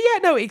yeah,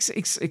 no, it's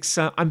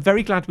I'm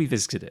very glad we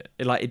visited it.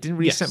 It didn't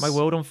really set my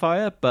world on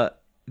fire,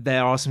 but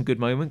there are some good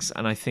moments,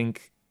 and I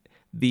think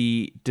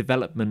the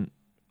development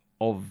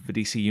of the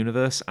DC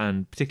universe,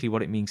 and particularly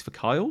what it means for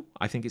Kyle,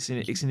 I think it's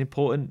an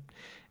important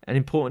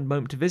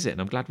moment to visit,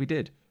 and I'm glad we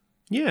did.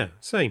 Yeah,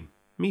 same.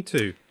 Me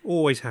too.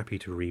 Always happy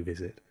to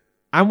revisit.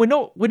 And we're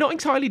not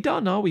entirely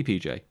done, are we,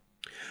 PJ?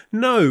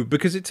 No,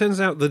 because it turns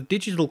out the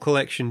digital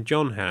collection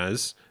John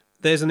has,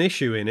 there's an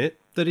issue in it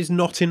that is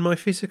not in my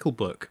physical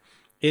book.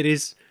 It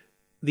is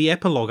the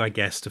epilogue, I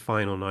guess, to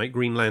Final Night,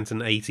 Green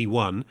Lantern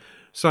 81.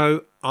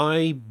 So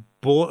I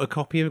bought a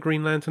copy of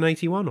Green Lantern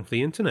 81 off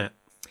the internet,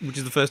 which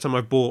is the first time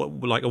I've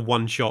bought like a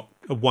one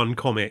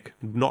comic,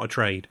 not a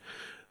trade,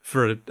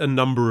 for a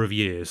number of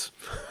years.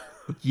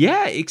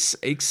 Yeah, it's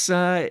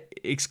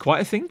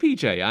quite a thing,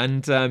 PJ.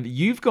 And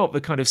you've got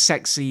the kind of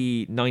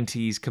sexy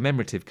 90s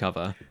commemorative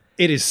cover.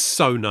 It is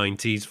so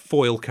 90s,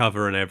 foil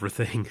cover and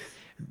everything.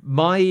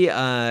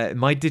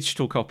 My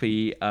digital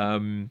copy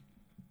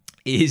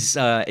is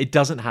it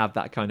doesn't have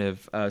that kind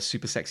of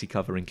super sexy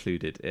cover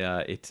included.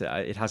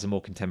 It has a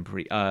more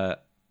contemporary, the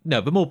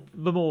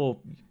more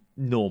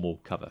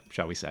normal cover,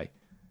 shall we say?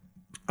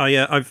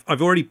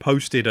 I've already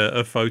posted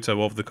a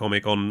photo of the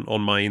comic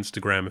on my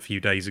Instagram a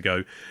few days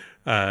ago.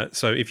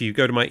 So if you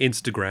go to my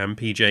Instagram,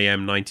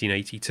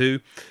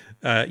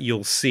 PJM1982,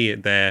 you'll see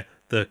it there.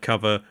 The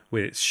cover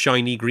with its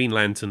shiny Green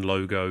Lantern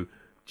logo,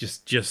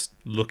 just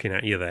looking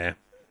at you there.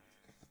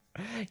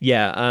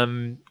 Yeah,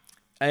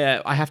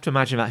 I have to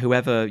imagine that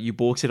whoever you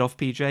bought it off,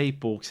 PJ,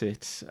 bought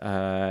it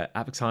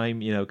at the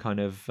time, kind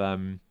of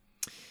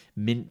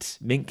mint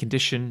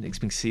condition. It's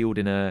been sealed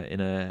in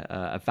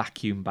a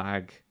vacuum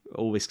bag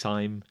all this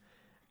time.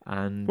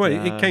 And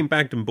it came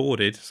bagged and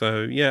boarded.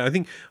 So yeah, I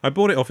think I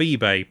bought it off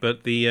eBay,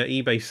 but the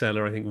eBay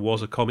seller I think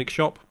was a comic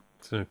shop.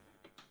 So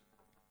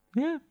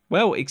yeah,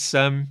 well, it's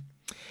our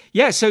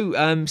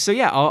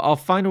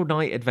Final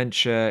Night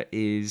adventure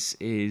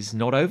is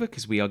not over,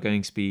 because we are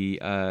going to be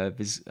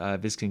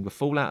visiting the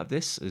fallout of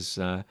this as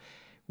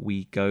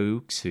we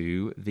go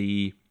to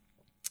the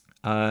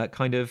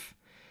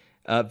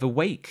the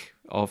wake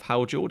of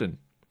Hal Jordan.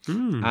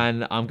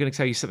 And I'm going to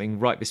tell you something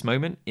right this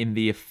moment. In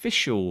the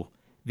official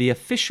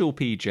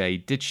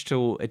PJ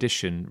digital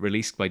edition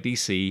released by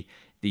DC,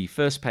 the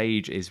first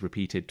page is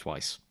repeated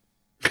twice.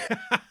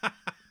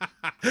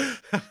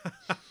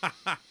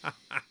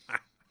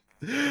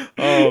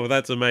 Oh,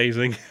 that's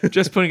amazing.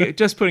 just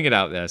putting it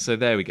out there. So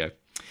there we go.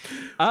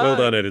 Well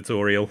done,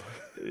 editorial.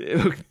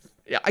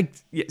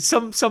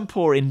 Some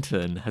poor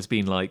intern has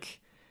been like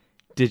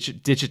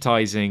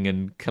digitizing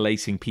and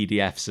collating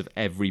PDFs of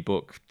every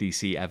book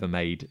DC ever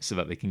made so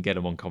that they can get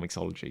them on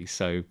Comixology.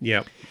 So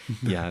yeah,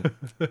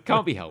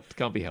 can't be helped.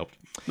 No.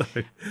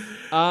 But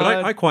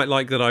I quite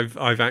like that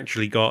I've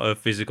actually got a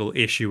physical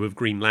issue of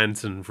Green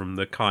Lantern from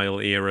the Kyle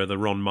era, the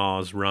Ron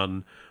Mars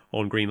run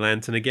on Green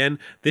Lantern again.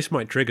 This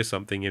might trigger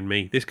something in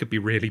me. This could be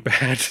really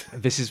bad.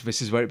 This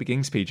is where it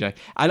begins, PJ.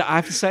 And I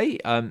have to say,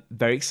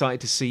 very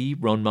excited to see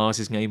Ron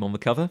Mars's name on the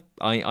cover.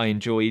 I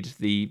enjoyed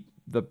the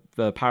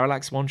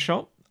Parallax one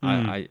shot.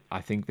 I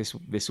think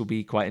this will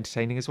be quite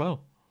entertaining as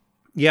well.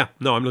 Yeah,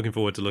 no, I'm looking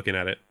forward to looking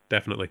at it.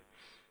 Definitely.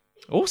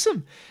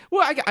 Awesome.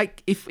 Well,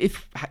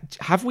 if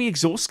have we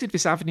exhausted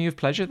this avenue of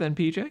pleasure then,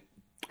 PJ?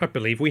 I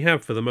believe we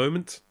have for the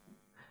moment.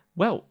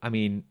 Well, I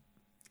mean,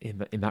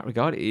 in that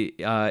regard,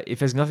 if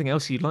there's nothing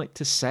else you'd like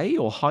to say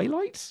or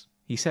highlight,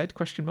 he said, ?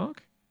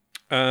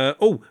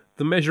 The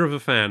Measure of a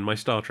Fan, my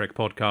Star Trek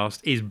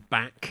podcast, is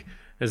back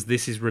as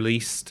this is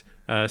released.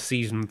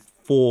 Season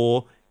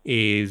 4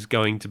 is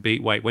going to be...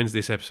 Wait, when's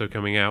this episode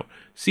coming out?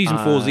 Season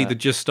 4 is either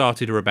just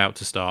started or about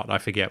to start. I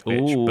forget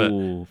which, but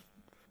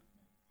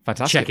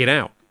fantastic. Check it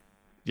out.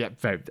 Yeah,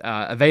 very,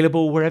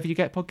 available wherever you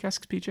get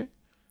podcasts, PJ?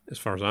 As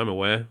far as I'm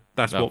aware.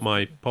 That's what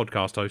my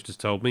podcast host has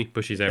told me.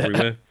 Bushes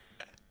everywhere.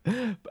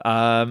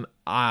 And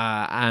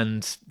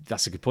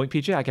that's a good point,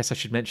 PJ. I guess I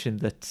should mention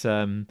that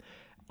in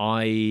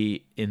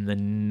the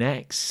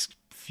next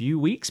few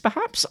weeks,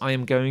 perhaps, I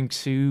am going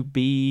to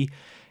be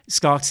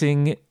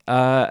starting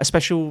a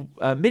special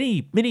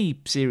mini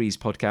series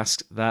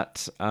podcast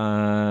that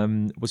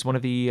was one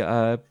of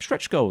the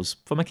stretch goals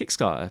for my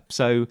Kickstarter.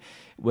 So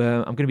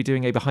I'm going to be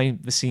doing a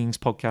behind the scenes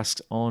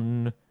podcast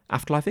on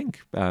Afterlife Inc.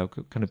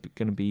 Kind of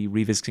going to be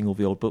revisiting all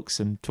the old books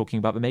and talking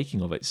about the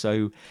making of it.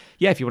 So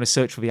yeah, if you want to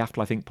search for the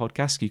Afterlife Inc.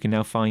 podcast, you can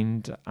now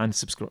find it and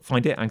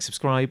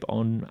subscribe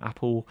on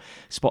Apple,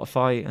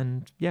 Spotify,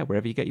 and yeah,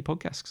 wherever you get your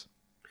podcasts.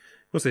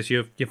 What's this?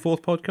 Your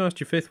fourth podcast?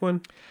 Your fifth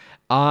one?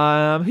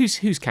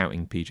 Who's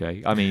counting,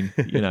 PJ? I mean,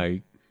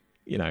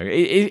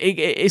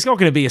 it's not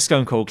going to be a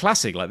Stone Cold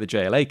classic like the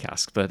JLA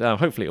cast, but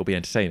hopefully it'll be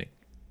entertaining.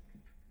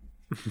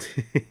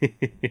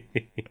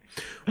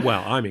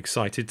 Well, I'm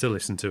excited to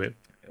listen to it.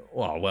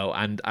 Well,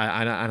 and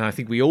I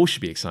think we all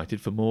should be excited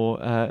for more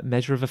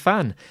Measure of a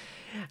Fan.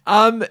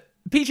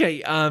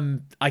 PJ,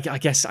 I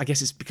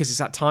guess it's because it's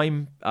that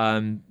time.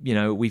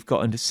 We've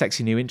got a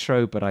sexy new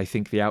intro, but I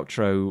think the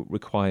outro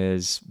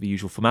requires the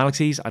usual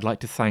formalities. I'd like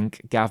to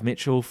thank Gav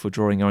Mitchell for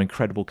drawing our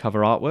incredible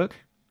cover artwork.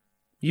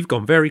 You've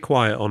gone very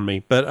quiet on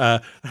me,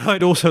 but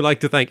I'd also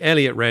like to thank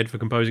Elliot Red for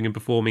composing and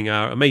performing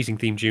our amazing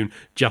theme tune,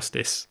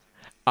 Justice.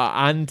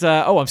 I'm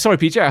sorry,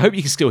 PJ. I hope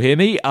you can still hear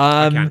me.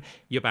 I can.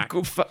 You're back.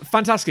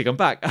 Fantastic. I'm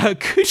back.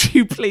 Could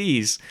you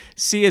please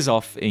see us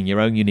off in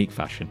your own unique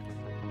fashion?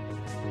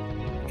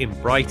 In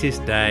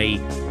brightest day,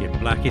 in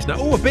blackest night.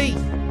 Oh, a bee!